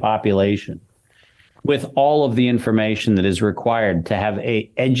bore the population with all of the information that is required to have an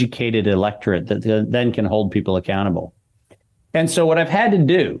educated electorate that then can hold people accountable. And so what I've had to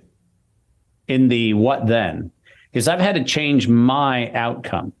do in the what then is I've had to change my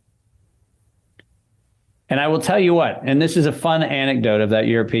outcome. And I will tell you what, and this is a fun anecdote of that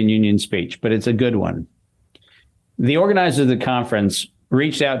European Union speech, but it's a good one. The organizers of the conference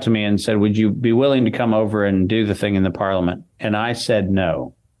reached out to me and said, would you be willing to come over and do the thing in the parliament? And I said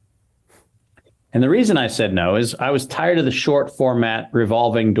no. And the reason I said no is I was tired of the short format,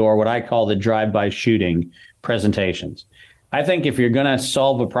 revolving door, what I call the drive-by shooting presentations. I think if you're going to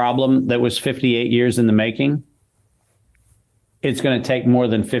solve a problem that was 58 years in the making, it's going to take more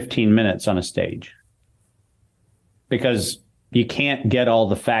than 15 minutes on a stage. because you can't get all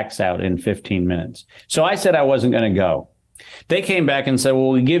the facts out in 15 minutes. So I said I wasn't going to go. They came back and said, well,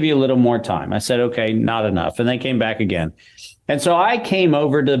 we'll give you a little more time. I said, okay, not enough. And they came back again. And so I came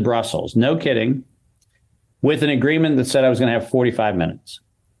over to Brussels, no kidding, with an agreement that said I was going to have 45 minutes.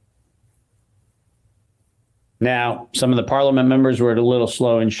 Now, some of the parliament members were a little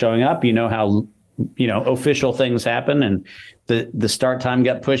slow in showing up. You know how, official things happen, and the start time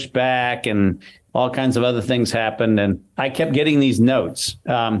got pushed back and all kinds of other things happened. And I kept getting these notes.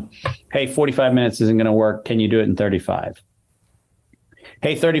 Hey, 45 minutes isn't going to work. Can you do it in 35?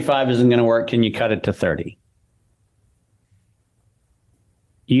 Hey, 35 isn't going to work. Can you cut it to 30?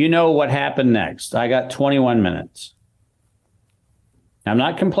 You know what happened next. I got 21 minutes. I'm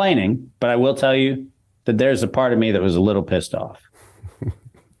not complaining, but I will tell you that there's a part of me that was a little pissed off.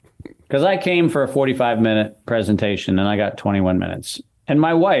 Because I came for a 45-minute presentation and I got 21 minutes. And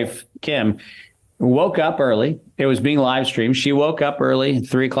my wife, Kim, woke up early. It was being live streamed. She woke up early at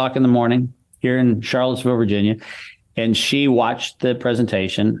 3 o'clock in the morning here in Charlottesville, Virginia. And she watched the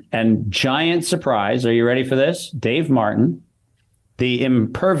presentation. And giant surprise, are you ready for this? Dave Martin, the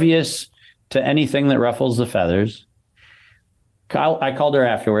impervious to anything that ruffles the feathers. I called her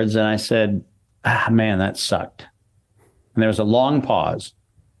afterwards and I said, man, that sucked. And there was a long pause.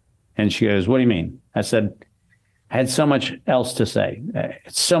 And she goes, what do you mean? I said, I had so much else to say.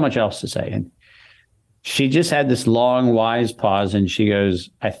 So much else to say. And she just had this long, wise pause. And she goes,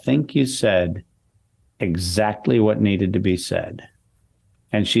 I think you said exactly what needed to be said.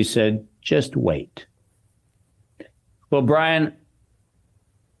 And she said, just wait. Well, Brian,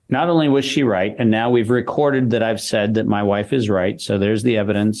 not only was she right, and now we've recorded that I've said that my wife is right. So there's the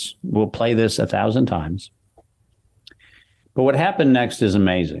evidence. We'll play this 1,000 times. But what happened next is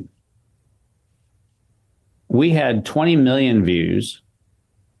amazing. We had 20 million views,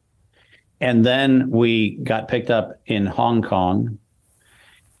 and then we got picked up in Hong Kong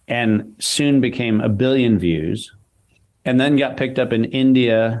and soon became 1 billion views, and then got picked up in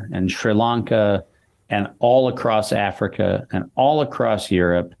India and Sri Lanka and all across Africa and all across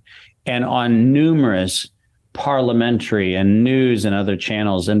Europe and on numerous parliamentary and news and other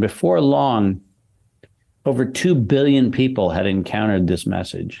channels. And before long, over 2 billion people had encountered this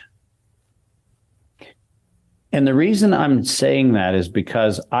message. And the reason I'm saying that is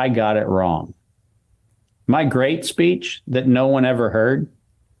because I got it wrong. My great speech that no one ever heard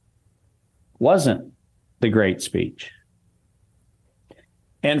wasn't the great speech.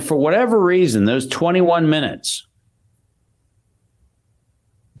 And for whatever reason, those 21 minutes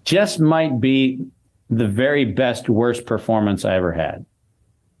just might be the very best, worst performance I ever had.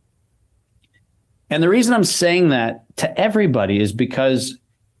 And the reason I'm saying that to everybody is because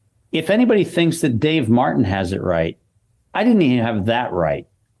if anybody thinks that Dave Martin has it right, I didn't even have that right.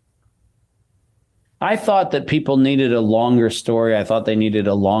 I thought that people needed a longer story. I thought they needed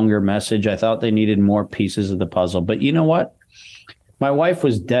a longer message. I thought they needed more pieces of the puzzle. But you know what? My wife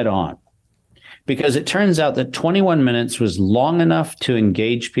was dead on, because it turns out that 21 minutes was long enough to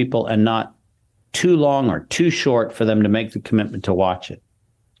engage people and not too long or too short for them to make the commitment to watch it.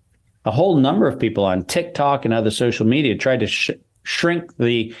 A whole number of people on TikTok and other social media tried to shrink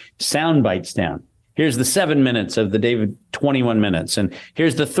the sound bites down. Here's the 7 minutes of the David 21 minutes. And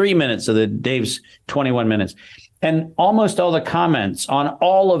here's the 3 minutes of the Dave's 21 minutes. And almost all the comments on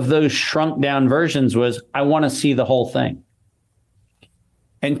all of those shrunk down versions was, I want to see the whole thing.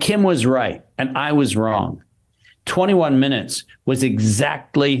 And Kim was right. And I was wrong. 21 minutes was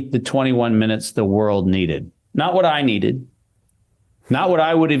exactly the 21 minutes the world needed. Not what I needed. Not what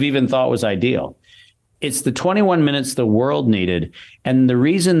I would have even thought was ideal. It's the 21 minutes the world needed. And the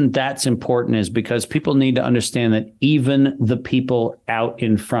reason that's important is because people need to understand that even the people out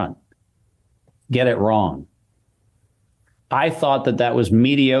in front get it wrong. I thought that that was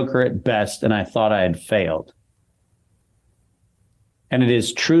mediocre at best, and I thought I had failed. And it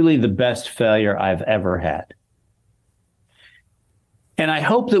is truly the best failure I've ever had. And I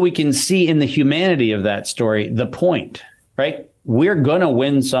hope that we can see in the humanity of that story the point, right? We're going to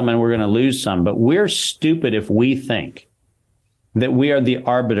win some and we're going to lose some, but we're stupid if we think that we are the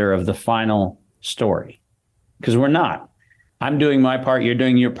arbiter of the final story, because we're not. I'm doing my part. You're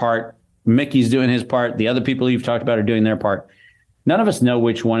doing your part. Mickey's doing his part. The other people you've talked about are doing their part. None of us know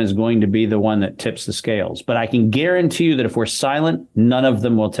which one is going to be the one that tips the scales, but I can guarantee you that if we're silent, none of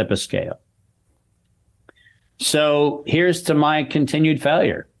them will tip a scale. So here's to my continued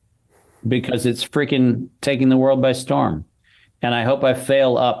failure, because it's freaking taking the world by storm. And I hope I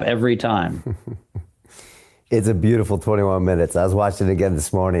fail up every time. It's a beautiful 21 minutes. I was watching it again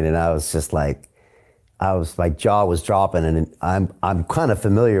this morning and I was just like, my jaw was dropping, and I'm kind of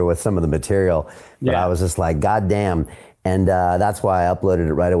familiar with some of the material, but I was just like, God damn. And that's why I uploaded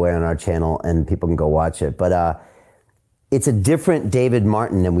it right away on our channel, and people can go watch it. But it's a different David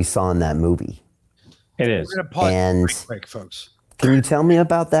Martin than we saw in that movie. It is. We're going to pause real quick, folks. Can you tell me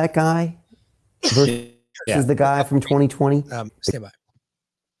about that guy versus the guy from 2020? Stand by.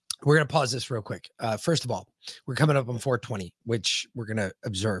 We're going to pause this real quick. First of all, we're coming up on 420, which we're going to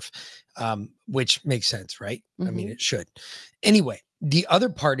observe, which makes sense, right? I mean, it should. Anyway, the other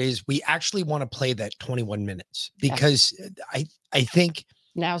part is we actually want to play that 21 minutes because I think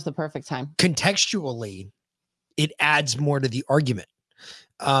now's the perfect time. Contextually, it adds more to the argument.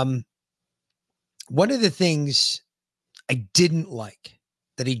 One of the things I didn't like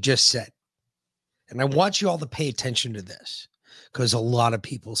that he just said, and I want you all to pay attention to this, because a lot of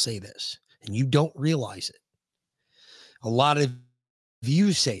people say this and you don't realize it. A lot of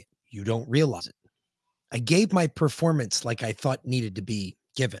you say it, you don't realize it. I gave my performance like I thought needed to be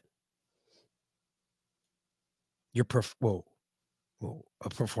given. Whoa, a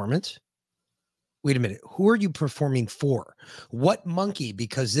performance? Wait a minute. Who are you performing for? What monkey?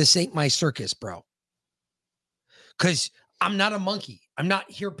 Because this ain't my circus, bro. Because I'm not a monkey. I'm not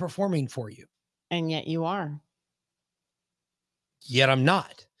here performing for you. And yet you are. Yet I'm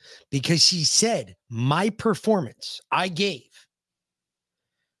not, because he said my performance I gave.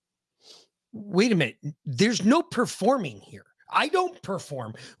 Wait a minute. There's no performing here. I don't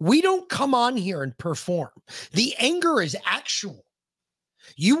perform. We don't come on here and perform. The anger is actual.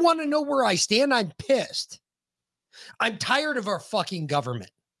 You want to know where I stand? I'm pissed. I'm tired of our fucking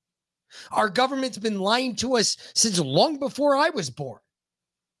government. Our government's been lying to us since long before I was born.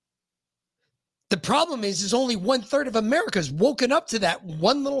 The problem is only 1/3 of America's woken up to that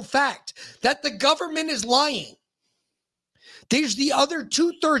one little fact that the government is lying. There's the other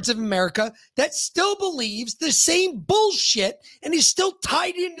 2/3 of America that still believes the same bullshit and is still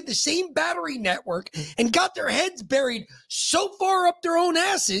tied into the same battery network and got their heads buried so far up their own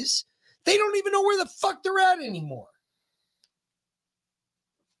asses, they don't even know where the fuck they're at anymore.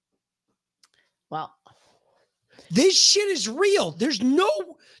 Well, this shit is real. There's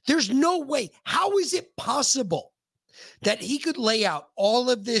no way. How is it possible that he could lay out all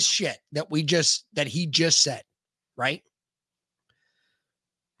of this shit that he just said, right?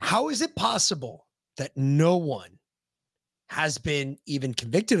 How is it possible that no one has been even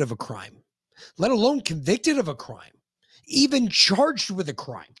convicted of a crime, let alone convicted of a crime, even charged with a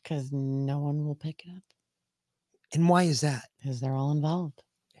crime? Because no one will pick it up. And why is that? Because they're all involved.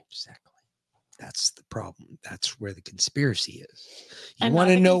 Exactly. That's the problem. That's where the conspiracy is. You and want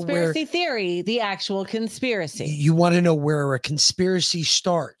to know conspiracy where theory, the actual conspiracy. You want to know where a conspiracy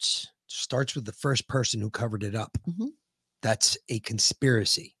starts. It starts with the first person who covered it up. Mm-hmm. That's a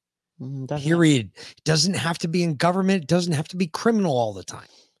conspiracy. Period. It doesn't have to be in government. It doesn't have to be criminal all the time.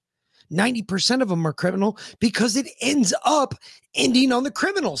 90% of them are criminal because it ends up ending on the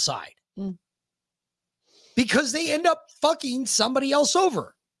criminal side. Because they end up fucking somebody else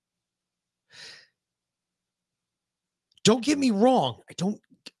over. Don't get me wrong.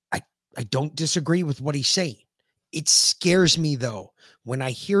 I don't disagree with what he's saying. It scares me though when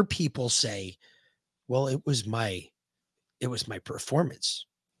I hear people say, well, it was my performance.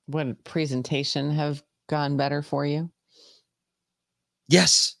 Would presentation have gone better for you?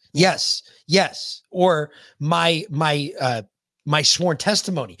 Yes. Or my sworn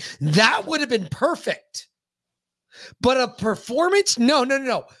testimony. That would have been perfect. But a performance?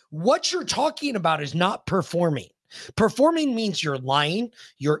 No. What you're talking about is not performing. Performing means you're lying,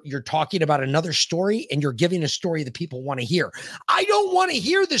 you're talking about another story, and you're giving a story that people want to hear. I don't want to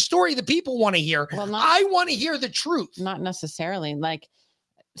hear the story that people want to hear. Well, I want to hear the truth. Not necessarily.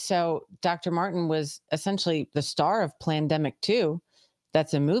 So Dr. Martin was essentially the star of Plandemic 2.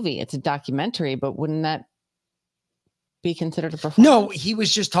 That's a movie. It's a documentary, but wouldn't that be considered a performance? No, he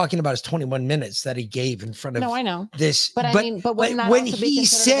was just talking about his 21 minutes that he gave in front of I know. This. But wouldn't that when also he be considered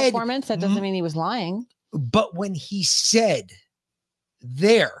said, a performance? That doesn't mean he was lying. But when he said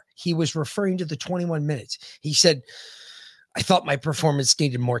there, he was referring to the 21 minutes. He said, I thought my performance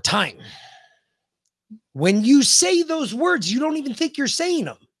needed more time. When you say those words, you don't even think you're saying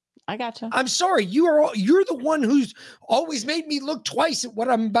them. I gotcha. I'm sorry. You're the one who's always made me look twice at what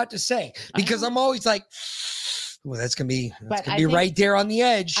I'm about to say, because I'm always like, well, that's going to be right there on the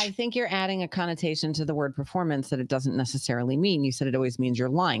edge. I think you're adding a connotation to the word performance that it doesn't necessarily mean. You said it always means you're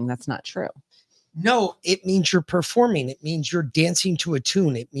lying. That's not true. No, it means you're performing. It means you're dancing to a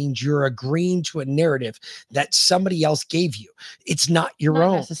tune. It means you're agreeing to a narrative that somebody else gave you. It's not your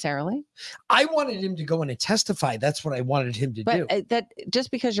own. Necessarily. I wanted him to go in and testify. That's what I wanted him to do. But that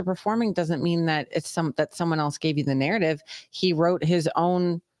just because you're performing doesn't mean that that someone else gave you the narrative. He wrote his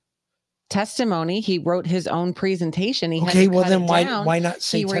own testimony. He wrote his own presentation. He okay, well then why not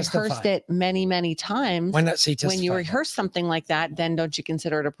say testify? He rehearsed it many times. Why not say testify? When you rehearse something like that, then don't you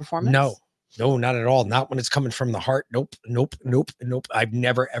consider it a performance? No, not at all. Not when it's coming from the heart. Nope. I have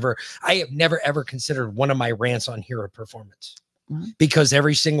never ever considered one of my rants on here a performance, because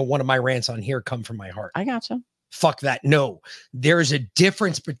every single one of my rants on here come from my heart. I gotcha. Fuck that. No, there's a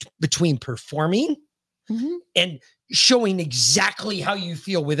difference between performing and showing exactly how you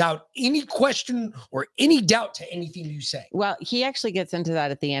feel without any question or any doubt to anything you say. Well, he actually gets into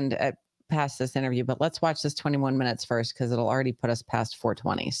that at the end past this interview, but let's watch this 21 minutes first, because it'll already put us past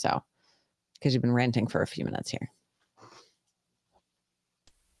 420. So, because you've been ranting for a few minutes here.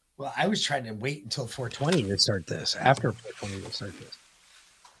 Well, I was trying to wait until 420 to start this. After 420 to start this.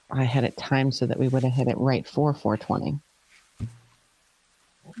 I had it timed so that we would have hit it right for 420.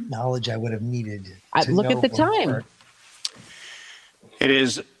 Knowledge I would have needed. Look at the time. It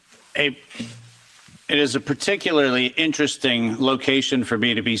is a particularly interesting location for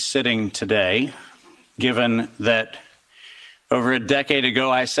me to be sitting today, given that over a decade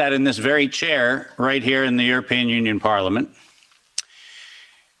ago, I sat in this very chair right here in the European Union Parliament.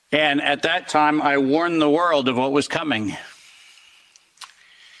 And at that time, I warned the world of what was coming.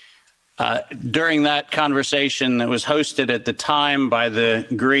 During that conversation that was hosted at the time by the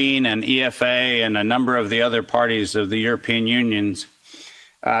Green and EFA and a number of the other parties of the European Union's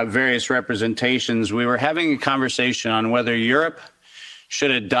various representations, we were having a conversation on whether Europe should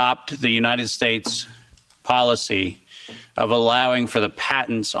adopt the United States policy of allowing for the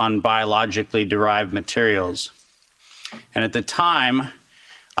patents on biologically derived materials. And at the time,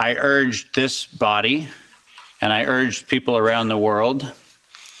 I urged this body and I urged people around the world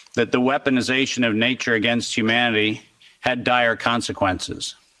that the weaponization of nature against humanity had dire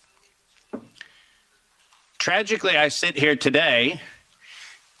consequences. Tragically, I sit here today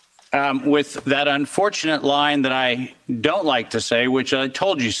with that unfortunate line that I don't like to say, which I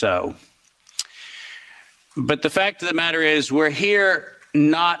told you so. But the fact of the matter is, we're here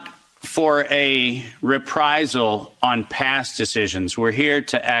not for a reprisal on past decisions. We're here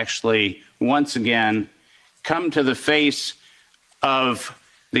to actually, once again, come to the face of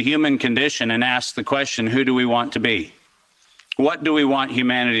the human condition and ask the question, who do we want to be? What do we want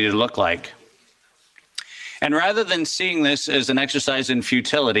humanity to look like? And rather than seeing this as an exercise in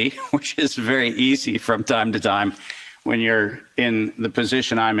futility, which is very easy from time to time when you're in the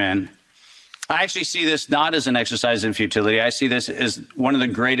position I'm in, I actually see this not as an exercise in futility. I see this as one of the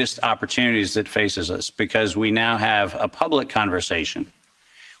greatest opportunities that faces us, because we now have a public conversation,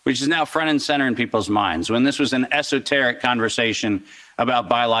 which is now front and center in people's minds. When this was an esoteric conversation about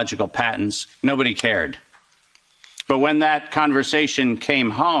biological patents, nobody cared. But when that conversation came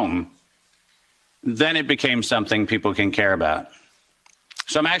home, then it became something people can care about.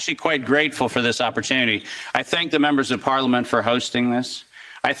 So I'm actually quite grateful for this opportunity. I thank the members of Parliament for hosting this.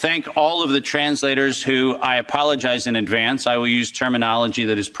 I thank all of the translators who, I apologize in advance. I will use terminology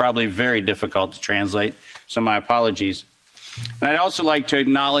that is probably very difficult to translate, so my apologies. And I'd also like to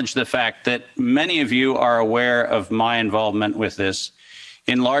acknowledge the fact that many of you are aware of my involvement with this,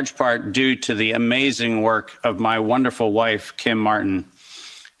 in large part due to the amazing work of my wonderful wife, Kim Martin,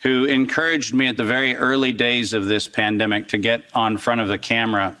 who encouraged me at the very early days of this pandemic to get on front of the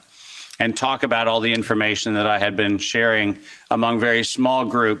camera and talk about all the information that I had been sharing among very small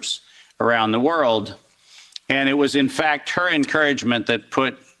groups around the world. And it was, in fact, her encouragement that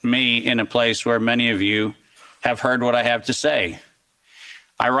put me in a place where many of you have heard what I have to say.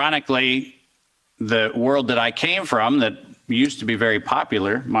 Ironically, the world that I came from, that used to be very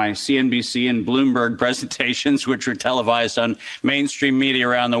popular, my CNBC and Bloomberg presentations, which were televised on mainstream media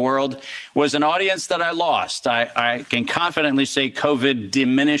around the world, was an audience that I lost. I can confidently say COVID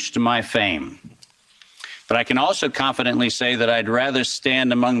diminished my fame. But I can also confidently say that I'd rather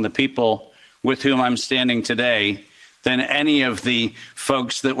stand among the people with whom I'm standing today than any of the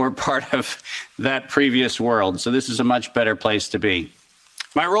folks that were part of that previous world. So this is a much better place to be.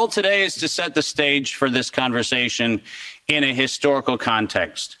 My role today is to set the stage for this conversation in a historical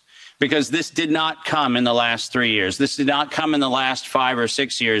context, because this did not come in the last 3 years. This did not come in the last 5 or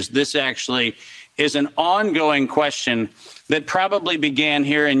 6 years. This actually is an ongoing question that probably began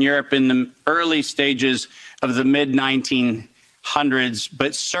here in Europe in the early stages of the mid-1900s,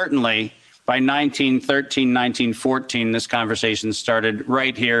 but certainly by 1913, 1914, this conversation started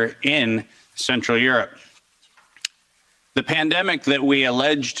right here in Central Europe. The pandemic that we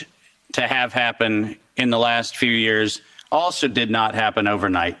alleged to have happen in the last few years also did not happen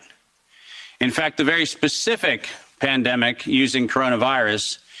overnight. In fact, the very specific pandemic using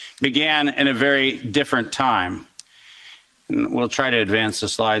coronavirus began in a very different time. And we'll try to advance the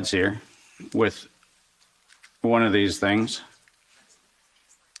slides here with one of these things.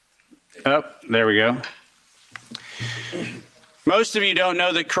 Oh, there we go. Most of you don't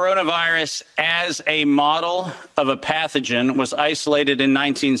know that coronavirus as a model of a pathogen was isolated in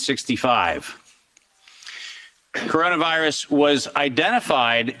 1965. Coronavirus was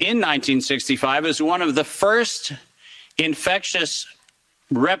identified in 1965 as one of the first infectious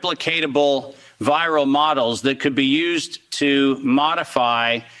replicatable viral models that could be used to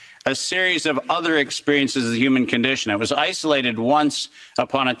modify a series of other experiences of the human condition. It was isolated once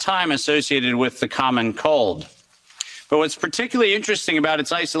upon a time associated with the common cold. But what's particularly interesting about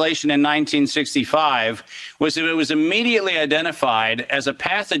its isolation in 1965 was that it was immediately identified as a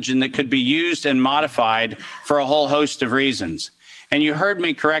pathogen that could be used and modified for a whole host of reasons. And you heard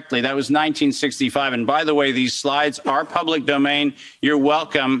me correctly, that was 1965. And by the way, these slides are public domain. You're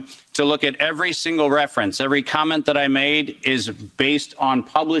welcome to look at every single reference. Every comment that I made is based on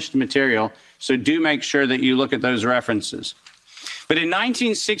published material. So do make sure that you look at those references. But in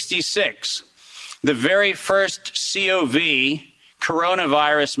 1966, the very first COV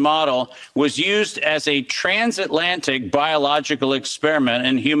coronavirus model was used as a transatlantic biological experiment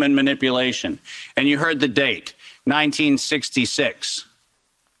in human manipulation. And you heard the date, 1966.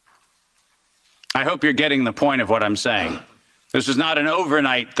 I hope you're getting the point of what I'm saying. This is not an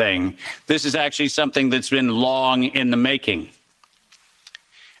overnight thing. This is actually something that's been long in the making.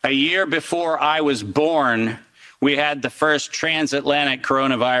 A year before I was born, we had the first transatlantic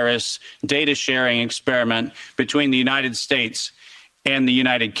coronavirus data sharing experiment between the United States and the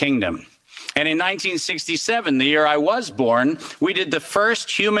United Kingdom. And in 1967, the year I was born, we did the first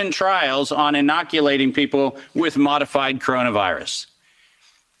human trials on inoculating people with modified coronavirus.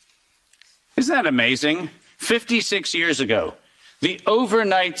 Isn't that amazing? 56 years ago, the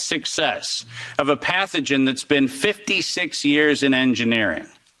overnight success of a pathogen that's been 56 years in engineering.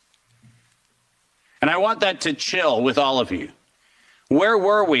 And I want that to chill with all of you. Where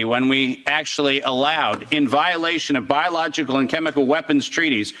were we when we actually allowed, in violation of biological and chemical weapons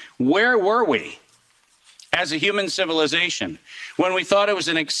treaties, where were we as a human civilization when we thought it was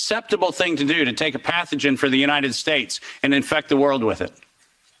an acceptable thing to do to take a pathogen for the United States and infect the world with it?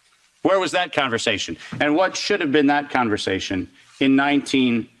 Where was that conversation? And what should have been that conversation in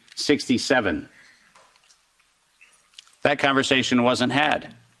 1967? That conversation wasn't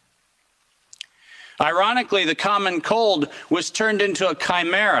had. Ironically, the common cold was turned into a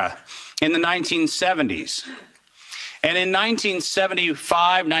chimera in the 1970s. And in 1975,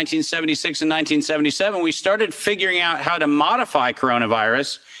 1976, and 1977, we started figuring out how to modify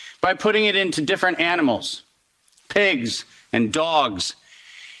coronavirus by putting it into different animals, pigs and dogs.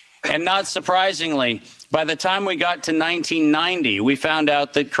 And not surprisingly, by the time we got to 1990, we found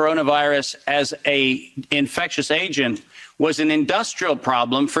out that coronavirus as an infectious agent was an industrial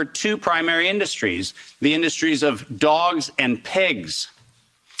problem for two primary industries, the industries of dogs and pigs.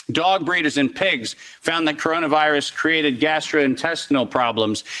 Dog breeders and pigs found that coronavirus created gastrointestinal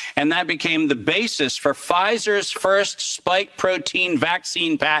problems, and that became the basis for Pfizer's first spike protein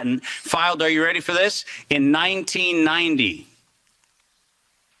vaccine patent, filed, are you ready for this, in 1990.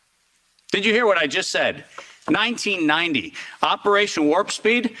 Did you hear what I just said? 1990. Operation Warp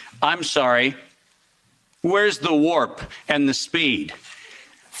Speed? I'm sorry. Where's the warp and the speed?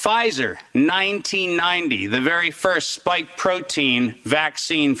 Pfizer, 1990, the very first spike protein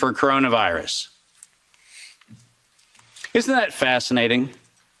vaccine for coronavirus. Isn't that fascinating?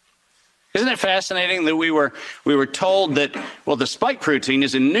 Isn't it fascinating that we were told that, well, the spike protein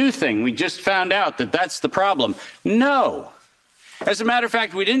is a new thing. We just found out that that's the problem. No. As a matter of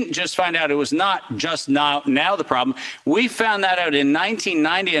fact, we didn't just find out it was not just now the problem. We found that out in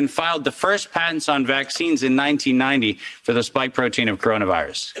 1990 and filed the first patents on vaccines in 1990 for the spike protein of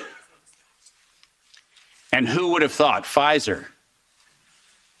coronavirus. And who would have thought? Pfizer.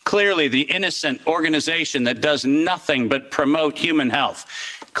 Clearly the innocent organization that does nothing but promote human health.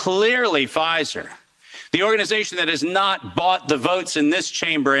 Clearly Pfizer. The organization that has not bought the votes in this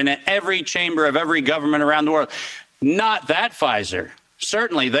chamber and in every chamber of every government around the world. Not that Pfizer.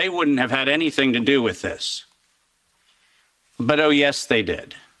 Certainly, they wouldn't have had anything to do with this. But oh, yes, they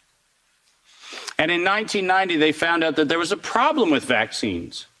did. And in 1990, they found out that there was a problem with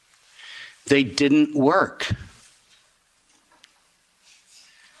vaccines. They didn't work.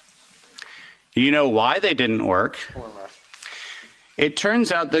 You know why they didn't work? It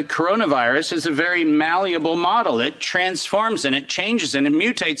turns out that coronavirus is a very malleable model. It transforms and it changes and it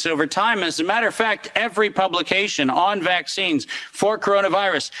mutates over time. As a matter of fact, every publication on vaccines for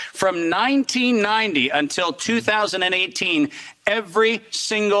coronavirus from 1990 until 2018, every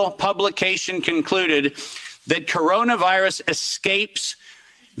single publication concluded that coronavirus escapes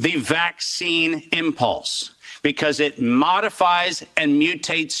the vaccine impulse because it modifies and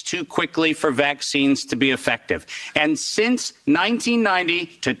mutates too quickly for vaccines to be effective. And since 1990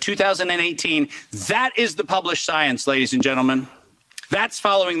 to 2018, that is the published science, ladies and gentlemen. That's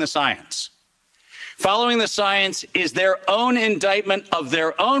following the science. Following the science is their own indictment of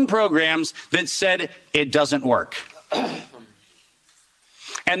their own programs that said it doesn't work.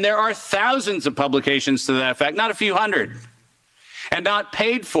 And there are thousands of publications to that effect, not a few hundred, and not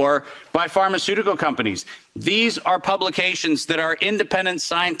paid for by pharmaceutical companies. These are publications that are independent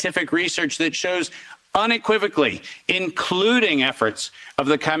scientific research that shows unequivocally, including efforts of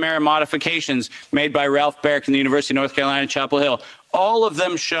the chimera modifications made by Ralph Baric in the University of North Carolina, Chapel Hill. All of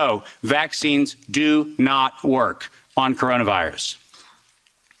them show vaccines do not work on coronavirus.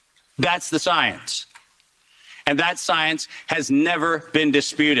 That's the science. And that science has never been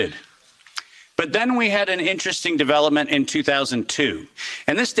disputed. But then we had an interesting development in 2002.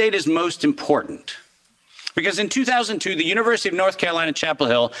 And this date is most important because in 2002, the University of North Carolina, Chapel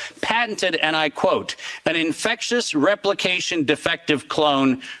Hill patented, and I quote, an infectious replication defective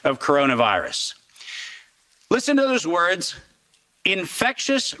clone of coronavirus. Listen to those words,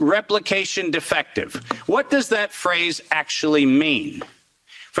 infectious replication defective. What does that phrase actually mean?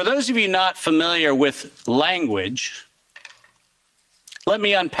 For those of you not familiar with language, let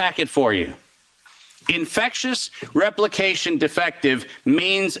me unpack it for you. Infectious replication defective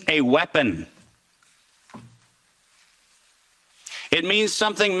means a weapon. It means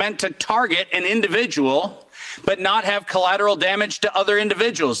something meant to target an individual, but not have collateral damage to other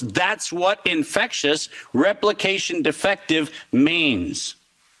individuals. That's what infectious replication defective means.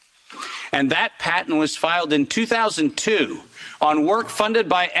 And that patent was filed in 2002 on work funded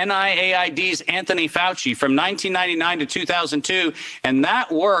by NIAID's Anthony Fauci from 1999 to 2002. And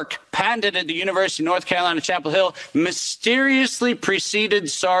that work, patented at the University of North Carolina, Chapel Hill, mysteriously preceded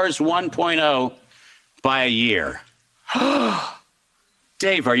SARS 1.0 by a year.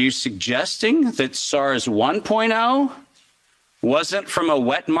 Dave, are you suggesting that SARS 1.0 wasn't from a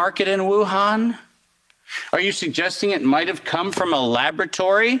wet market in Wuhan? Are you suggesting it might have come from a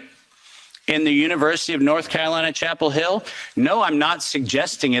laboratory in the University of North Carolina, Chapel Hill? No, I'm not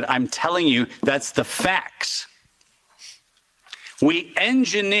suggesting it. I'm telling you that's the facts. We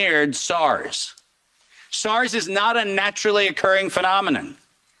engineered SARS. SARS is not a naturally occurring phenomenon.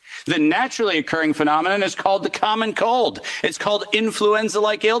 The naturally occurring phenomenon is called the common cold. It's called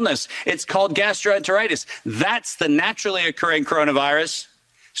influenza-like illness. It's called gastroenteritis. That's the naturally occurring coronavirus.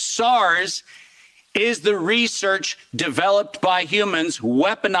 SARS is the research developed by humans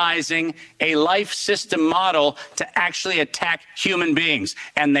weaponizing a life system model to actually attack human beings.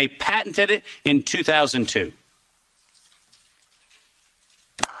 And they patented it in 2002.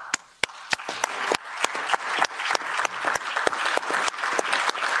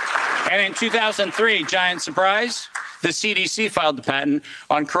 And in 2003, giant surprise, the CDC filed the patent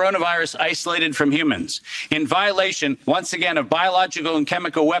on coronavirus isolated from humans in violation, once again, of biological and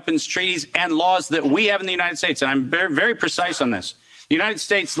chemical weapons treaties and laws that we have in the United States. And I'm very, very precise on this. The United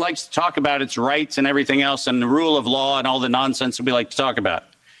States likes to talk about its rights and everything else and the rule of law and all the nonsense that we like to talk about.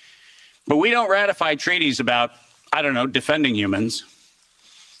 But we don't ratify treaties about, I don't know, defending humans.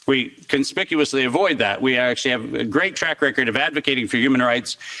 We conspicuously avoid that. We actually have a great track record of advocating for human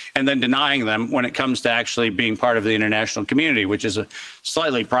rights and then denying them when it comes to actually being part of the international community, which is a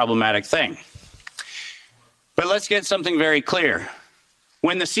slightly problematic thing. But let's get something very clear.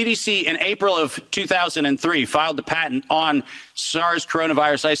 When the CDC in April of 2003 filed the patent on SARS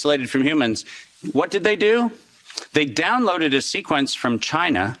coronavirus isolated from humans, what did they do? They downloaded a sequence from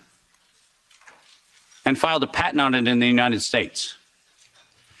China and filed a patent on it in the United States.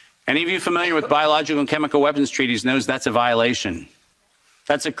 Any of you familiar with biological and chemical weapons treaties knows that's a violation.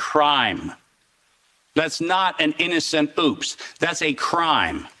 That's a crime. That's not an innocent oops. That's a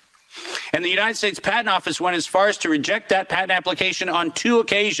crime. And the United States Patent Office went as far as to reject that patent application on 2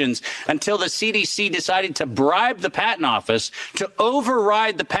 occasions until the CDC decided to bribe the Patent Office to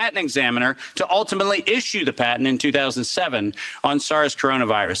override the patent examiner to ultimately issue the patent in 2007 on SARS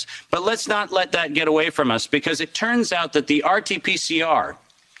coronavirus. But let's not let that get away from us, because it turns out that the RT-PCR,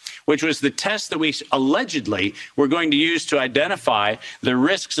 which was the test that we allegedly were going to use to identify the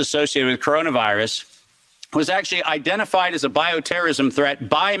risks associated with coronavirus, was actually identified as a bioterrorism threat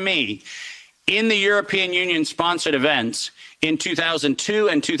by me in the European Union-sponsored events in 2002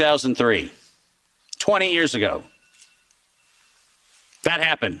 and 2003, 20 years ago. That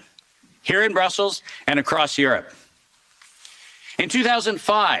happened here in Brussels and across Europe. In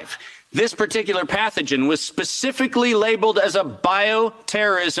 2005, this particular pathogen was specifically labeled as a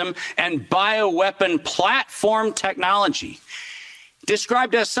bioterrorism and bioweapon platform technology.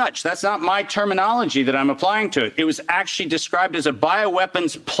 Described as such. That's not my terminology that I'm applying to it. It was actually described as a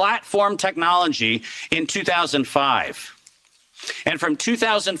bioweapons platform technology in 2005. And from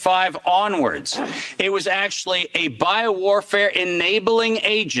 2005 onwards, it was actually a biowarfare enabling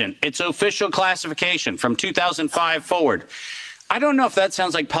agent, its official classification from 2005 forward. I don't know if that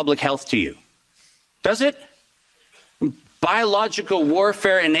sounds like public health to you. Does it? Biological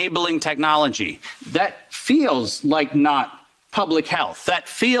warfare enabling technology. That feels like not public health. That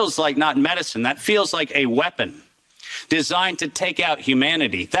feels like not medicine. That feels like a weapon designed to take out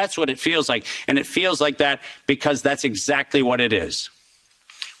humanity. That's what it feels like. And it feels like that because that's exactly what it is.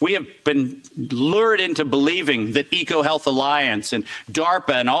 We have been lured into believing that EcoHealth Alliance and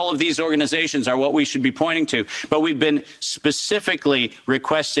DARPA and all of these organizations are what we should be pointing to. But we've been specifically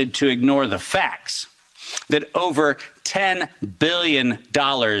requested to ignore the facts that over $10 billion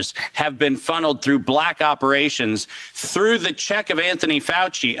have been funneled through black operations through the check of Anthony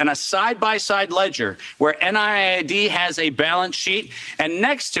Fauci and a side-by-side ledger where NIAID has a balance sheet and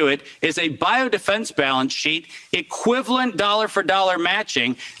next to it is a biodefense balance sheet equivalent dollar-for-dollar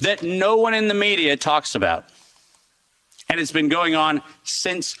matching that no one in the media talks about. And it's been going on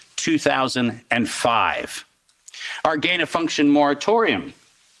since 2005. Our gain-of-function moratorium,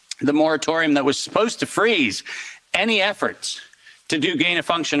 the moratorium that was supposed to freeze any efforts to do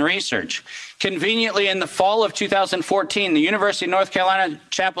gain-of-function research. Conveniently, in the fall of 2014, the University of North Carolina,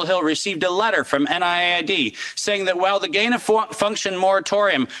 Chapel Hill received a letter from NIAID saying that while the gain-of-function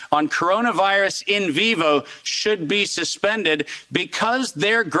moratorium on coronavirus in vivo should be suspended, because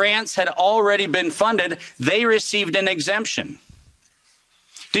their grants had already been funded, they received an exemption.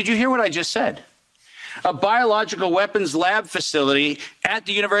 Did you hear what I just said? A biological weapons lab facility at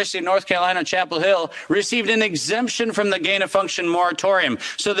the University of North Carolina, Chapel Hill, received an exemption from the gain-of-function moratorium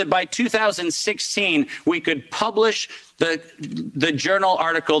so that by 2016, we could publish the journal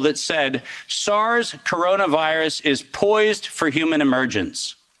article that said, SARS coronavirus is poised for human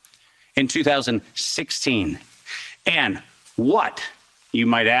emergence in 2016. And what, you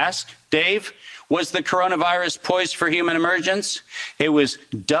might ask, Dave, was the coronavirus poised for human emergence? It was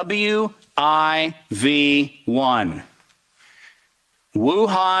WIV1,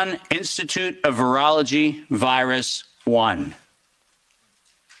 Wuhan Institute of Virology Virus 1.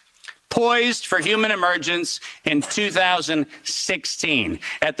 Poised for human emergence in 2016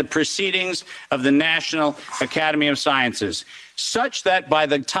 at the proceedings of the National Academy of Sciences, such that by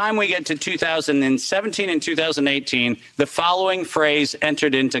the time we get to 2017 and 2018, the following phrase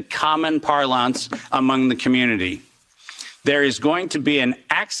entered into common parlance among the community. There is going to be an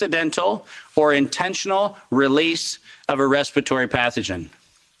accidental or intentional release of a respiratory pathogen.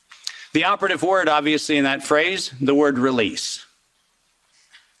 The operative word, obviously, in that phrase, the word release.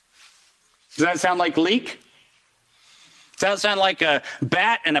 Does that sound like leak? Does that sound like a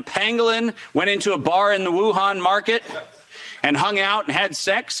bat and a pangolin went into a bar in the Wuhan market and hung out and had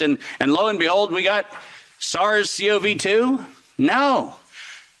sex, and lo and behold, we got SARS-CoV-2? No.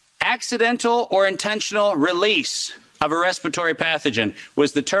 Accidental or intentional release of a respiratory pathogen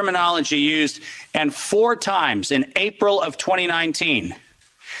was the terminology used, and 4 times in April of 2019,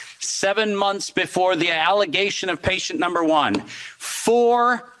 7 months before the allegation of patient number 1,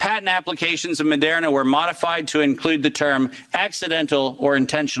 4 patent applications of Moderna were modified to include the term accidental or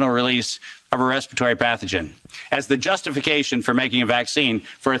intentional release of a respiratory pathogen as the justification for making a vaccine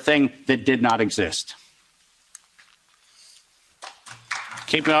for a thing that did not exist.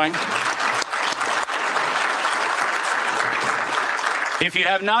 Keep going. If you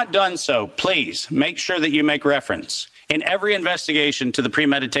have not done so, please make sure that you make reference in every investigation to the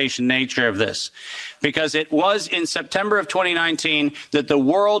premeditation nature of this, because it was in September of 2019 that the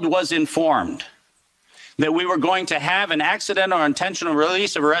world was informed that we were going to have an accidental or intentional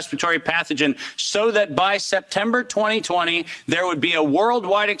release of a respiratory pathogen so that by September 2020, there would be a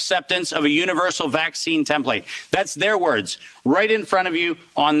worldwide acceptance of a universal vaccine template. That's their words, right in front of you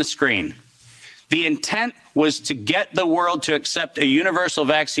on the screen. The intent was to get the world to accept a universal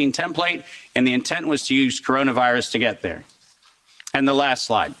vaccine template, and the intent was to use coronavirus to get there. And the last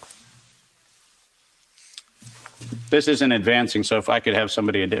slide. This isn't advancing, so if I could have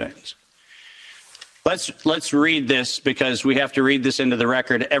somebody do it. Let's read this, because we have to read this into the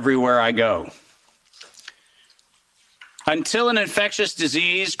record everywhere I go. Until an infectious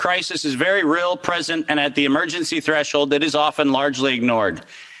disease crisis is very real, present, and at the emergency threshold, it is often largely ignored.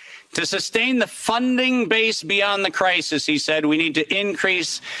 To sustain the funding base beyond the crisis, he said, we need to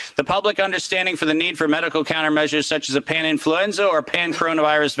increase the public understanding for the need for medical countermeasures such as a pan-influenza or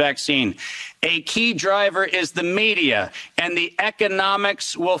pan-coronavirus vaccine. A key driver is the media, and the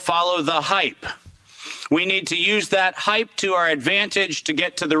economics will follow the hype. We need to use that hype to our advantage to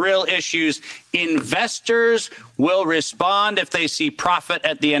get to the real issues. Investors will respond if they see profit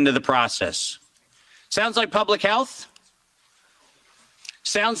at the end of the process. Sounds like public health?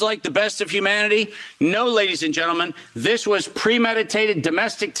 Sounds like the best of humanity? No, ladies and gentlemen, this was premeditated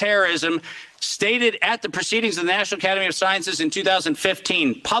domestic terrorism stated at the proceedings of the National Academy of Sciences in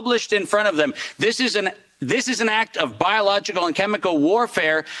 2015, published in front of them. This is an act of biological and chemical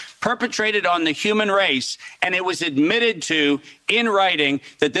warfare perpetrated on the human race, and it was admitted to in writing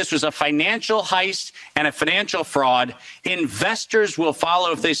that this was a financial heist and a financial fraud. Investors will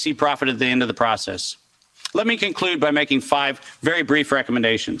follow if they see profit at the end of the process. Let me conclude by making 5 very brief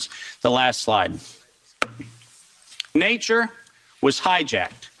recommendations. The last slide. Nature was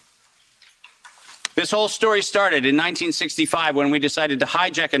hijacked. This whole story started in 1965 when we decided to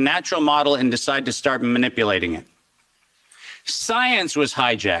hijack a natural model and decide to start manipulating it. Science was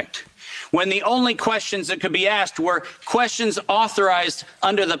hijacked when the only questions that could be asked were questions authorized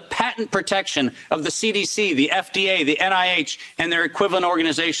under the patent protection of the CDC, the FDA, the NIH, and their equivalent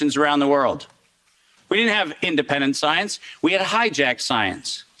organizations around the world. We didn't have independent science. We had hijacked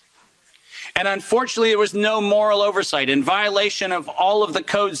science. And unfortunately, there was no moral oversight in violation of all of the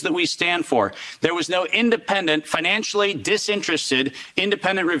codes that we stand for. There was no independent, financially disinterested,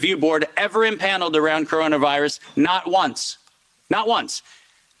 independent review board ever impaneled around coronavirus, not once. Not once.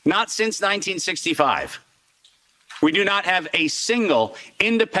 Not since 1965. We do not have a single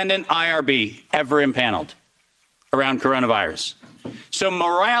independent IRB ever impaneled around coronavirus. So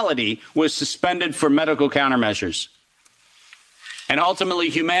morality was suspended for medical countermeasures. And ultimately,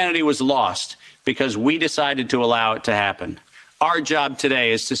 humanity was lost because we decided to allow it to happen. Our job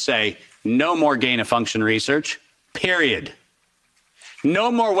today is to say, no more gain-of-function research, period. No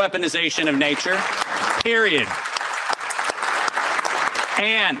more weaponization of nature, period.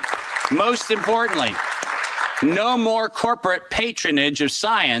 And most importantly, no more corporate patronage of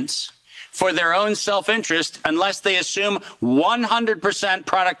science for their own self-interest unless they assume 100%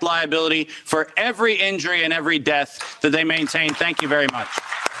 product liability for every injury and every death that they maintain. Thank you very much.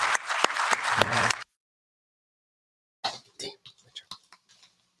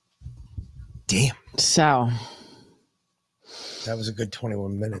 Damn. So that was a good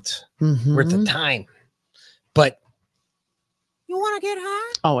 21 minutes Mhm. worth of time. But you want to get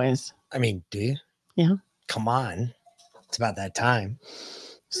high? Always. I mean, do you? Yeah. Come on. It's about that time.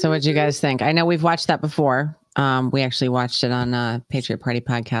 So what'd you guys think? I know we've watched that before. We actually watched it on Patriot Party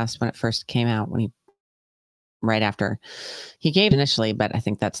podcast when it first came out, right after he gave initially, but I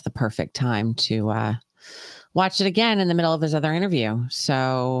think that's the perfect time to watch it again in the middle of his other interview.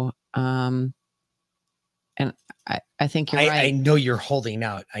 So, and I think you're right. I know you're holding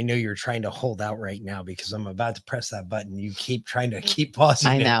out. I know you're trying to hold out right now because I'm about to press that button. You keep trying to keep pausing.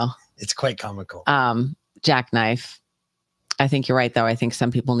 I know. It's quite comical. Jackknife. I think you're right, though. I think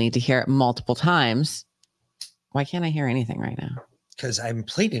some people need to hear it multiple times. Why can't I hear anything right now? Because I haven't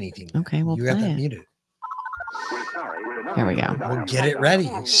played anything. Okay, well, you play got that it. muted. Here we go. Well, get it ready.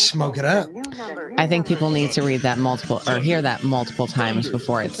 Smoke it up. I think people need to read that hear that multiple times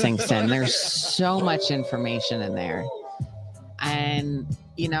before it sinks in. There's so much information in there. And,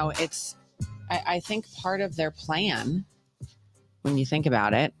 I think part of their plan, when you think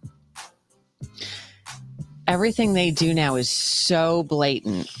about it, everything they do now is so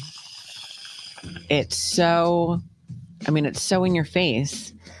blatant. It's so in your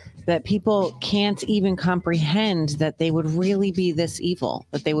face that people can't even comprehend that they would really be this evil,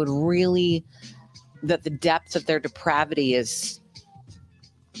 that the depth of their depravity is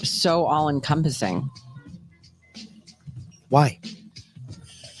so all encompassing. Why?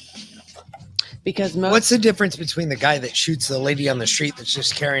 Because what's the difference between the guy that shoots the lady on the street that's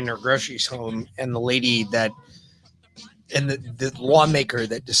just carrying her groceries home and the lady and the lawmaker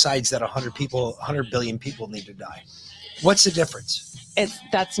that decides that 100 billion people need to die? What's the difference?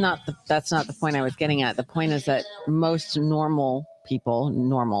 That's not the point I was getting at. The point is that most normal people,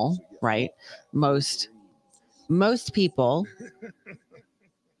 right? Most people,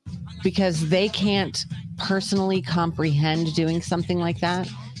 because they can't personally comprehend doing something like that,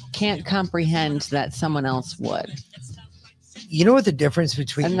 can't comprehend that someone else would. You know what the difference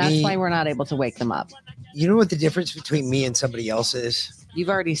between and that's why we're not able to wake them up. You know what the difference between me and somebody else is? You've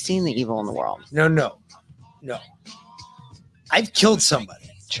already seen the evil in the world. No. I've killed somebody.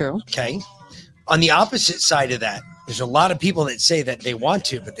 True. Okay. On the opposite side of that, there's a lot of people that say that they want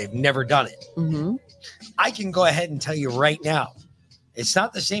to, but they've never done it. Mm-hmm. I can go ahead and tell you right now, it's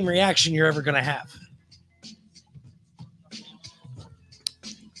not the same reaction you're ever going to have.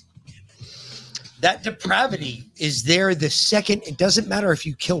 That depravity is there the second. It doesn't matter if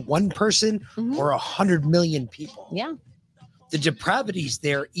you kill one person or 100 million people. Yeah. The depravity's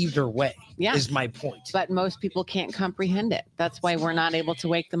there either way, Yeah. is my point. But most people can't comprehend it. That's why we're not able to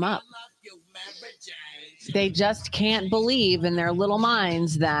wake them up. They just can't believe in their little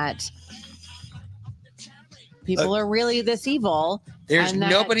minds that people are really this evil. There's and that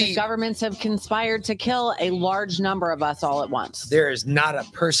nobody. The governments have conspired to kill a large number of us all at once. There is not a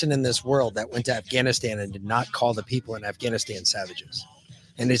person in this world that went to Afghanistan and did not call the people in Afghanistan savages.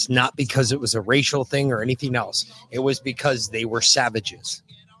 And it's not because it was a racial thing or anything else. It was because they were savages.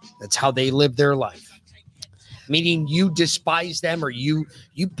 That's how they lived their life. Meaning you despise them or you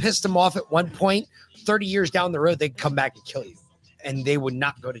pissed them off at one point, 30 years down the road, they'd come back and kill you. And they would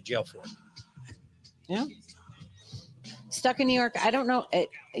not go to jail for it. Yeah. Stuck in New York, I don't know.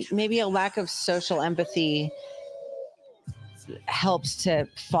 Maybe a lack of social empathy helps to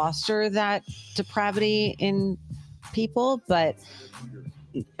foster that depravity in people, but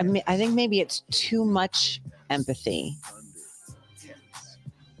I think maybe it's too much empathy,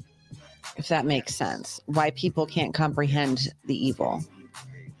 if that makes sense. Why people can't comprehend the evil.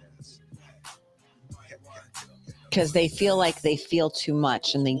 Because they feel like they feel too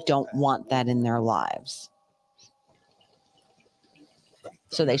much and they don't want that in their lives.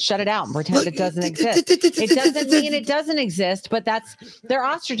 So they shut it out and pretend it doesn't exist. It doesn't mean it doesn't exist, but they're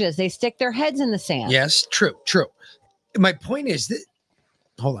ostriches. They stick their heads in the sand. Yes, true. My point is that,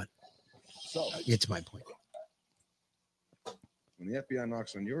 hold on. So it's my point. When the FBI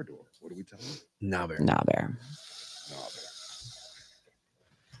knocks on your door, what do we tell them? Nah, bear. Nah, bear.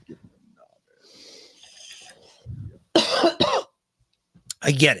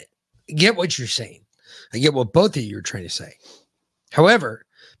 I get it. I get what you're saying. I get what both of you are trying to say. However,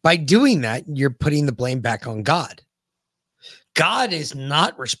 by doing that, you're putting the blame back on God. God is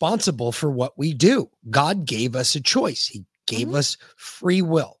not responsible for what we do. God gave us a choice. He gave us free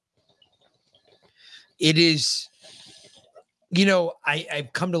will. It is,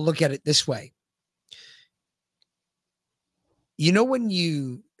 I've come to look at it this way. When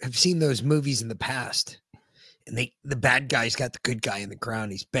you have seen those movies in the past and the bad guy's got the good guy in the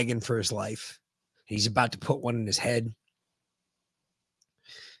ground, he's begging for his life. He's about to put one in his head.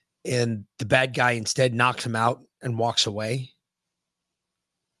 And the bad guy instead knocks him out and walks away.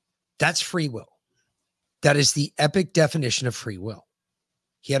 That's free will. That is the epic definition of free will.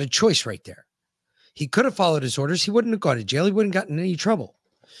 He had a choice right there. He could have followed his orders. He wouldn't have gone to jail. He wouldn't have gotten in any trouble.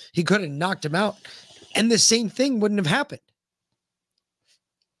 He could have knocked him out, and the same thing wouldn't have happened.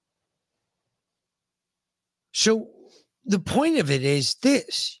 So the point of it is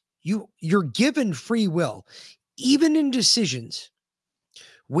this. You're given free will, even in decisions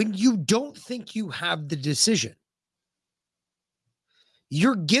when you don't think you have the decision.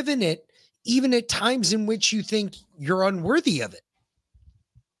 You're given it even at times in which you think you're unworthy of it.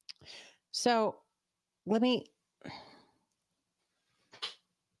 So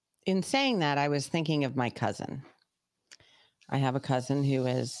in saying that, I was thinking of my cousin. I have a cousin who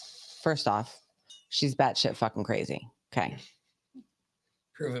is, first off, she's batshit fucking crazy. Okay.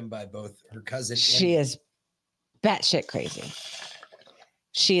 Proven by both her cousin. She is batshit crazy.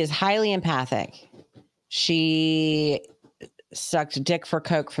 She is highly empathic. She sucked dick for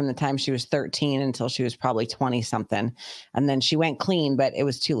coke from the time she was 13 until she was probably 20 something. And then she went clean, but it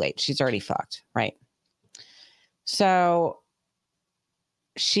was too late. She's already fucked. Right. So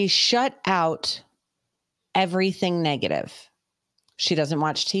she shut out everything negative. She doesn't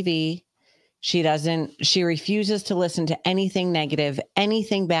watch TV. She refuses to listen to anything negative,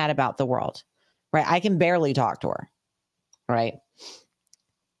 anything bad about the world. Right. I can barely talk to her. Right.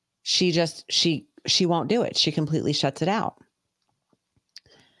 She won't do it. She completely shuts it out.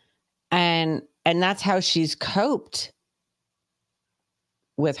 And that's how she's coped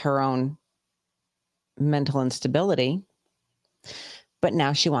with her own mental instability. But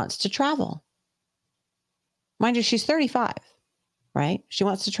now she wants to travel. Mind you, she's 35, right? She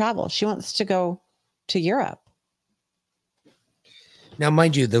wants to travel. She wants to go to Europe. Now,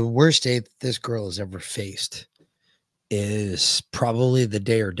 mind you, the worst day this girl has ever faced is probably the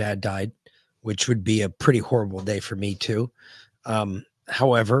day her dad died, which would be a pretty horrible day for me too.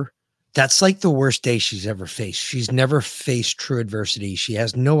 However, that's like the worst day she's ever faced. She's never faced true adversity. She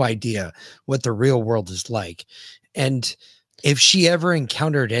has no idea what the real world is like. And if she ever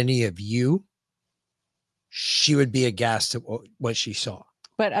encountered any of you, she would be aghast at what she saw.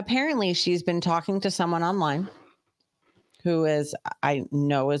 But apparently she's been talking to someone online who I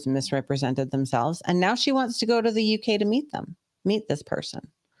know has misrepresented themselves. And now she wants to go to the UK to meet this person.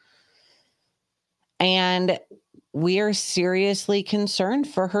 And we are seriously concerned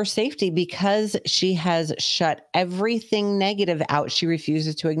for her safety because she has shut everything negative out. She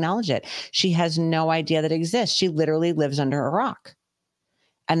refuses to acknowledge it. She has no idea that it exists. She literally lives under a rock.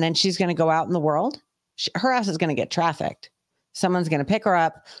 And then she's going to go out in the world. Her ass is going to get trafficked. Someone's going to pick her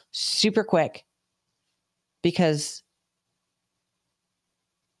up super quick because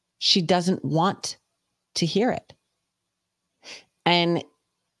she doesn't want to hear it. And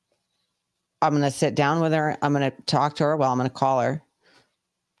I'm going to sit down with her. I'm going to talk to her. Well, I'm going to call her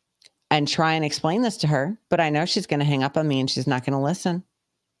and try and explain this to her. But I know she's going to hang up on me and she's not going to listen.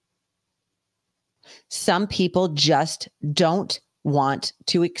 Some people just don't want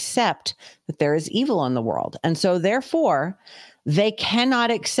to accept that there is evil in the world. And so therefore, they cannot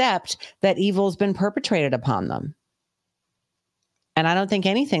accept that evil has been perpetrated upon them. And I don't think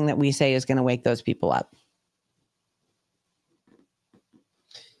anything that we say is going to wake those people up.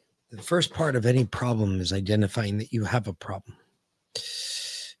 The first part of any problem is identifying that you have a problem.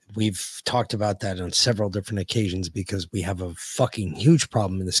 We've talked about that on several different occasions because we have a fucking huge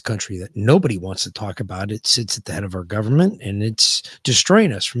problem in this country that nobody wants to talk about. It sits at the head of our government and it's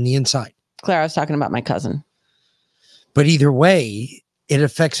destroying us from the inside. Claire, I was talking about my cousin. But either way, it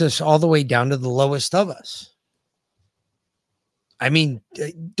affects us all the way down to the lowest of us. I mean,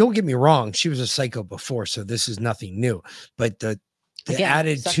 don't get me wrong. She was a psycho before, so this is nothing new. But the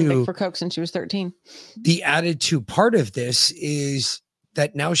added to for coke since she was 13. The added to part of this is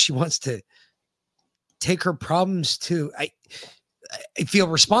that now she wants to take her problems to. I feel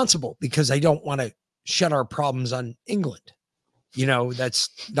responsible because I don't want to shut our problems on England. You know,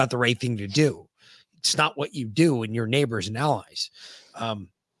 that's not the right thing to do. It's not what you do when your neighbors and allies.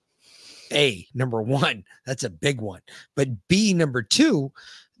 Number one, that's a big one. But B, number two,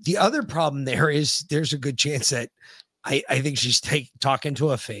 the other problem there is there's a good chance that I think she's talking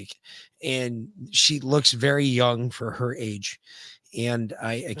to a fake and she looks very young for her age. And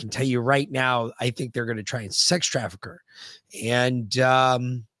I can tell you right now, I think they're going to try and sex traffic her. And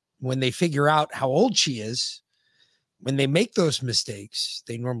when they figure out how old she is, when they make those mistakes,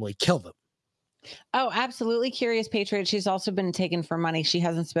 they normally kill them. Oh, absolutely. Curious Patriot. She's also been taken for money. She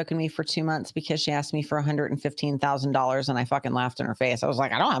hasn't spoken to me for 2 months because she asked me for $115,000 and I fucking laughed in her face. I was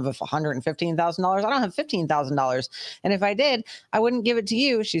like, I don't have $115,000. I don't have $15,000. And if I did, I wouldn't give it to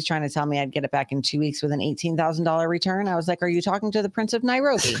you. She's trying to tell me I'd get it back in 2 weeks with an $18,000 return. I was like, are you talking to the Prince of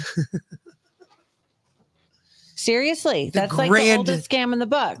Nairobi? Seriously, that's like the oldest scam in the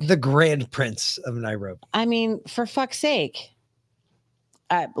book. The Grand Prince of Nairobi. I mean, for fuck's sake.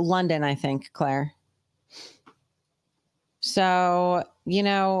 London, I think, Claire. So,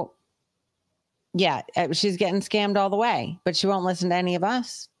 yeah, she's getting scammed all the way, but she won't listen to any of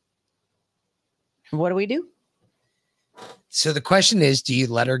us. What do we do? So the question is, do you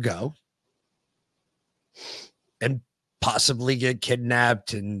let her go and possibly get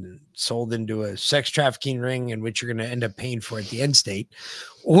kidnapped and sold into a sex trafficking ring in which you're going to end up paying for at the end state?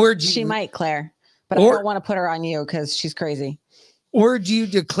 Or she might, Claire, but I don't want to put her on you because she's crazy. Or do you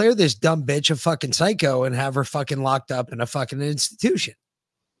declare this dumb bitch a fucking psycho and have her fucking locked up in a fucking institution?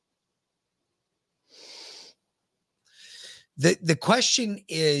 The question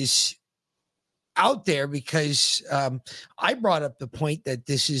is out there because I brought up the point that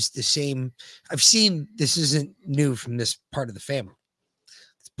this is the same. I've seen this isn't new from this part of the family.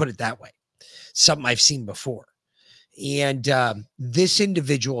 Let's put it that way. Something I've seen before. And this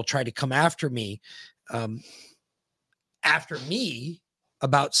individual tried to come after me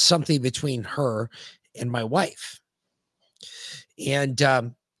about something between her and my wife. And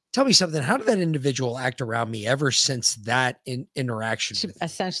tell me something. How did that individual act around me ever since that interaction? She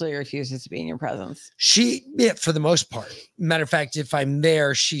essentially refuses to be in your presence. For the most part. Matter of fact, if I'm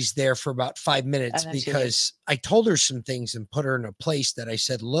there, she's there for about 5 minutes because I told her some things and put her in a place that I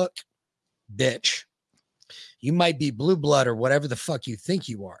said, look, bitch, you might be blue blood or whatever the fuck you think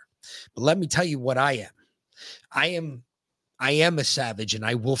you are. But let me tell you what I am. I am a savage and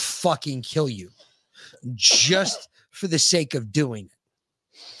I will fucking kill you just for the sake of doing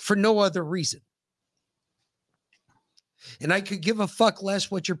it, for no other reason. And I could give a fuck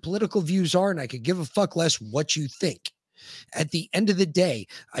less what your political views are, and I could give a fuck less what you think. At the end of the day,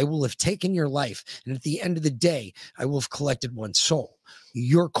 I will have taken your life. And at the end of the day, I will have collected one soul.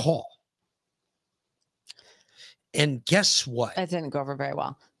 Your call. And guess what? That didn't go over very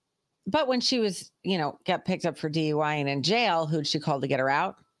well. But when she was, got picked up for DUI and in jail, who'd she call to get her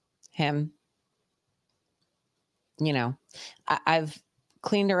out? Him. you know, I've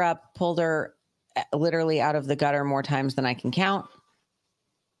cleaned her up, pulled her literally out of the gutter more times than I can count.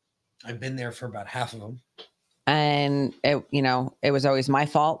 I've been there for about half of them. And it, you know, it was always my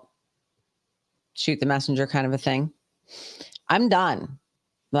fault. Shoot the messenger kind of a thing. I'm done.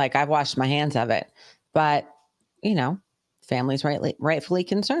 Like, I've washed my hands of it. But, you know, family's rightfully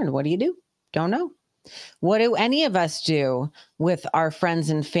concerned. What do you do? Don't know. What do any of us do with our friends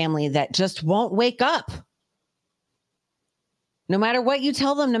and family that just won't wake up? No matter what you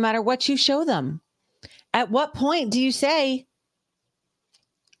tell them, no matter what you show them. At what point do you say,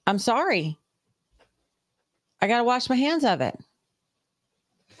 I'm sorry, I got to wash my hands of it?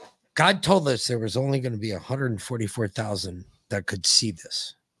 God told us there was only going to be 144,000 that could see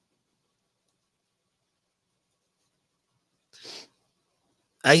this.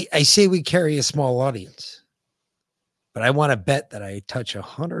 I say we carry a small audience, but I want to bet that I touch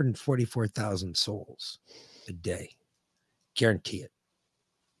 144,000 souls a day. Guarantee it.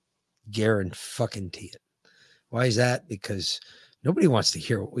 Guarantee it. Why is that? Because nobody wants to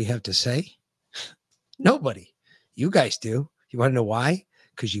hear what we have to say. Nobody. You guys do. You want to know why?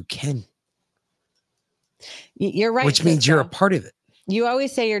 Because you can. You're right. Which means you're a part of it. You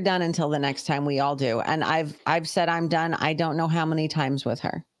always say you're done until the next time. We all do. And I've said I'm done. I don't know how many times with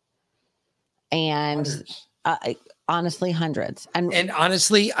her. And honestly, hundreds. And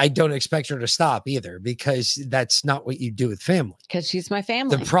honestly, I don't expect her to stop either, because that's not what you do with family. Because she's my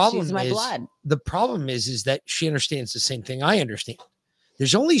family. The problem she's my blood. The problem is that she understands the same thing I understand.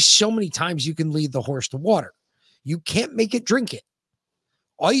 There's only so many times you can lead the horse to water. You can't make it drink it.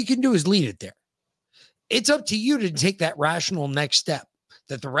 All you can do is lead it there. It's up to you to take that rational next step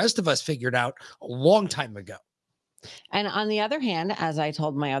that the rest of us figured out a long time ago. And on the other hand, as I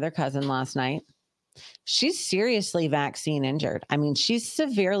told my other cousin last night, she's seriously vaccine injured. I mean, she's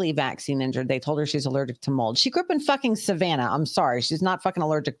severely vaccine injured. They told her she's allergic to mold. She grew up in fucking Savannah. I'm sorry. She's not fucking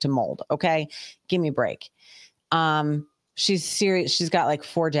allergic to mold. Okay. Give me a break. She's serious. She's got like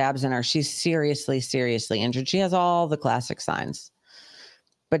 4 jabs in her. She's seriously injured. She has all the classic signs,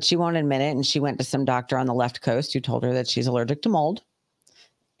 but she won't admit it. And she went to some doctor on the left coast who told her that she's allergic to mold.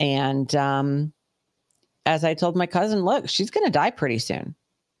 And, as I told my cousin, look, she's going to die pretty soon.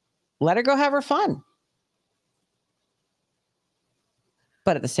 Let her go have her fun.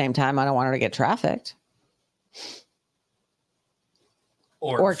 But at the same time, I don't want her to get trafficked.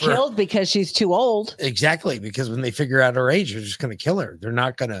 Or killed because she's too old. Exactly. Because when they figure out her age, they're just going to kill her. They're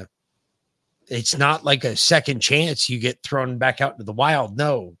not going to. It's not like a second chance you get thrown back out into the wild.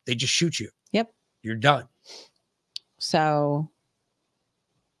 No, they just shoot you. Yep. You're done. So,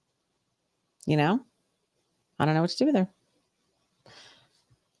 you know, I don't know what to do with her.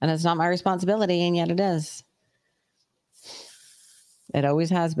 And it's not my responsibility, and yet it is. It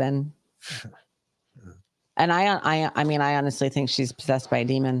always has been. And I mean, I honestly think she's possessed by a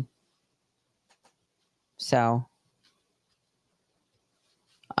demon. So,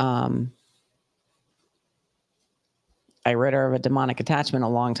 I rid her of a demonic attachment a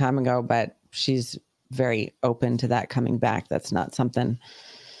long time ago, but she's very open to that coming back. That's not something.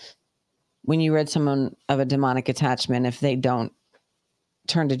 When you rid someone of a demonic attachment, if they don't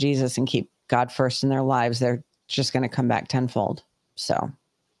turn to Jesus and keep God first in their lives, they're just going to come back tenfold. So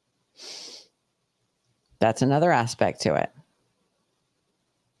that's another aspect to it.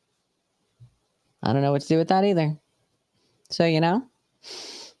 I don't know what to do with that either. So, you know,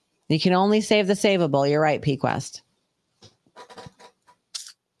 you can only save the savable. You're right, P-Quest.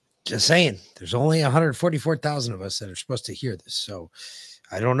 Just saying, there's only 144,000 of us that are supposed to hear this. So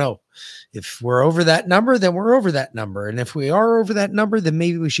I don't know. If we're over that number, then we're over that number. And if we are over that number, then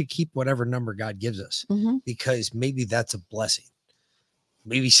maybe we should keep whatever number God gives us, because maybe that's a blessing.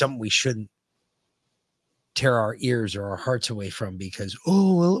 Maybe something we shouldn't tear our ears or our hearts away from because,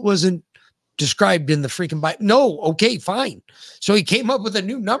 oh, well, it wasn't described in the freaking Bible. No. Okay, fine. So he came up with a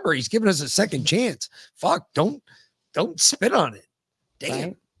new number. He's giving us a second chance. Fuck. Don't spit on it. Damn.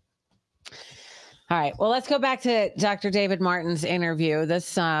 Right. All right. Well, let's go back to Dr. David Martin's interview.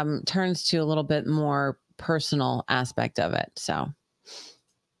 This turns to a little bit more personal aspect of it. So,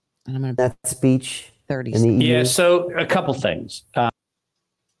 and I'm going to that speech 30. Yeah. So a couple things,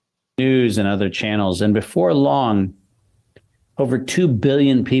 news and other channels. And before long, over 2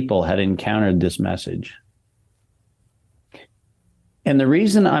 billion people had encountered this message. And the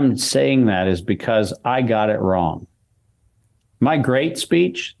reason I'm saying that is because I got it wrong. My great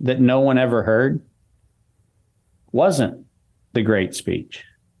speech that no one ever heard wasn't the great speech.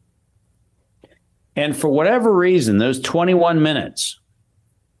 And for whatever reason, those 21 minutes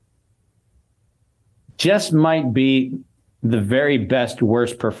just might be the very best,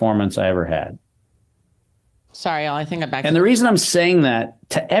 worst performance I ever had. Sorry, I think I'm back. And the reason I'm saying that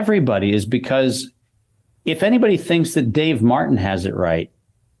to everybody is because if anybody thinks that Dave Martin has it right,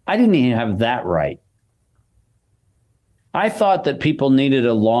 I didn't even have that right. I thought that people needed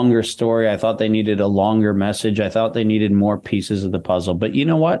a longer story. I thought they needed a longer message. I thought they needed more pieces of the puzzle. But you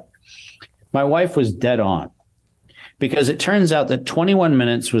know what? My wife was dead on, because it turns out that 21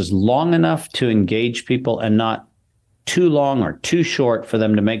 minutes was long enough to engage people and not too long or too short for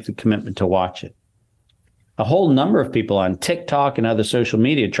them to make the commitment to watch it. A whole number of people on TikTok and other social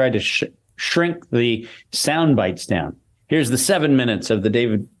media tried to shrink the sound bites down. Here's the 7 minutes of the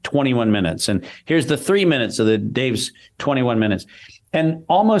David 21 minutes. And here's the 3 minutes of the Dave's 21 minutes. And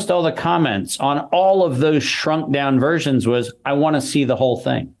almost all the comments on all of those shrunk down versions was, I want to see the whole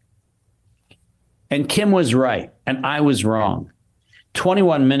thing. And Kim was right. And I was wrong.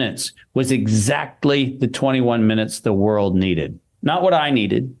 21 minutes was exactly the 21 minutes the world needed. Not what I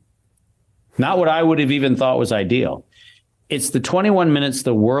needed. Not what I would have even thought was ideal. It's the 21 minutes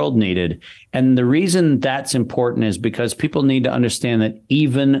the world needed. And the reason that's important is because people need to understand that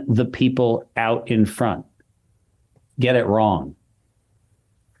even the people out in front get it wrong.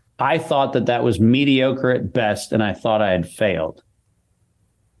 I thought that that was mediocre at best, and I thought I had failed.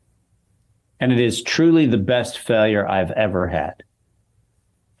 And it is truly the best failure I've ever had.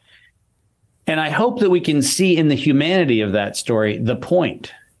 And I hope that we can see in the humanity of that story the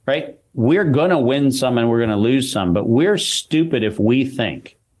point, right? We're going to win some and we're going to lose some, but we're stupid if we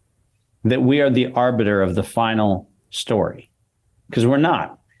think that we are the arbiter of the final story, because we're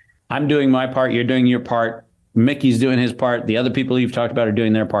not. I'm doing my part. You're doing your part. Mickey's doing his part. The other people you've talked about are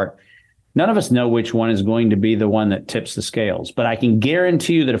doing their part. None of us know which one is going to be the one that tips the scales, but I can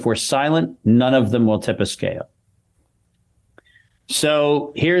guarantee you that if we're silent, none of them will tip a scale.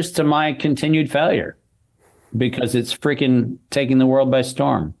 So here's to my continued failure, because it's freaking taking the world by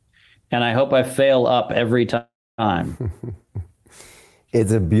storm. And I hope I fail up every time.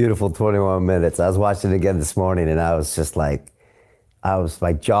 It's a beautiful 21 minutes. I was watching it again this morning, and I was just like,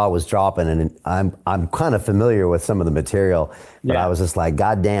 my jaw was dropping, and I'm kind of familiar with some of the material, but I was just like,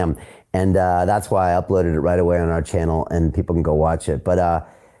 God damn. And that's why I uploaded it right away on our channel, and people can go watch it. But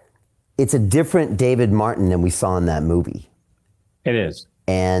it's a different David Martin than we saw in that movie. It is.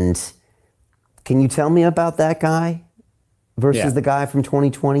 And can you tell me about that guy versus the guy from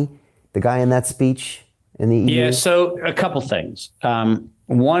 2020? The guy in that speech in the EU? Yeah, so a couple things.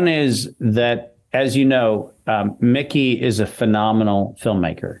 One is that, as you know, Mickey is a phenomenal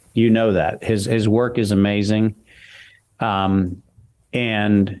filmmaker. You know that. His work is amazing. And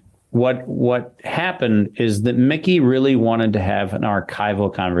what happened is that Mickey really wanted to have an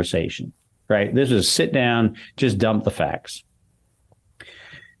archival conversation, right? This was sit down, just dump the facts.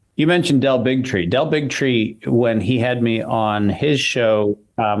 You mentioned Del Bigtree. Del Bigtree, when he had me on his show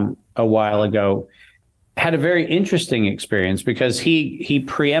a while ago, had a very interesting experience, because he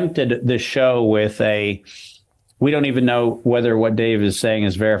preempted the show with we don't even know whether what Dave is saying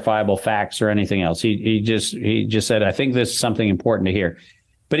is verifiable facts or anything else. He just said, I think this is something important to hear.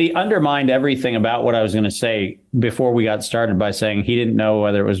 But he undermined everything about what I was going to say before we got started by saying he didn't know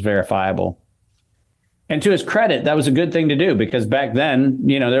whether it was verifiable. And to his credit, that was a good thing to do, because back then,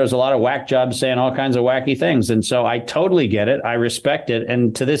 there was a lot of whack jobs saying all kinds of wacky things. And so I totally get it. I respect it.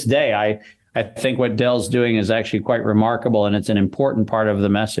 And to this day, I think what Del's doing is actually quite remarkable, and it's an important part of the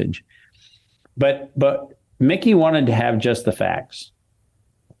message. But Mickey wanted to have just the facts.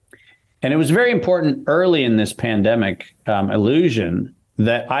 And it was very important early in this pandemic illusion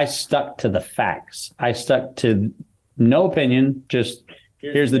that I stuck to the facts. I stuck to no opinion, just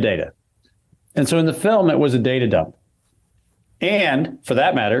here's the data. And so in the film, it was a data dump. And for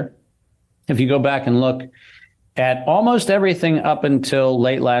that matter, if you go back and look at almost everything up until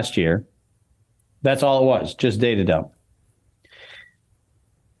late last year, that's all it was, just data dump.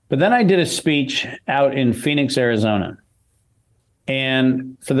 But then I did a speech out in Phoenix, Arizona.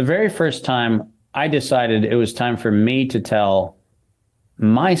 And for the very first time, I decided it was time for me to tell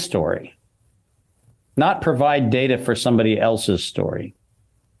my story, not provide data for somebody else's story.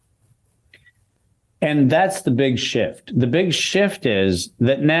 And that's the big shift. The big shift is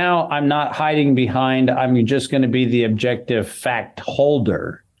that now I'm not hiding behind, I'm just going to be the objective fact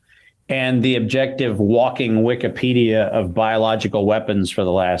holder and the objective walking Wikipedia of biological weapons for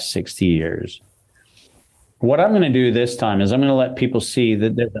the last 60 years. What I'm going to do this time is I'm going to let people see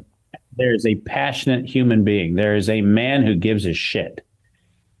that there's a passionate human being. There is a man who gives a shit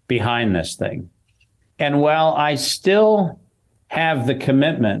behind this thing. And while I still have the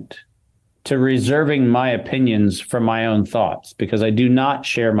commitment to reserving my opinions for my own thoughts, because I do not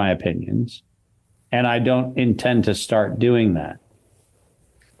share my opinions, and I don't intend to start doing that.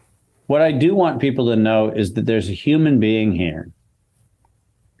 What I do want people to know is that there's a human being here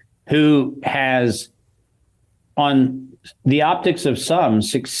who has, on the optics of some,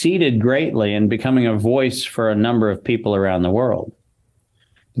 succeeded greatly in becoming a voice for a number of people around the world.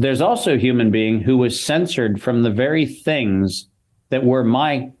 There's also a human being who was censored from the very things that were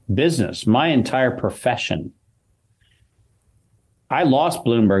my business, my entire profession. I lost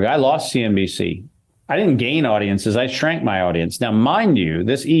Bloomberg. I lost CNBC. I didn't gain audiences. I shrank my audience. Now, mind you,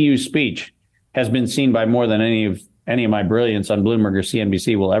 this EU speech has been seen by more than any of my brilliance on Bloomberg or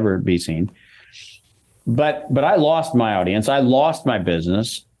CNBC will ever be seen. But I lost my audience. I lost my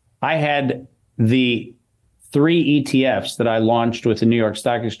business. I had the 3 ETFs that I launched with the New York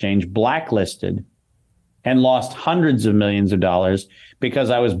Stock Exchange blacklisted and lost hundreds of millions of dollars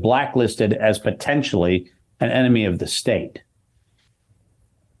because I was blacklisted as potentially an enemy of the state.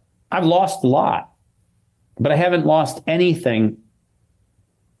 I've lost a lot, but I haven't lost anything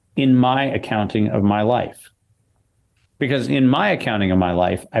in my accounting of my life. Because in my accounting of my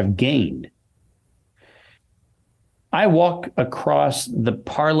life, I've gained. I walk across the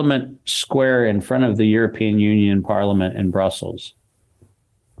Parliament Square in front of the European Union Parliament in Brussels,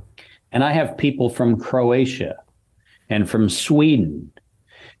 and I have people from Croatia and from Sweden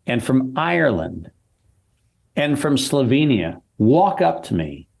and from Ireland and from Slovenia walk up to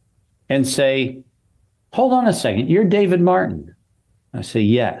me and say, "Hold on a second, you're David Martin." I say,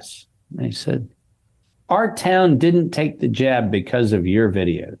 "Yes." And they said, "Our town didn't take the jab because of your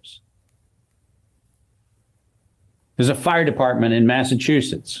videos." There's a fire department in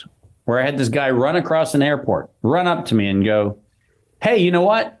Massachusetts where I had this guy run across an airport, run up to me and go, "Hey, you know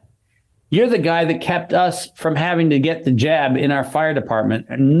what? You're the guy that kept us from having to get the jab in our fire department.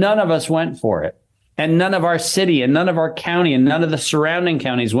 And none of us went for it. And none of our city and none of our county and none of the surrounding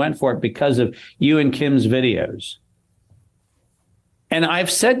counties went for it because of you and Kim's videos." And I've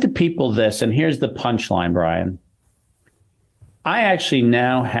said to people this, and here's the punchline, Brian. I actually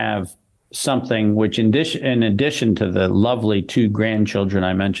now have something which, in addition to the lovely 2 grandchildren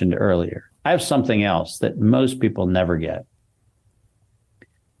I mentioned earlier, I have something else that most people never get.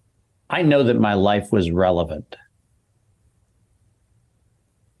 I know that my life was relevant.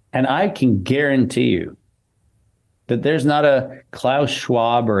 And I can guarantee you that there's not a Klaus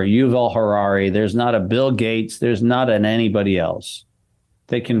Schwab or a Yuval Harari, there's not a Bill Gates, there's not an anybody else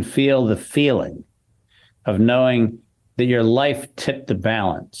that can feel the feeling of knowing that your life tipped the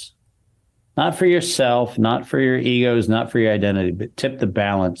balance. Not for yourself, not for your egos, not for your identity, but tip the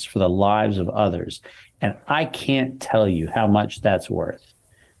balance for the lives of others. And I can't tell you how much that's worth,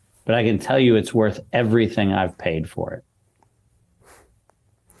 but I can tell you it's worth everything I've paid for it.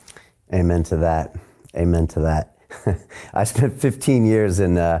 Amen to that. Amen to that. I spent 15 years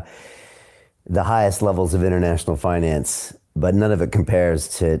in the highest levels of international finance, but none of it compares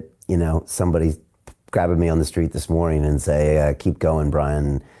to, somebody grabbing me on the street this morning and say, "Keep going,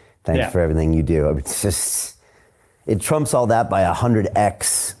 Brian. Thanks for everything you do." I mean, it's just, it trumps all that by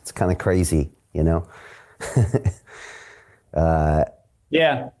 100x. It's kind of crazy,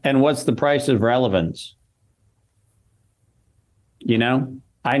 Yeah. And what's the price of relevance?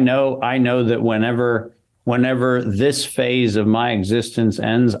 I know that whenever this phase of my existence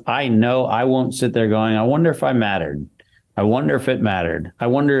ends, I know I won't sit there going, "I wonder if I mattered. I wonder if it mattered. I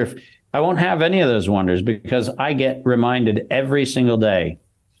wonder if," I won't have any of those wonders, because I get reminded every single day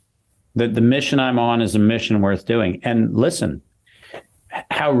that the mission I'm on is a mission worth doing. And listen,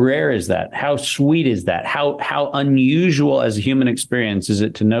 how rare is that? How sweet is that? How unusual as a human experience is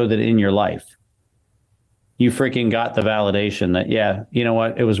it to know that in your life, you freaking got the validation that, yeah, you know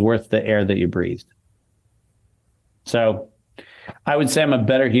what? It was worth the air that you breathed. So I would say I'm a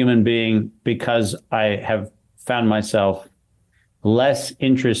better human being because I have found myself less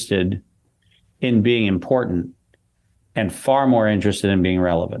interested in being important and far more interested in being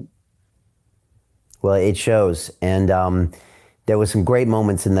relevant. Well, it shows. And there was some great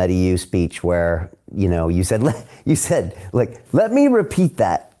moments in that EU speech where, you said, let me repeat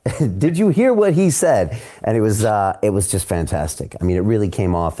that. Did you hear what he said? And it was just fantastic. I mean, it really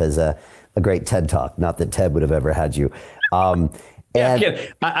came off as a great TED Talk. Not that Ted would have ever had you. I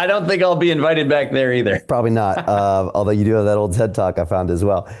don't think I'll be invited back there either. Probably not. Although you do have that old TED Talk I found as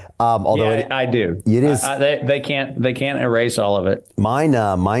well. I do. It is. They can't erase all of it.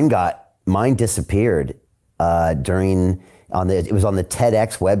 Mine disappeared it was on the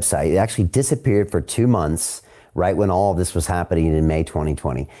TEDx website. It actually disappeared for 2 months, right when all of this was happening in May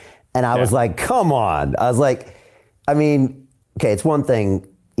 2020. And I was like, come on. I was like, I mean, okay, it's one thing,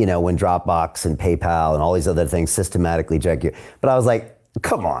 when Dropbox and PayPal and all these other things systematically check you. But I was like,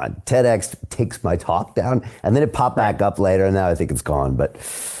 come on, TEDx takes my talk down. And then it popped back up later, and now I think it's gone. But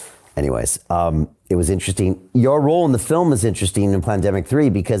Anyways, it was interesting. Your role in the film is interesting in Plandemic 3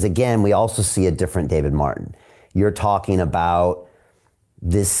 because, again, we also see a different David Martin. You're talking about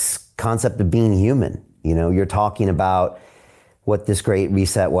this concept of being human. You know, you're talking about what this great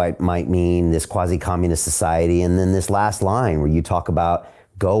reset might mean, this quasi-communist society, and then this last line where you talk about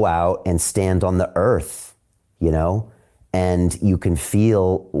go out and stand on the earth, you know, and you can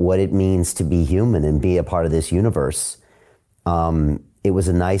feel what it means to be human and be a part of this universe. It was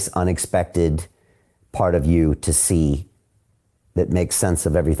a nice, unexpected part of you to see that makes sense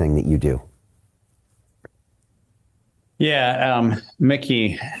of everything that you do. Yeah,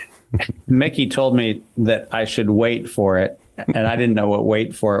 Mickey told me that I should wait for it, and I didn't know what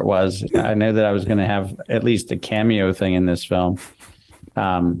wait for it was. I knew that I was going to have at least a cameo thing in this film.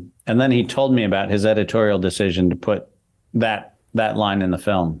 And then he told me about his editorial decision to put that line in the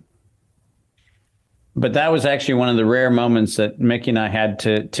film. But that was actually one of the rare moments that Mickey and I had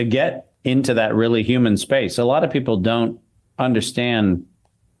to get into that really human space. A lot of people don't understand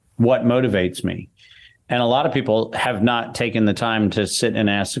what motivates me. And a lot of people have not taken the time to sit and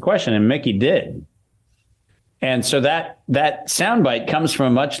ask the question, and Mickey did. And so that soundbite comes from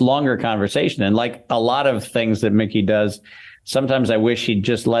a much longer conversation. And like a lot of things that Mickey does, sometimes I wish he'd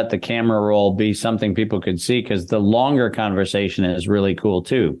just let the camera roll be something people could see, because the longer conversation is really cool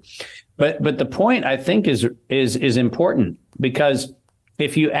too. But the point, I think, is important, because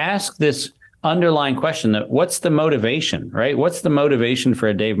if you ask this underlying question, that what's the motivation, right? What's the motivation for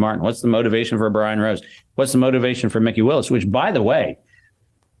a Dave Martin? What's the motivation for Brian Rose? What's the motivation for Mickey Willis? Which, by the way,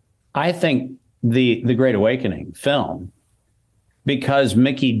 I think the Great Awakening film, because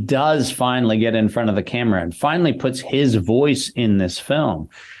Mickey does finally get in front of the camera and finally puts his voice in this film,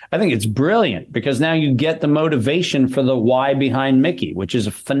 I think it's brilliant, because now you get the motivation for the why behind Mickey, which is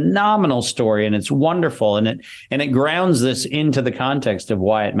a phenomenal story, and it's wonderful, and it grounds this into the context of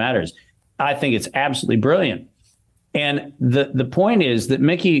why it matters. I think it's absolutely brilliant. And the point is that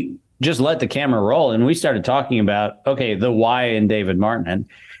Mickey just let the camera roll, and we started talking about, okay, the why in David Martin.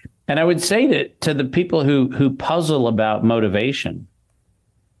 And I would say to the people who puzzle about motivation,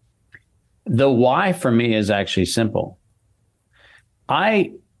 the why for me is actually simple.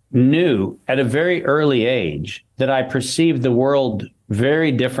 I knew at a very early age that I perceived the world very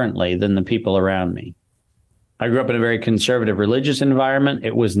differently than the people around me. I grew up in a very conservative religious environment.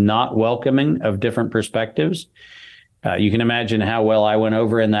 It was not welcoming of different perspectives. You can imagine how well I went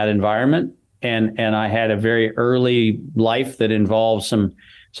over in that environment. And I had a very early life that involved some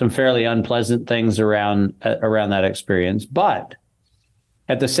fairly unpleasant things around that experience. But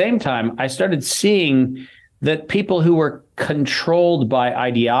at the same time, I started seeing that people who were controlled by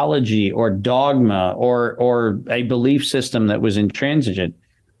ideology or dogma or a belief system that was intransigent,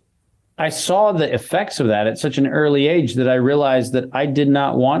 I saw the effects of that at such an early age that I realized that I did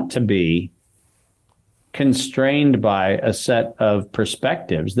not want to be constrained by a set of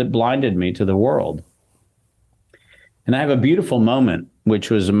perspectives that blinded me to the world. And I have a beautiful moment, which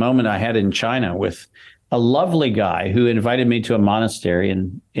was a moment I had in China with a lovely guy who invited me to a monastery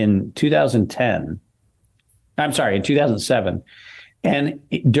in 2010. I'm sorry, in 2007. And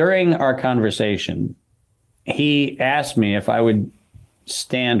during our conversation, he asked me if I would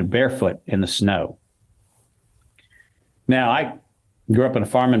stand barefoot in the snow. Now, I grew up on a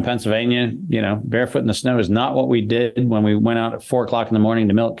farm in Pennsylvania. You know, barefoot in the snow is not what we did when we went out at 4 o'clock in the morning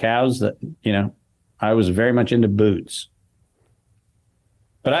to milk cows. That, you know, I was very much into boots.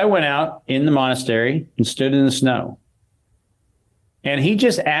 But I went out in the monastery and stood in the snow. And he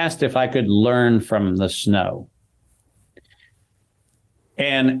just asked if I could learn from the snow.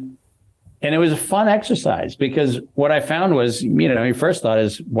 And it was a fun exercise, because what I found was, you know, your first thought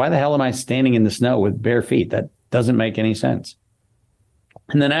is, why the hell am I standing in the snow with bare feet? That doesn't make any sense.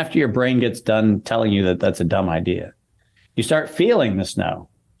 And then after your brain gets done telling you that that's a dumb idea, you start feeling the snow.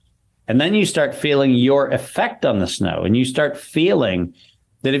 And then you start feeling your effect on the snow. And you start feeling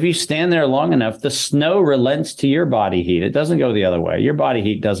that if you stand there long enough, the snow relents to your body heat. It doesn't go the other way. Your body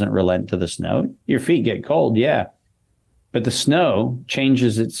heat doesn't relent to the snow. Your feet get cold, yeah. But the snow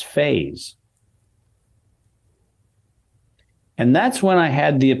changes its phase. And that's when I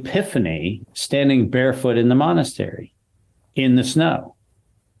had the epiphany standing barefoot in the monastery, in the snow.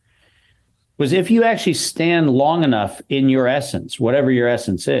 Was if you actually stand long enough in your essence, whatever your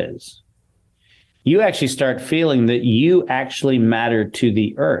essence is, you actually start feeling that you actually matter to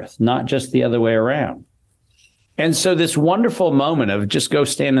the earth, not just the other way around. And so this wonderful moment of just go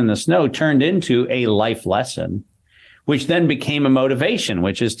stand in the snow turned into a life lesson, which then became a motivation,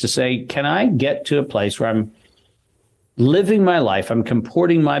 which is to say, can I get to a place where I'm living my life, I'm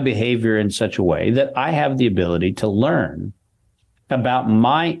comporting my behavior in such a way that I have the ability to learn about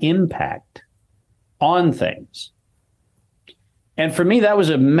my impact on things. And for me, that was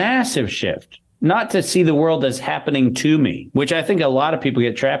a massive shift, not to see the world as happening to me, which I think a lot of people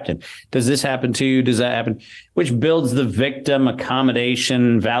get trapped in. Does this happen to you? Does that happen? Which builds the victim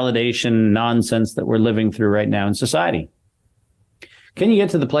accommodation, validation nonsense that we're living through right now in society. Can you get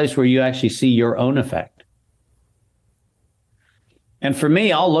to the place where you actually see your own effect? And for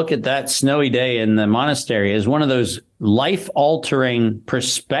me, I'll look at that snowy day in the monastery as one of those life-altering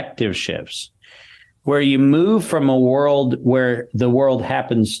perspective shifts, where you move from a world where the world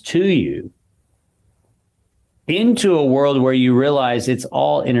happens to you into a world where you realize it's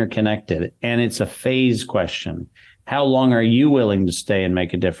all interconnected and it's a phase question. How long are you willing to stay and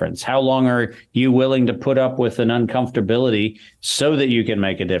make a difference? How long are you willing to put up with an uncomfortability so that you can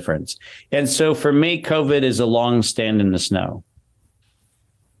make a difference? And so for me, COVID is a long stand in the snow,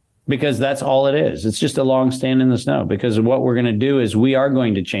 because that's all it is. It's just a long stand in the snow, because what we're going to do is we are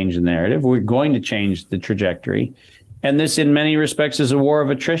going to change the narrative. We're going to change the trajectory. And this, in many respects, is a war of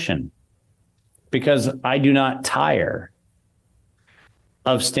attrition, because I do not tire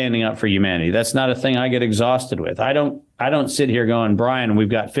of standing up for humanity. That's not a thing I get exhausted with. I don't sit here going, Brian, we've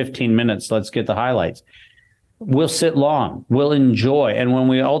got 15 minutes. Let's get the highlights. We'll sit long. We'll enjoy. And when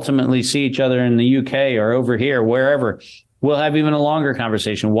we ultimately see each other in the UK or over here, wherever, we'll have even a longer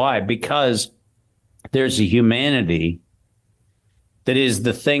conversation. Why? Because there's a humanity that is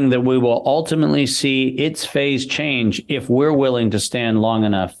the thing that we will ultimately see its phase change if we're willing to stand long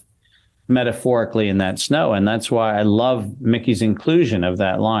enough metaphorically in that snow. And that's why I love Mickey's inclusion of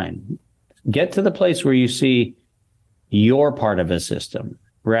that line. Get to the place where you see you're part of a system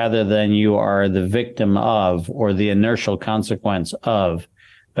rather than you are the victim of or the inertial consequence of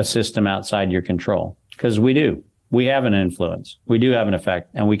a system outside your control. Because we do. We have an influence. We do have an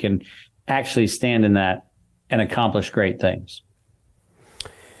effect, and we can actually stand in that and accomplish great things.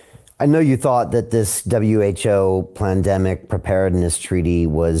 I know you thought that this WHO pandemic preparedness treaty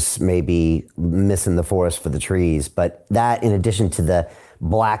was maybe missing the forest for the trees, but that, in addition to the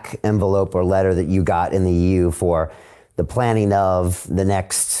black envelope or letter that you got in the EU for the planning of the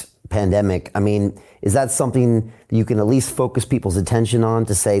next pandemic, I mean, is that something you can at least focus people's attention on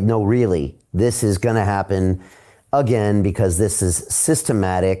to say, no, really, this is going to happen again, because this is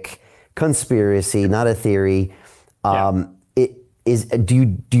systematic conspiracy, not a theory. Do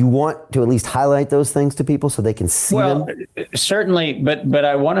you want to at least highlight those things to people so they can see them? Certainly, but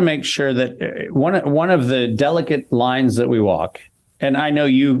I want to make sure that one of the delicate lines that we walk, and I know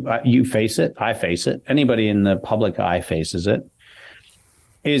you face it, I face it, anybody in the public eye faces it,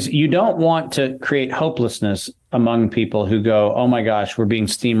 is you don't want to create hopelessness among people who go, oh my gosh, we're being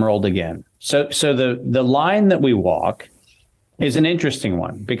steamrolled again. So the line that we walk is an interesting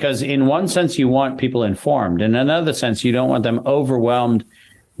one, because in one sense you want people informed, in another sense you don't want them overwhelmed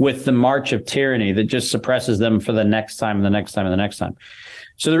with the march of tyranny that just suppresses them for the next time and the next time and the next time.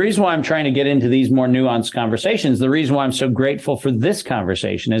 So the reason why I'm trying to get into these more nuanced conversations, the reason why I'm so grateful for this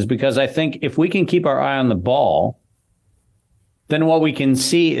conversation, is because I think if we can keep our eye on the ball, then what we can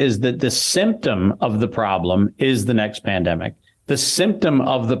see is that the symptom of the problem is the next pandemic. The symptom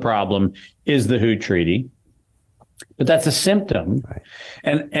of the problem is the WHO treaty. But that's a symptom. Right.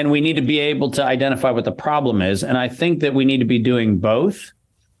 And we need to be able to identify what the problem is. And I think that we need to be doing both.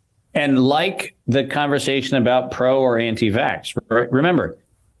 And like the conversation about pro or anti-vax, remember,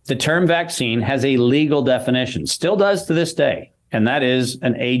 the term vaccine has a legal definition, still does to this day. And that is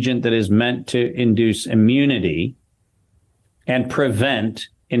an agent that is meant to induce immunity and prevent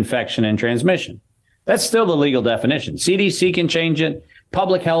infection and transmission. That's still the legal definition. CDC can change it.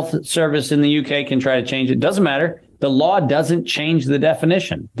 Public Health Service in the UK can try to change it. Doesn't matter. The law doesn't change the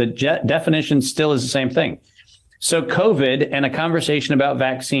definition. The definition still is the same thing. So COVID and a conversation about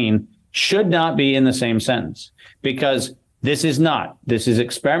vaccine should not be in the same sentence, because this is not. This is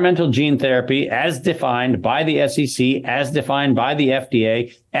experimental gene therapy as defined by the SEC, as defined by the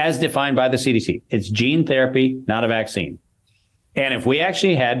FDA, as defined by the CDC. It's gene therapy, not a vaccine. And if we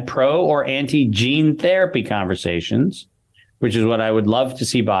actually had pro or anti-gene therapy conversations, which is what I would love to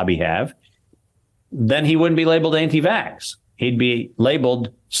see Bobby have, then he wouldn't be labeled anti-vax. He'd be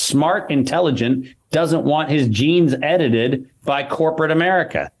labeled smart, intelligent, doesn't want his genes edited by corporate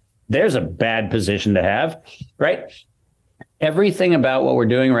America. There's a bad position to have, right? Everything about what we're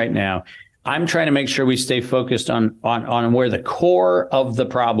doing right now, I'm trying to make sure we stay focused on where the core of the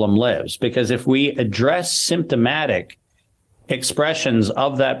problem lives. Because if we address symptomatic expressions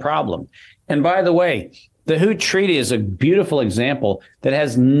of that problem, and by the way, The WHO Treaty is a beautiful example that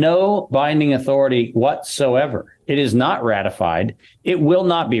has no binding authority whatsoever. It is not ratified. It will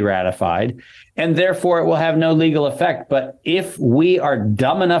not be ratified, and therefore it will have no legal effect. But if we are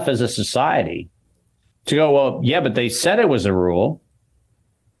dumb enough as a society to go, well, yeah, but they said it was a rule.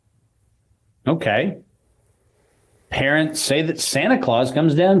 Okay. Parents say that Santa Claus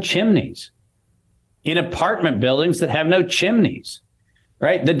comes down chimneys in apartment buildings that have no chimneys,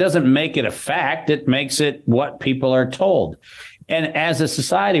 right? That doesn't make it a fact. It makes it what people are told. And as a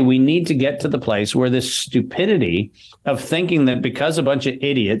society, we need to get to the place where this stupidity of thinking that because a bunch of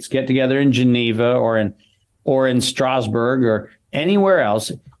idiots get together in Geneva or in Strasbourg or anywhere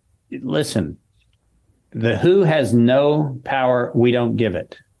else, listen, the WHO has no power. We don't give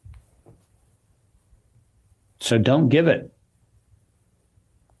it. So don't give it.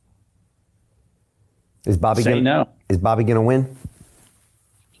 Is Bobby gonna win?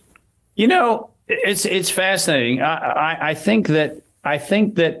 You know, it's fascinating. I think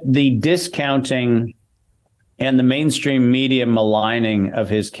that the discounting and the mainstream media maligning of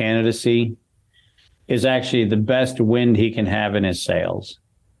his candidacy is actually the best wind he can have in his sails.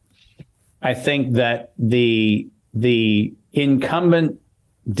 I think that the incumbent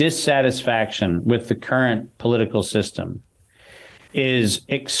dissatisfaction with the current political system is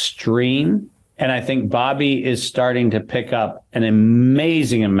extreme. And I think Bobby is starting to pick up an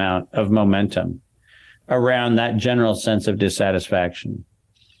amazing amount of momentum around that general sense of dissatisfaction.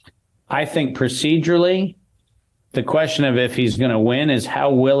 I think procedurally, the question of if he's going to win is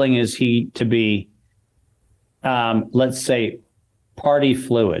how willing is he to be, let's say, party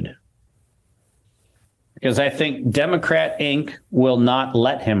fluid. Because I think Democrat Inc. will not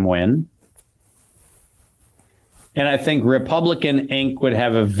let him win. And I think Republican Inc. would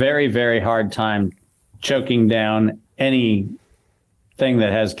have a very, very hard time choking down anything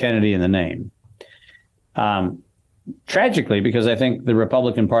that has Kennedy in the name. Tragically, because I think the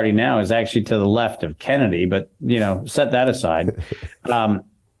Republican Party now is actually to the left of Kennedy, but, you know, set that aside.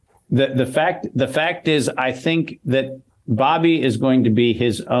 The fact is, I think that Bobby is going to be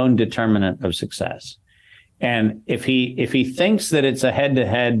his own determinant of success. And if he thinks that it's a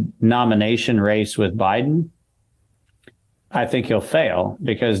head-to-head nomination race with Biden, I think he'll fail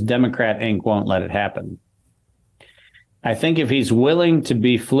because Democrat Inc. won't let it happen. I think if he's willing to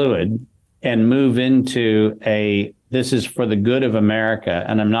be fluid and move into this is for the good of America,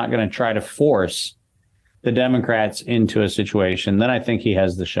 and I'm not going to try to force the Democrats into a situation, then I think he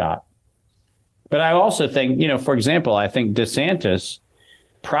has the shot. But I also think, you know, for example, I think DeSantis,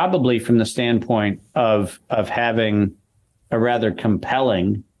 probably from the standpoint of having a rather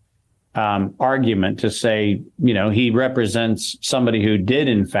compelling argument to say, you know, he represents somebody who did,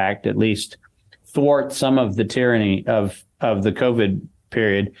 in fact, at least thwart some of the tyranny of the COVID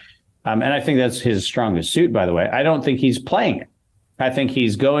period. And I think that's his strongest suit, by the way. I don't think he's playing it. I think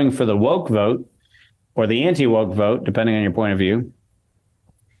he's going for the woke vote or the anti-woke vote, depending on your point of view.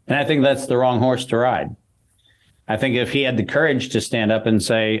 And I think that's the wrong horse to ride. I think if he had the courage to stand up and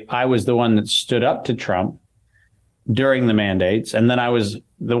say, I was the one that stood up to Trump during the mandates, and then I was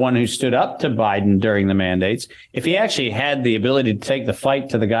the one who stood up to Biden during the mandates, if he actually had the ability to take the fight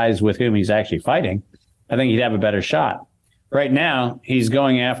to the guys with whom he's actually fighting, I think he'd have a better shot. Right now, he's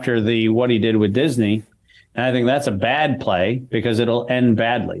going after what he did with Disney, and I think that's a bad play because it'll end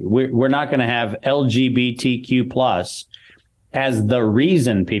badly. We're not going to have LGBTQ plus as the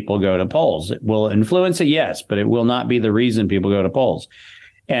reason people go to polls. It will influence it, yes, but it will not be the reason people go to polls.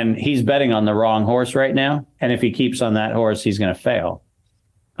 And he's betting on the wrong horse right now. And if he keeps on that horse, he's going to fail.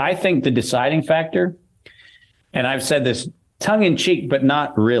 I think the deciding factor, and I've said this tongue in cheek, but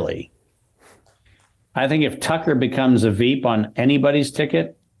not really. I think if Tucker becomes a Veep on anybody's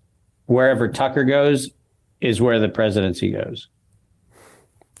ticket, wherever Tucker goes is where the presidency goes.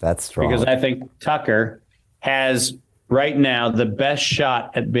 That's strong. Because I think Tucker has right now the best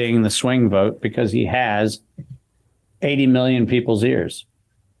shot at being the swing vote because he has 80 million people's ears.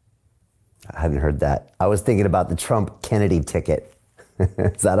 I hadn't heard that. I was thinking about the Trump Kennedy ticket.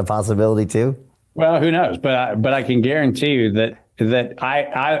 Is that a possibility too? Well, who knows? But I can guarantee you that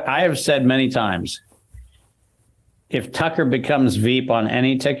I have said many times, if Tucker becomes Veep on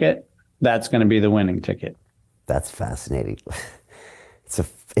any ticket, that's going to be the winning ticket. That's fascinating.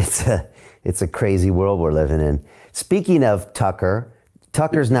 It's a crazy world we're living in. Speaking of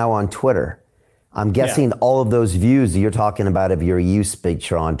Tucker's now on Twitter. I'm guessing all of those views that you're talking about of your you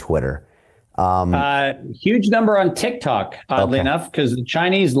speech are on Twitter. Huge number on TikTok, oddly enough, because the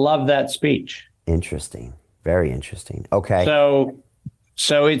Chinese love that speech. Interesting. Very interesting. Okay.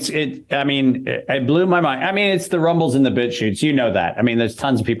 So I mean, it blew my mind. I mean, it's the rumbles and the bit shoots. You know that. I mean, there's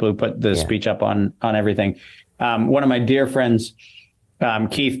tons of people who put the speech up on everything. One of my dear friends,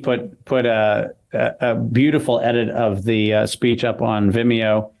 Keith, put a beautiful edit of the speech up on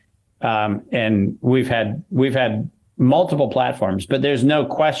Vimeo. And we've had multiple platforms, but there's no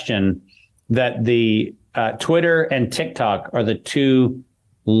question that the Twitter and TikTok are the two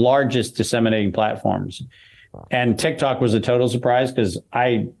largest disseminating platforms. And TikTok was a total surprise because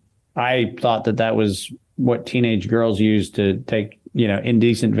I thought that was what teenage girls use to take,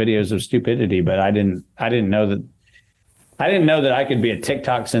 indecent videos of stupidity. But I didn't know that I could be a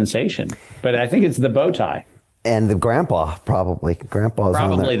TikTok sensation. But I think it's the bow tie. And the grandpa's probably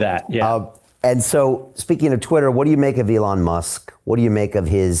that. Yeah. And so speaking of Twitter, what do you make of Elon Musk? What do you make of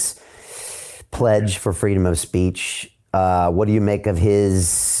his pledge for freedom of speech? What do you make of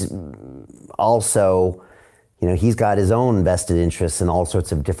his also, he's got his own vested interests in all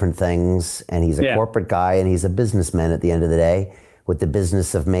sorts of different things, and he's a corporate guy, and he's a businessman at the end of the day with the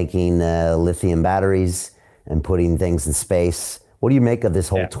business of making lithium batteries and putting things in space. What do you make of this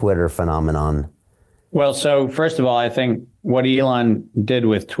whole Twitter phenomenon? Well, so first of all, I think what Elon did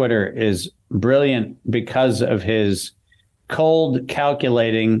with Twitter is brilliant because of his cold,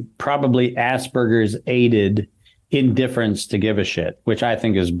 calculating, probably Asperger's aided indifference to give a shit, which I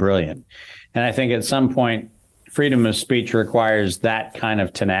think is brilliant. And I think at some point, freedom of speech requires that kind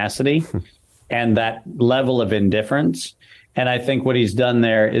of tenacity and that level of indifference. And I think what he's done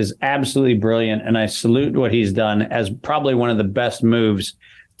there is absolutely brilliant. And I salute what he's done as probably one of the best moves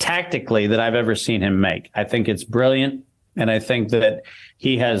tactically that I've ever seen him make. I think it's brilliant. And I think that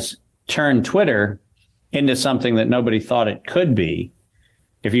he has turned Twitter into something that nobody thought it could be.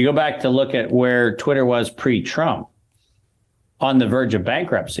 If you go back to look at where Twitter was pre-Trump, on the verge of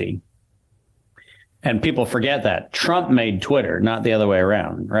bankruptcy, and people forget that Trump made Twitter, not the other way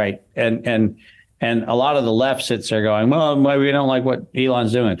around, right? And a lot of the left sits there going, well, we don't like what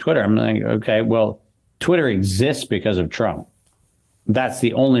Elon's doing at Twitter. I'm like, okay, well, Twitter exists because of Trump. That's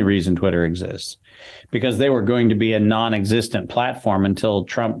the only reason Twitter exists, because they were going to be a non-existent platform until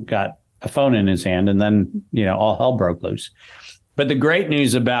Trump got a phone in his hand, and then, all hell broke loose. But the great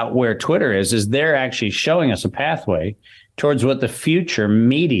news about where Twitter is they're actually showing us a pathway towards what the future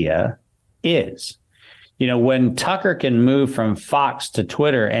media is. When Tucker can move from Fox to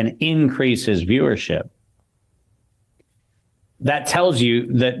Twitter and increase his viewership, that tells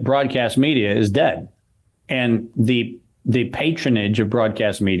you that broadcast media is dead. And the patronage of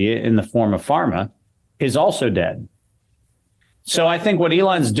broadcast media in the form of pharma is also dead. So I think what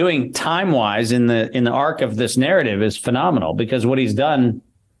Elon's doing time-wise in the arc of this narrative is phenomenal, because what he's done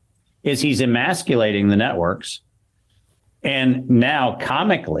is he's emasculating the networks. And now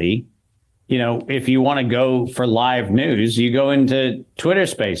comically, if you want to go for live news, you go into Twitter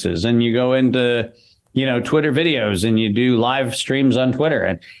Spaces and you go into, Twitter videos and you do live streams on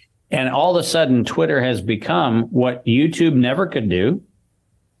Twitter. And all of a sudden, Twitter has become what YouTube never could do,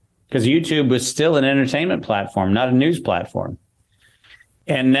 because YouTube was still an entertainment platform, not a news platform.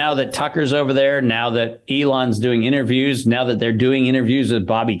 And now that Tucker's over there, now that Elon's doing interviews, now that they're doing interviews with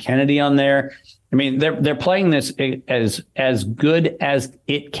Bobby Kennedy on there, I mean, they're playing this as good as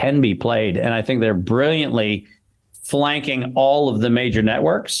it can be played. And I think they're brilliantly flanking all of the major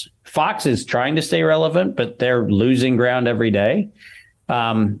networks. Fox is trying to stay relevant, but they're losing ground every day.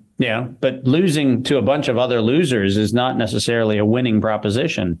 But losing to a bunch of other losers is not necessarily a winning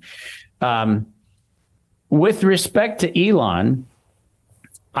proposition. With respect to Elon,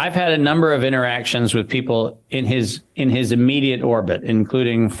 I've had a number of interactions with people in his immediate orbit,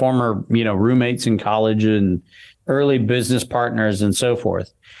 including former, roommates in college and early business partners and so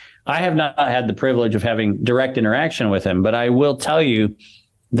forth. I have not had the privilege of having direct interaction with him, but I will tell you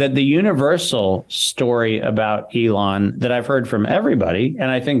that the universal story about Elon that I've heard from everybody, and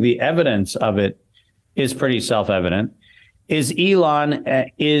I think the evidence of it is pretty self-evident, is Elon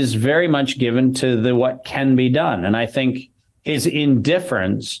is very much given to the what can be done. And I think his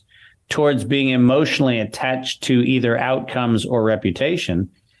indifference towards being emotionally attached to either outcomes or reputation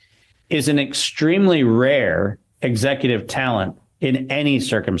is an extremely rare executive talent in any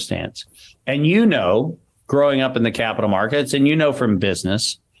circumstance. And growing up in the capital markets, and from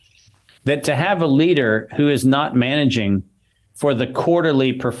business, that to have a leader who is not managing for the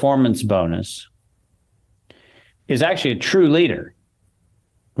quarterly performance bonus is actually a true leader.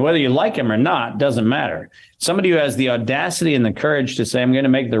 Whether you like him or not, doesn't matter. Somebody who has the audacity and the courage to say, I'm going to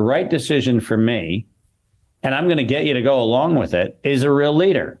make the right decision for me, and I'm going to get you to go along with it, is a real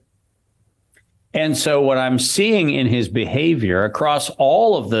leader. And so what I'm seeing in his behavior across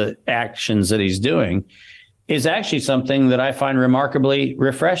all of the actions that he's doing is actually something that I find remarkably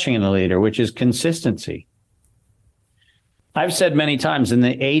refreshing in a leader, which is consistency. I've said many times in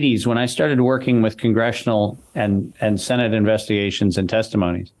the 80s, when I started working with congressional and Senate investigations and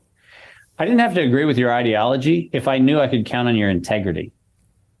testimonies, I didn't have to agree with your ideology if I knew I could count on your integrity.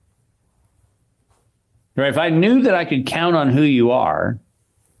 Right? If I knew that I could count on who you are,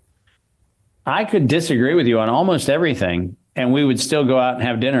 I could disagree with you on almost everything, and we would still go out and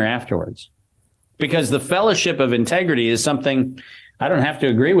have dinner afterwards. Because the fellowship of integrity is something I don't have to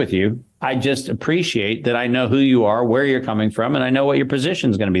agree with you. I just appreciate that I know who you are, where you're coming from, and I know what your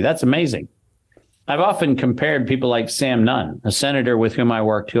position is going to be. That's amazing. I've often compared people like Sam Nunn, a senator with whom I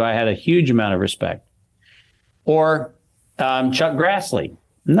worked, who I had a huge amount of respect, or Chuck Grassley,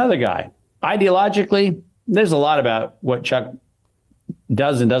 another guy. Ideologically, there's a lot about what Chuck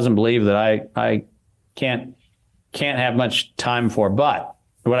does and doesn't believe that I can't have much time for. But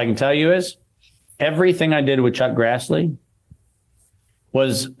what I can tell you is everything I did with Chuck Grassley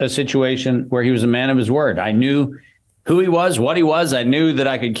was a situation where he was a man of his word. I knew who he was, what he was. I knew that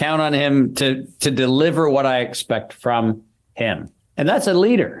I could count on him to deliver what I expect from him. And that's a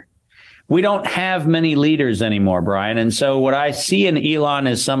leader. We don't have many leaders anymore, Brian. And so what I see in Elon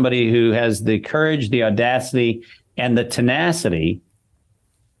is somebody who has the courage, the audacity, and the tenacity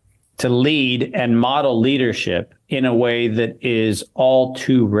to lead and model leadership in a way that is all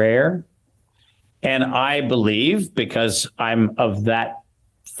too rare. And I believe, because I'm of that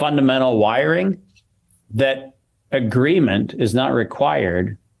fundamental wiring, that agreement is not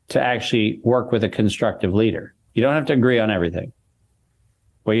required to actually work with a constructive leader. You don't have to agree on everything.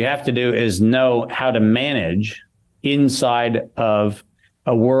 What you have to do is know how to manage inside of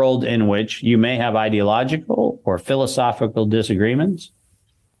a world in which you may have ideological or philosophical disagreements.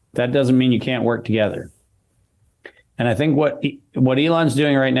 That doesn't mean you can't work together. And I think what Elon's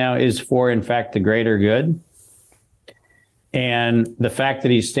doing right now is for, in fact, the greater good. And the fact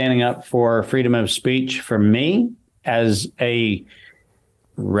that he's standing up for freedom of speech, for me, as a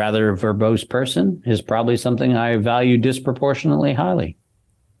rather verbose person, is probably something I value disproportionately highly.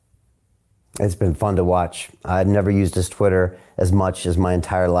 It's been fun to watch. I've never used his Twitter as much as my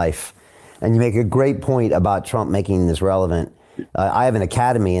entire life. And you make a great point about Trump making this relevant. I have an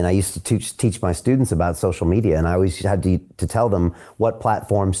academy, and I used to teach my students about social media, and I always had to tell them what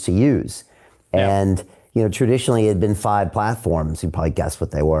platforms to use. Yeah. And traditionally it had been 5 platforms. You probably guessed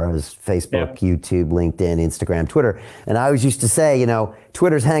what they were. It was Facebook, YouTube, LinkedIn, Instagram, Twitter. And I always used to say,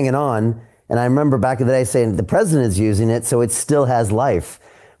 Twitter's hanging on. And I remember back in the day saying the president's using it, so it still has life.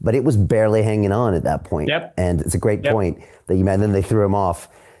 But it was barely hanging on at that point. Yep. And it's a great point that you made. And then they threw him off.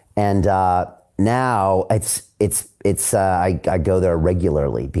 And now I go there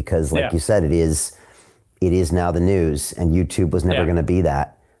regularly because, like you said, it is now the news, and YouTube was never going to be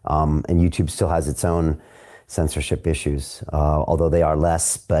that. And YouTube still has its own censorship issues, although they are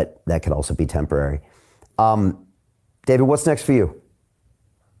less, but that could also be temporary. David, what's next for you?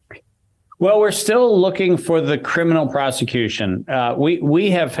 Well, we're still looking for the criminal prosecution.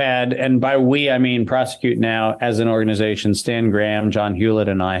 We have had, and by we, I mean Prosecute Now as an organization, Stan Graham, John Hewlett,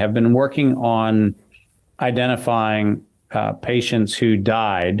 and I have been working on identifying patients who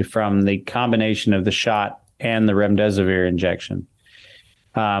died from the combination of the shot and the remdesivir injection.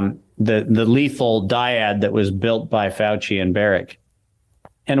 The lethal dyad that was built by Fauci and Barrick.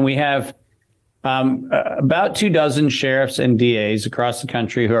 And we have about 24 sheriffs and DAs across the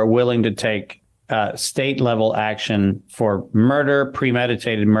country who are willing to take state level action for murder,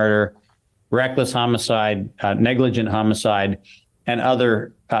 premeditated murder, reckless homicide, negligent homicide, and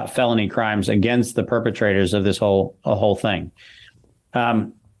other felony crimes against the perpetrators of this whole thing.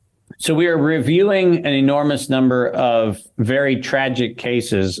 So we are reviewing an enormous number of very tragic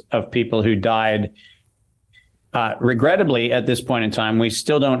cases of people who died. Regrettably, at this point in time, we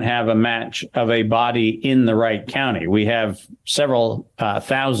still don't have a match of a body in the right county. We have several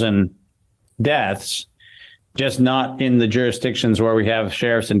thousand deaths, just not in the jurisdictions where we have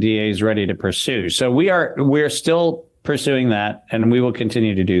sheriffs and DAs ready to pursue. So we're still pursuing that, and we will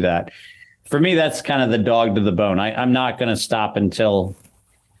continue to do that. For me, that's kind of the dog to the bone. I'm not going to stop until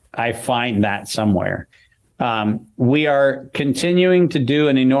I find that somewhere. We are continuing to do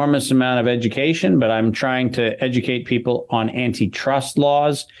an enormous amount of education, but I'm trying to educate people on antitrust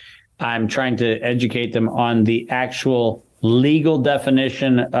laws. I'm trying to educate them on the actual legal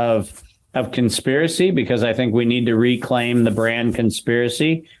definition of conspiracy, because I think we need to reclaim the brand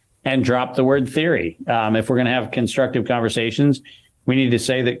conspiracy and drop the word theory. If we're going to have constructive conversations, we need to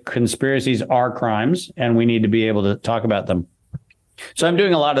say that conspiracies are crimes, and we need to be able to talk about them. So I'm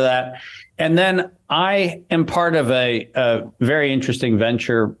doing a lot of that. And then I am part of a very interesting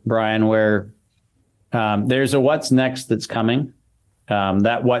venture, Brian, where There's a what's next that's coming.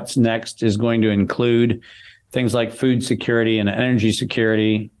 That what's next is going to include things like food security and energy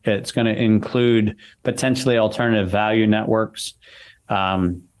security. It's going to include potentially alternative value networks.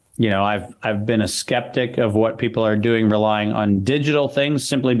 I've been a skeptic of what people are doing relying on digital things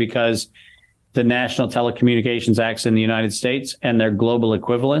simply because the National Telecommunications Acts in the United States and their global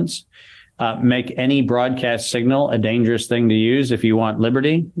equivalents make any broadcast signal a dangerous thing to use if you want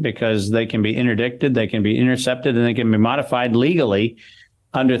liberty, because they can be interdicted, they can be intercepted, and they can be modified legally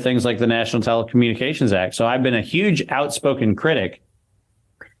under things like the National Telecommunications Act. So I've been a huge outspoken critic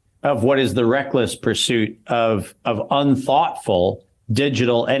of what is the reckless pursuit of unthoughtful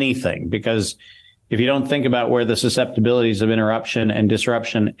digital anything, because if you don't think about where the susceptibilities of interruption and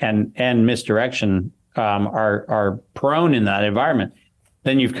disruption and misdirection are prone in that environment,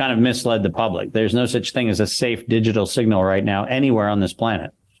 then you've kind of misled the public. There's no such thing as a safe digital signal right now anywhere on this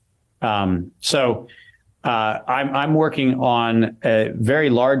planet. So I'm working on a very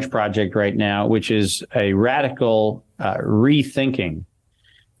large project right now, which is a radical rethinking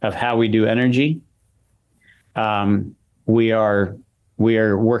of how we do energy. We are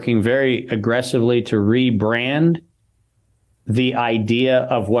working very aggressively to rebrand the idea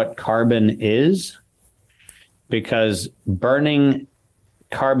of what carbon is, because burning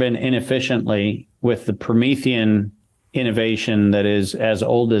carbon inefficiently with the Promethean innovation that is as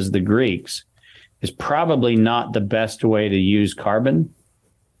old as the Greeks is probably not the best way to use carbon.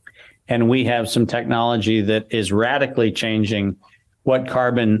 And we have some technology that is radically changing what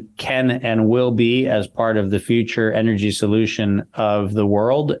carbon can and will be as part of the future energy solution of the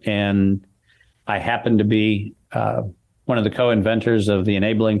world. And I happen to be one of the co-inventors of the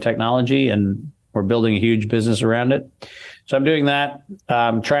enabling technology, and we're building a huge business around it. So I'm doing that,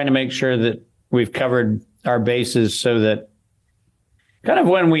 trying to make sure that we've covered our bases so that kind of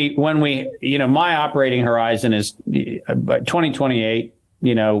when we, my operating horizon is by 2028,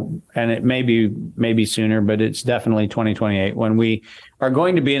 and it may be sooner, but it's definitely 2028 when we are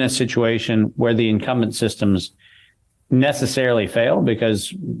going to be in a situation where the incumbent systems necessarily fail,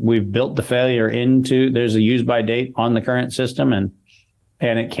 because we've built the failure into, there's a use by date on the current system, and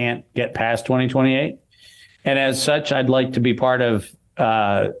it can't get past 2028. And as such, I'd like to be part of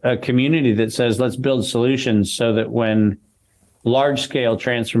a community that says, let's build solutions so that when large scale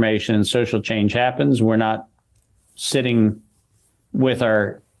transformation and social change happens, we're not sitting with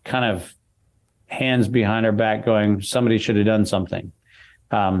our kind of hands behind our back going, somebody should have done something.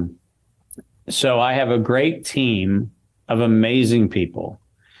 So I have a great team of amazing people,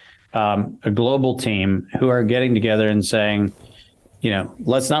 a global team who are getting together and saying,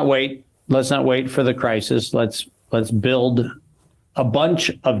 let's not wait for the crisis. Let's build a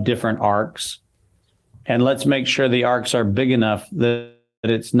bunch of different arcs, and let's make sure the arcs are big enough that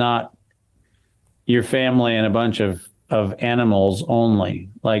it's not your family and a bunch of animals only.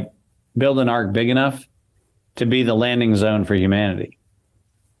 Like, build an arc big enough to be the landing zone for humanity.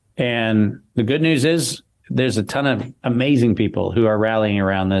 And the good news is there's a ton of amazing people who are rallying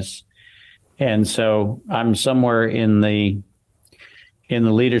around this. And so I'm somewhere in the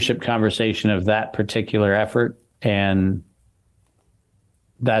leadership conversation of that particular effort. And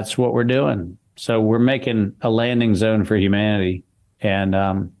that's what we're doing. So we're making a landing zone for humanity.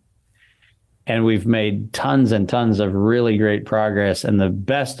 And we've made tons and tons of really great progress. And the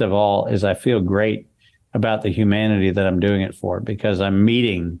best of all is I feel great about the humanity that I'm doing it for, because I'm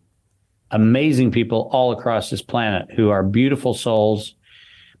meeting amazing people all across this planet who are beautiful souls,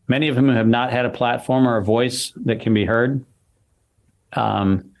 many of whom have not had a platform or a voice that can be heard.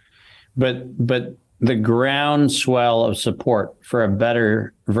 But the groundswell of support for a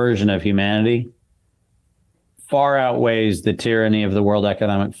better version of humanity far outweighs the tyranny of the World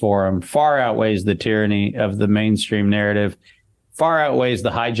Economic Forum, far outweighs the tyranny of the mainstream narrative, far outweighs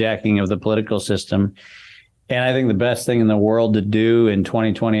the hijacking of the political system. And I think the best thing in the world to do in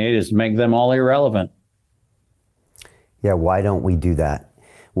 2028 is make them all irrelevant. Yeah, why don't we do that?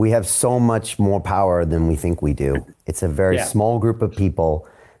 We have so much more power than we think we do. It's a very small group of people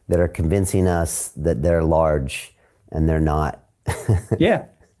that are convincing us that they're large, and they're not. Yeah.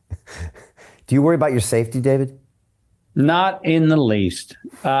 Do you worry about your safety, David? Not in the least.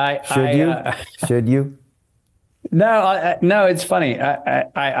 Should you? No, it's funny.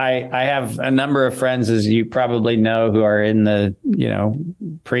 I have a number of friends, as you probably know, who are in the,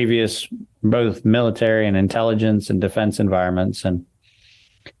 previous both military and intelligence and defense environments. And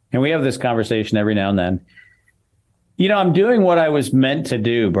we have this conversation every now and then. I'm doing what I was meant to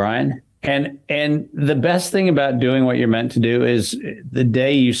do, Brian. And the best thing about doing what you're meant to do is the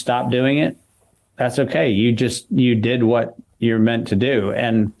day you stop doing it, that's okay. You did what you're meant to do.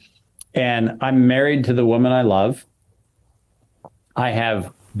 And And I'm married to the woman I love. I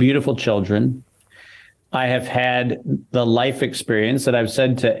have beautiful children. I have had the life experience that I've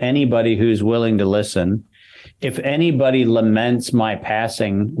said to anybody who's willing to listen. If anybody laments my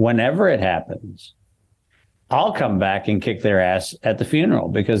passing, whenever it happens, I'll come back and kick their ass at the funeral,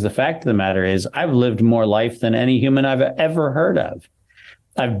 because the fact of the matter is I've lived more life than any human I've ever heard of.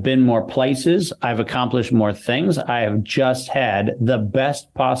 I've been more places. I've accomplished more things. I have just had the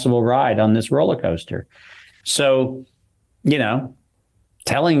best possible ride on this roller coaster. So,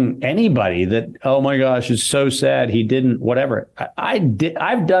 telling anybody that, oh my gosh, it's so sad he didn't, whatever. I've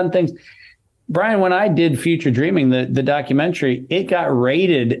done things. Brian, when I did Future Dreaming, the documentary, it got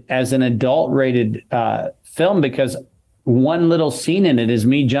rated as an adult rated film because one little scene in it is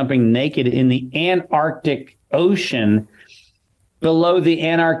me jumping naked in the Antarctic Ocean below the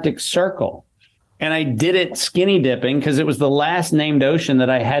Antarctic Circle. And I did it skinny dipping because it was the last named ocean that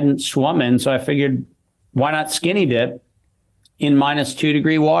I hadn't swum in. So I figured, why not skinny dip in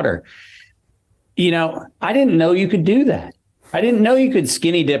 -2-degree water? I didn't know you could do that. I didn't know you could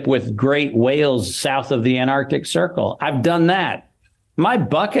skinny dip with great whales south of the Antarctic Circle. I've done that. My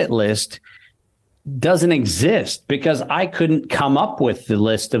bucket list doesn't exist because I couldn't come up with the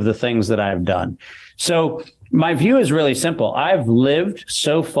list of the things that I've done. So my view is really simple. I've lived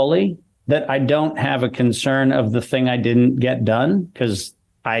so fully that I don't have a concern of the thing I didn't get done, because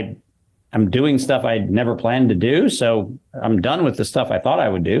I'm doing stuff I never planned to do. So I'm done with the stuff I thought I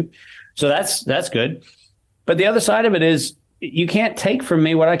would do. So that's good. But the other side of it is, you can't take from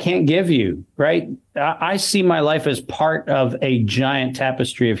me what I can't give you, right? I see my life as part of a giant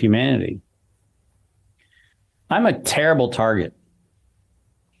tapestry of humanity. I'm a terrible target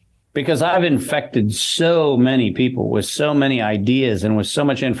because I've infected so many people with so many ideas and with so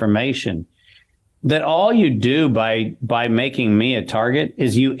much information that all you do by making me a target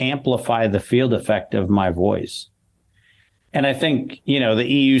is you amplify the field effect of my voice. And I think, the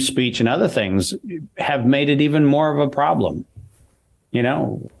EU speech and other things have made it even more of a problem.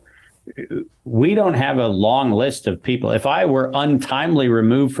 We don't have a long list of people. If I were untimely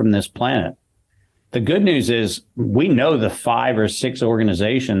removed from this planet, the good news is we know the 5 or 6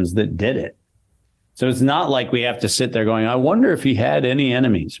 organizations that did it. So it's not like we have to sit there going, I wonder if he had any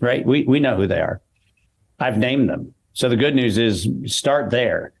enemies, right? We know who they are. I've named them. So the good news is start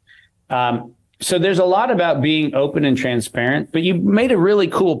there. So there's a lot about being open and transparent, but you made a really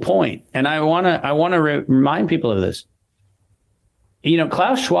cool point, and I want to remind people of this.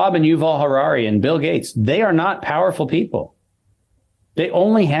 Klaus Schwab and Yuval Harari and Bill Gates, they are not powerful people. They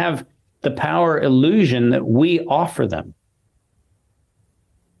only have the power illusion that we offer them.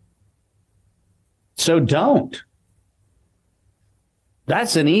 So don't.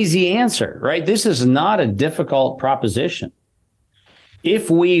 That's an easy answer, right? This is not a difficult proposition. If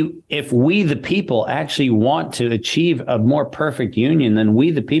we the people actually want to achieve a more perfect union, then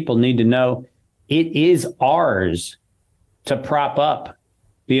we the people need to know it is ours to prop up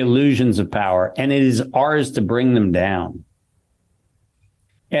the illusions of power, and it is ours to bring them down.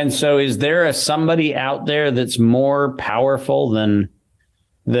 And so is there somebody out there that's more powerful than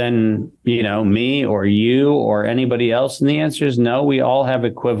me or you or anybody else? And the answer is no, we all have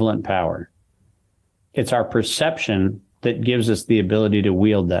equivalent power. It's our perception that gives us the ability to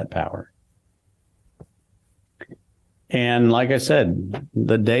wield that power. And like I said,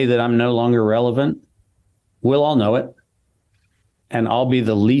 the day that I'm no longer relevant, we'll all know it. And I'll be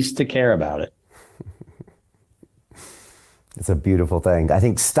the least to care about it. It's a beautiful thing. I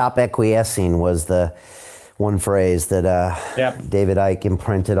think stop acquiescing was the one phrase that David Icke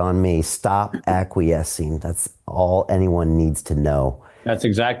imprinted on me. Stop acquiescing. That's all anyone needs to know. That's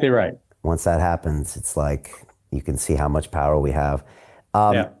exactly right. Once that happens, it's like you can see how much power we have.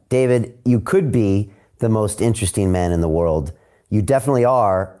 David, you could be the most interesting man in the world. You definitely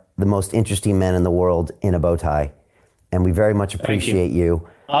are the most interesting man in the world in a bow tie. And we very much appreciate you.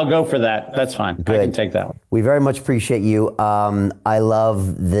 I'll go for that. That's fine. Good. I can take that one. We very much appreciate you. I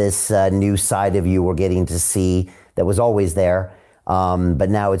love this new side of you we're getting to see that was always there. But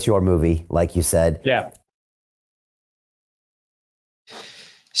now it's your movie, like you said. Yeah.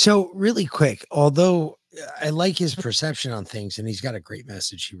 So really quick, although I like his perception on things and he's got a great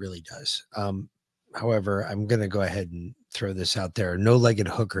message, he really does. However, I'm going to go ahead and throw this out there. No-legged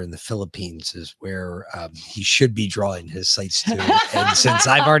hooker in the Philippines is where he should be drawing his sights to. And since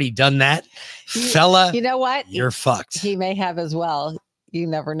I've already done that, fella, you know what? You're fucked. He may have as well. You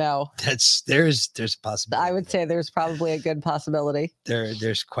never know. There's a possibility. I would say there's probably a good possibility.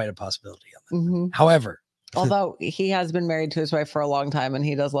 There's quite a possibility on that. Mm-hmm. However, although he has been married to his wife for a long time and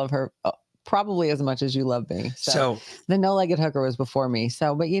he does love her probably as much as you love me. So the no-legged hooker was before me.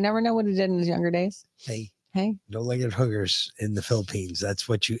 So, but you never know what he did in his younger days. Hey, no-legged hookers in the Philippines. That's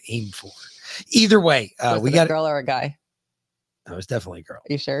what you aim for. Either way, we got a girl or a guy. That was definitely a girl.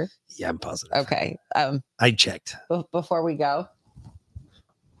 You sure? Yeah, I'm positive. Okay. I checked. Before we go.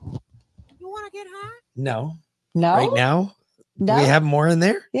 You want to get high? No. No. Right now? No. Do we have more in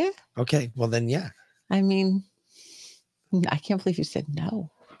there? Yeah. Okay. Well, then, yeah. I mean, I can't believe you said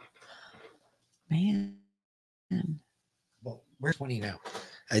no. Man. Well, we're 20 now.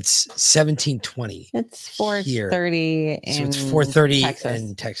 It's 17:20. It's 4:30 in So it's 4:30 Texas.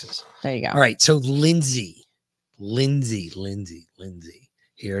 in Texas. There you go. All right. So Lindsay.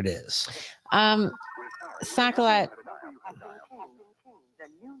 Here it is. Sacolet.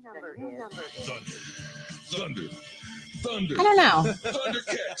 Thunder. I don't know.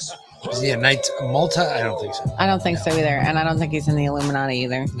 Is he a Knight Malta? I don't think so. I don't think so either. And I don't think he's in the Illuminati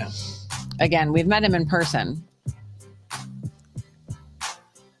either. No. Again, we've met him in person.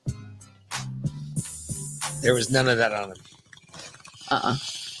 There was none of that on him.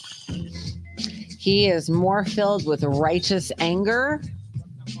 He is more filled with righteous anger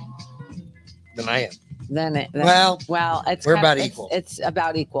Than I am. Well, it's we're about equal. It's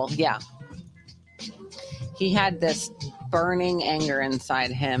about equal. Yeah. He had this burning anger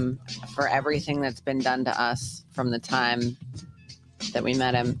inside him for everything that's been done to us from the time that we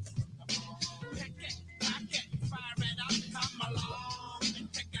met him.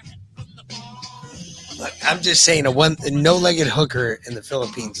 Look, I'm just saying a no-legged hooker in the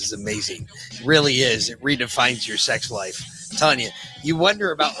Philippines is amazing. It really is. It redefines your sex life. I'm telling you, you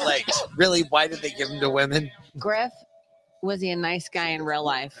wonder about legs. Really, why did they give them to women? Griff, was he a nice guy in real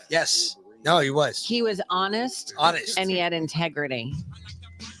life? Yes. No, he was. He was honest. And he had integrity.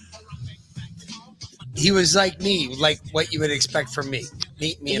 He was like me, like what you would expect from me.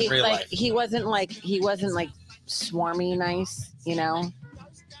 Meet me in real life. He wasn't like swarmy nice, you know.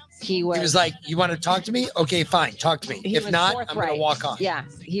 He was like, you want to talk to me? Okay, fine, talk to me. He If was not, forthright. I'm going to walk on. Yeah,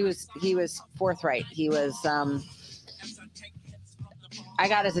 he was forthright. He was I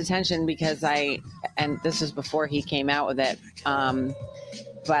got his attention because and this is before he came out with it.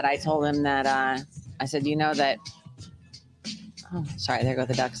 But I told him that I said, you know that oh, sorry, there go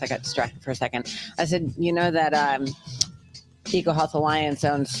the ducks. I got distracted for a second. I said, you know that Eco Health Alliance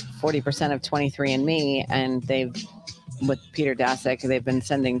owns 40% of 23andMe, and they've, with Peter Daszak, they've been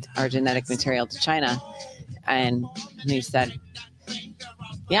sending our genetic material to China. And he said,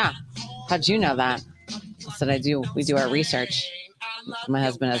 yeah, how'd you know that? I said, we do our research. My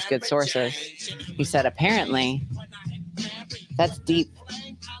husband has good sources. He said, apparently, that's deep.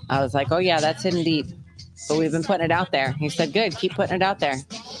 I was like, oh yeah, that's hidden deep. But we've been putting it out there. He said, good, keep putting it out there.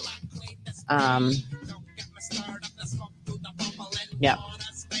 Yeah.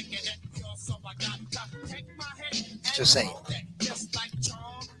 Just saying.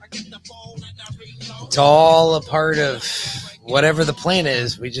 It's all a part of whatever the plan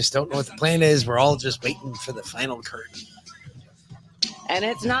is. We just don't know what the plan is. We're all just waiting for the final curtain. And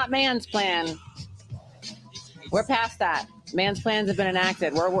it's not man's plan. We're past that. Man's plans have been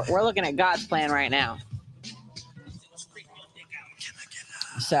enacted. We're looking at God's plan right now.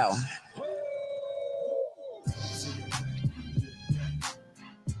 So.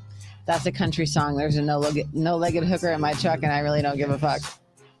 That's a country song. There's a no-legged hooker in my truck, and I really don't give a fuck.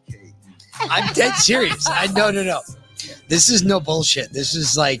 I'm dead serious. No. This is no bullshit. This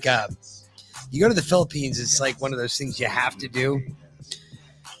is like, you go to the Philippines, it's like one of those things you have to do.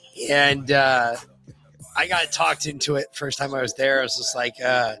 And I got talked into it first time I was there. I was just like,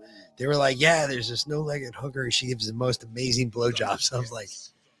 they were like, yeah, there's this no-legged hooker. She gives the most amazing blowjobs. I was like,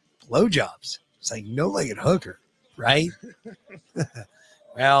 blowjobs? It's like no-legged hooker, right?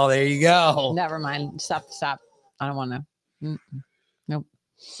 Well, there you go. Never mind. Stop. I don't want to. Nope.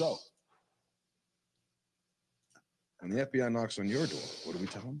 So, when the FBI knocks on your door, what do we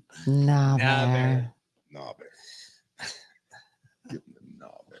tell them? Nah, bear. Nah, bear. Give them the nah,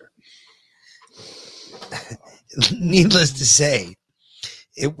 bear. Needless to say,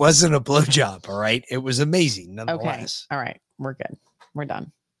 it wasn't a blowjob, all right? It was amazing, nonetheless. Okay. All right. We're good. We're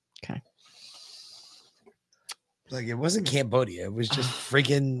done. Okay. Like, it wasn't Cambodia. It was just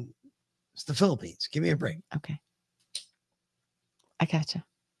freaking, it's the Philippines. Give me a break. Okay. I gotcha.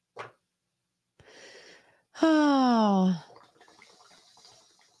 Oh.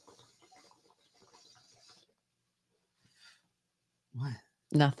 What?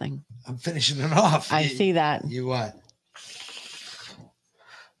 Nothing. I'm finishing it off. I see that. You what?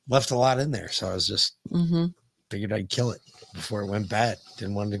 Left a lot in there, so I was just figured I'd kill it before it went bad.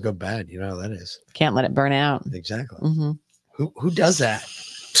 Didn't want it to go bad. You know how that is. Can't let it burn out. Exactly. Mm-hmm. Who does that?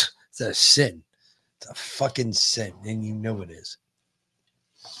 It's It's a sin. It's a fucking sin, and you know it is.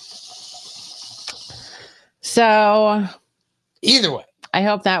 So, either way, I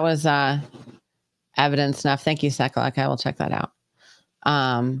hope that was evidence enough. Thank you, Sekalak. I will check that out.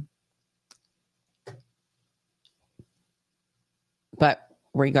 But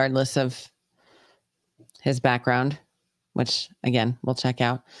regardless of his background, which again we'll check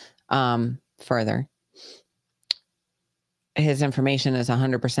out further, his information is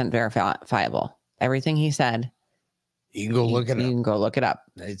 100% verifiable. Everything he said, you can go look it up. You can go look it up.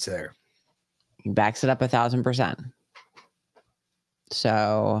 It's there. He backs it up 1,000%.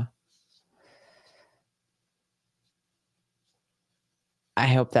 So I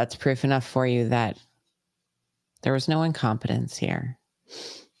hope that's proof enough for you that there was no incompetence here.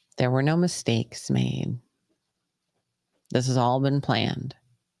 There were no mistakes made. This has all been planned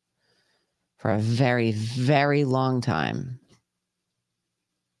for a very, very long time.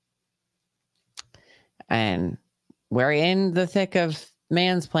 And we're in the thick of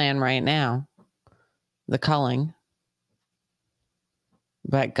man's plan right now, the culling.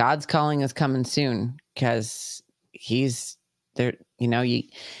 But God's calling is coming soon because he's there. You know, you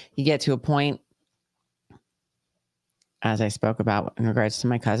get to a point, as I spoke about in regards to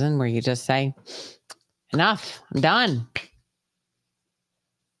my cousin, where you just say, enough, I'm done.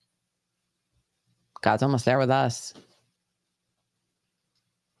 God's almost there with us.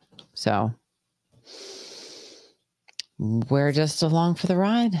 So we're just along for the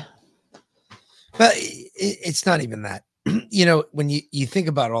ride. But it's not even that. You know, when you think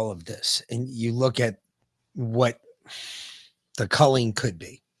about all of this and you look at what the culling could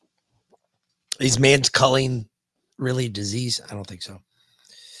be, is man's culling really a disease? I don't think so.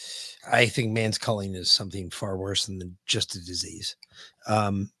 I think man's culling is something far worse than just a disease.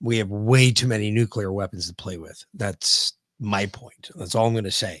 We have way too many nuclear weapons to play with. That's my point. That's all I'm going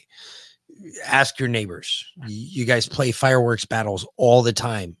to say. Ask your neighbors. You guys play fireworks battles all the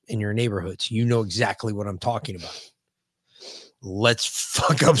time in your neighborhoods. You know exactly what I'm talking about. Let's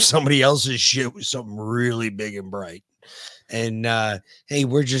fuck up somebody else's shit with something really big and bright. And hey,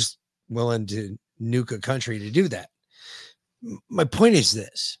 we're just willing to nuke a country to do that. My point is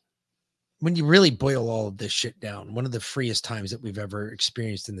this. When you really boil all of this shit down, one of the freest times that we've ever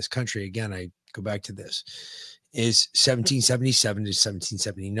experienced in this country, again, I go back to this, is 1777 to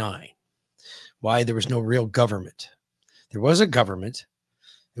 1779. Why? There was no real government. There was a government.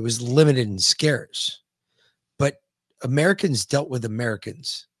 It was limited and scarce. But Americans dealt with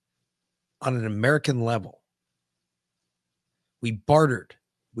Americans on an American level. We bartered.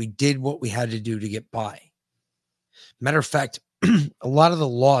 We did what we had to do to get by. Matter of fact, a lot of the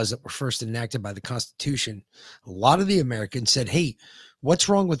laws that were first enacted by the Constitution, a lot of the Americans said, hey, what's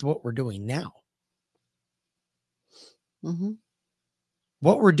wrong with what we're doing now? Mm-hmm.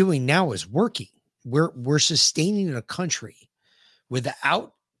 What we're doing now is working. We're sustaining a country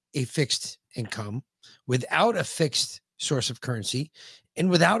without a fixed income, without a fixed source of currency, and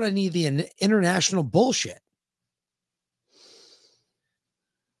without any of the international bullshit.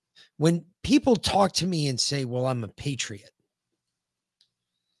 When people talk to me and say, well, I'm a patriot,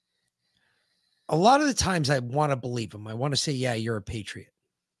 a lot of the times I want to believe them. I want to say, yeah, you're a patriot.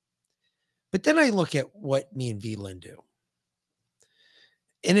 But then I look at what me and V-Lyn do.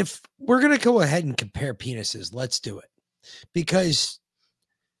 And if we're going to go ahead and compare penises, let's do it. Because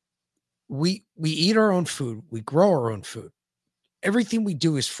we eat our own food. We grow our own food. Everything we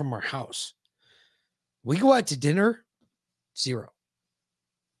do is from our house. We go out to dinner, zero.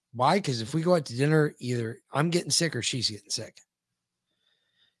 Why? Because if we go out to dinner, either I'm getting sick or she's getting sick.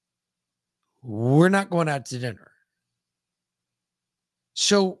 We're not going out to dinner.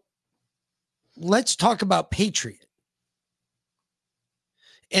 So let's talk about patriot.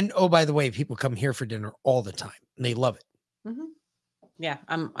 And oh, by the way, people come here for dinner all the time and they love it. Mm-hmm. Yeah.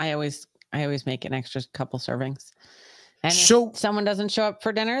 I always make an extra couple servings. And so if someone doesn't show up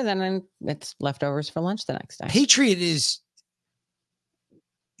for dinner, then it's leftovers for lunch the next day. Patriot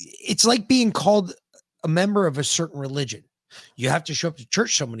it's like being called a member of a certain religion. You have to show up to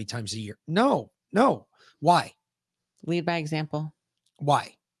church so many times a year. No. Why? Lead by example.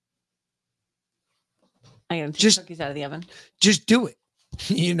 Why? I gotta take cookies out of the oven. Just do it.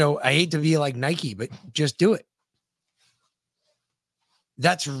 You know, I hate to be like Nike, but just do it.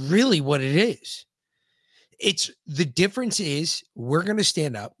 That's really what it is. It's the difference is we're going to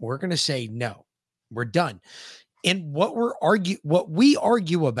stand up. We're going to say, no, we're done. And what we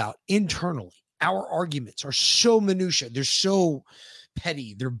argue about internally, our arguments are so minutia. They're so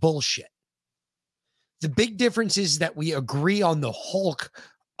petty. They're bullshit. The big difference is that we agree on the hulk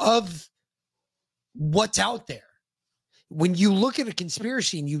of what's out there. When you look at a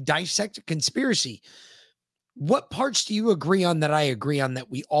conspiracy and you dissect a conspiracy, what parts do you agree on that I agree on that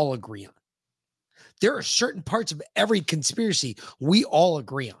we all agree on? There are certain parts of every conspiracy we all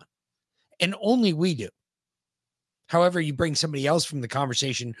agree on, and only we do. However, you bring somebody else from the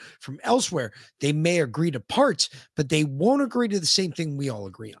conversation from elsewhere, they may agree to parts, but they won't agree to the same thing we all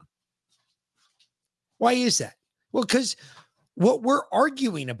agree on. Why is that? Well, because what we're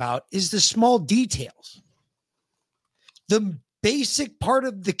arguing about is the small details. The basic part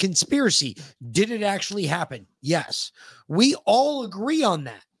of the conspiracy, did it actually happen? Yes. We all agree on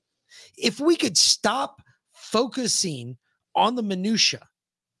that. If we could stop focusing on the minutia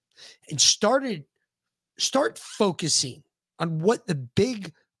and start focusing on what the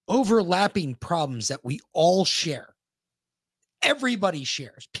big overlapping problems that we all share. Everybody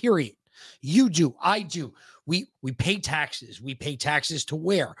shares, period. You do, I do. We pay taxes. We pay taxes to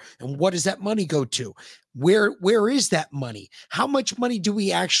where? And what does that money go to? Where is that money? How much money do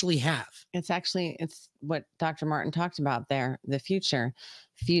we actually have? It's what Dr. Martin talked about there, the future,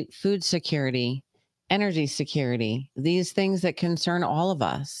 food security, energy security, these things that concern all of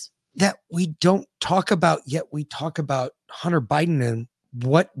us. That we don't talk about yet. We talk about Hunter Biden and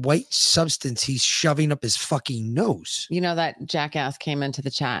what white substance he's shoving up his fucking nose. You know, that jackass came into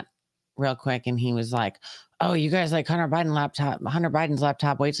the chat real quick and he was like, oh, you guys like Hunter Biden's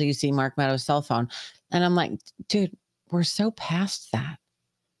laptop. Wait till you see Mark Meadows' cell phone. And I'm like, dude, we're so past that.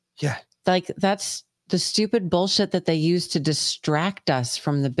 Yeah. Like, that's the stupid bullshit that they use to distract us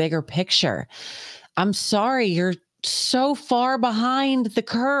from the bigger picture. I'm sorry, you're so far behind the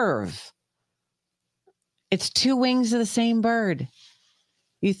curve. It's two wings of the same bird.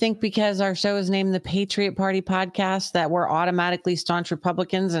 You think because our show is named the Patriot Party Podcast that we're automatically staunch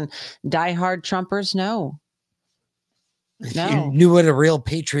Republicans and diehard Trumpers? No. If you knew what a real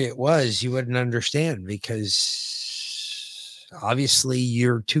patriot was, you wouldn't understand, because obviously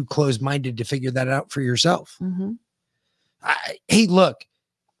you're too close-minded to figure that out for yourself. Mm-hmm. Hey, look,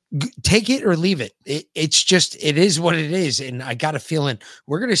 take it or leave it. It is what it is. And I got a feeling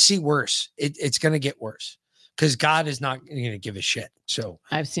we're going to see worse. It's going to get worse because God is not going to give a shit. So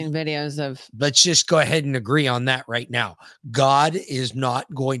I've seen videos of. Let's just go ahead and agree on that right now. God is not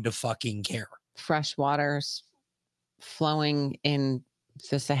going to fucking care. Fresh waters flowing in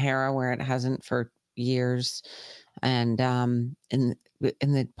the Sahara where it hasn't for years, and in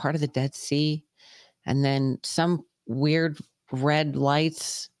the part of the Dead Sea, and then some weird red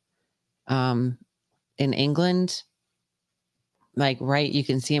lights in England, like, right, you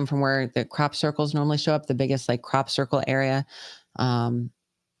can see them from where the crop circles normally show up, the biggest like crop circle area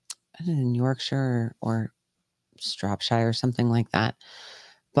in Yorkshire or Shropshire or something like that.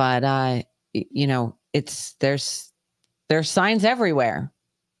 But you know, there's signs everywhere.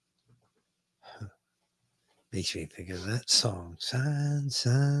 Makes me think of that song. Signs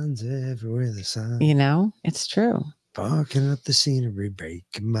everywhere. The sign. You know, it's true. Barking up the scenery,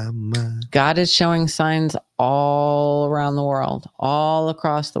 breaking my mind. God is showing signs all around the world, all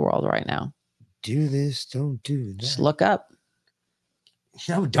across the world right now. Do this, don't do that. Just look up.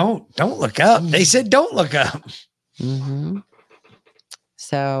 No, don't look up. They said don't look up. Mm-hmm.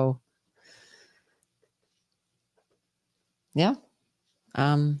 So, yeah.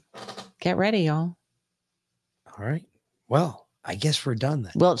 Get ready, y'all. All right. Well, I guess we're done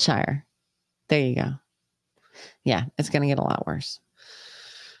then. Wiltshire. There you go. Yeah, it's going to get a lot worse.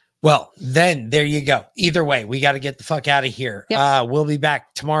 Well, then there you go. Either way, we got to get the fuck out of here. Yep. We'll be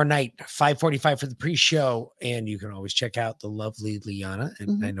back tomorrow night, 5:45 for the pre-show. And you can always check out the lovely Liana at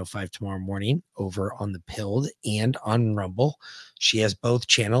 9:05 tomorrow morning over on the Pilled and on Rumble. She has both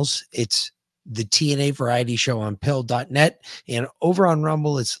channels. It's the TNA Variety Show on Pilled.net. And over on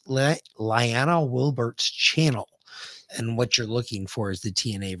Rumble, it's Liana Wilbert's channel. And what you're looking for is the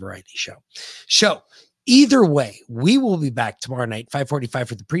TNA Variety Show. So, either way, we will be back tomorrow night, 5:45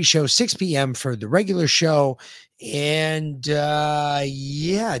 for the pre-show, 6 p.m. for the regular show. And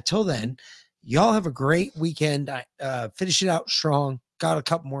yeah, till then, y'all have a great weekend. Finish it out strong. Got a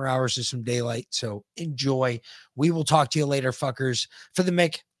couple more hours of some daylight, so enjoy. We will talk to you later, fuckers. For the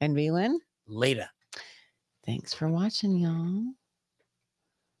Mick and V-Lynn, later. Thanks for watching, y'all.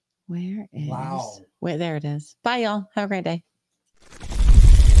 Where is... Wow. Wait, there it is. Bye, y'all. Have a great day.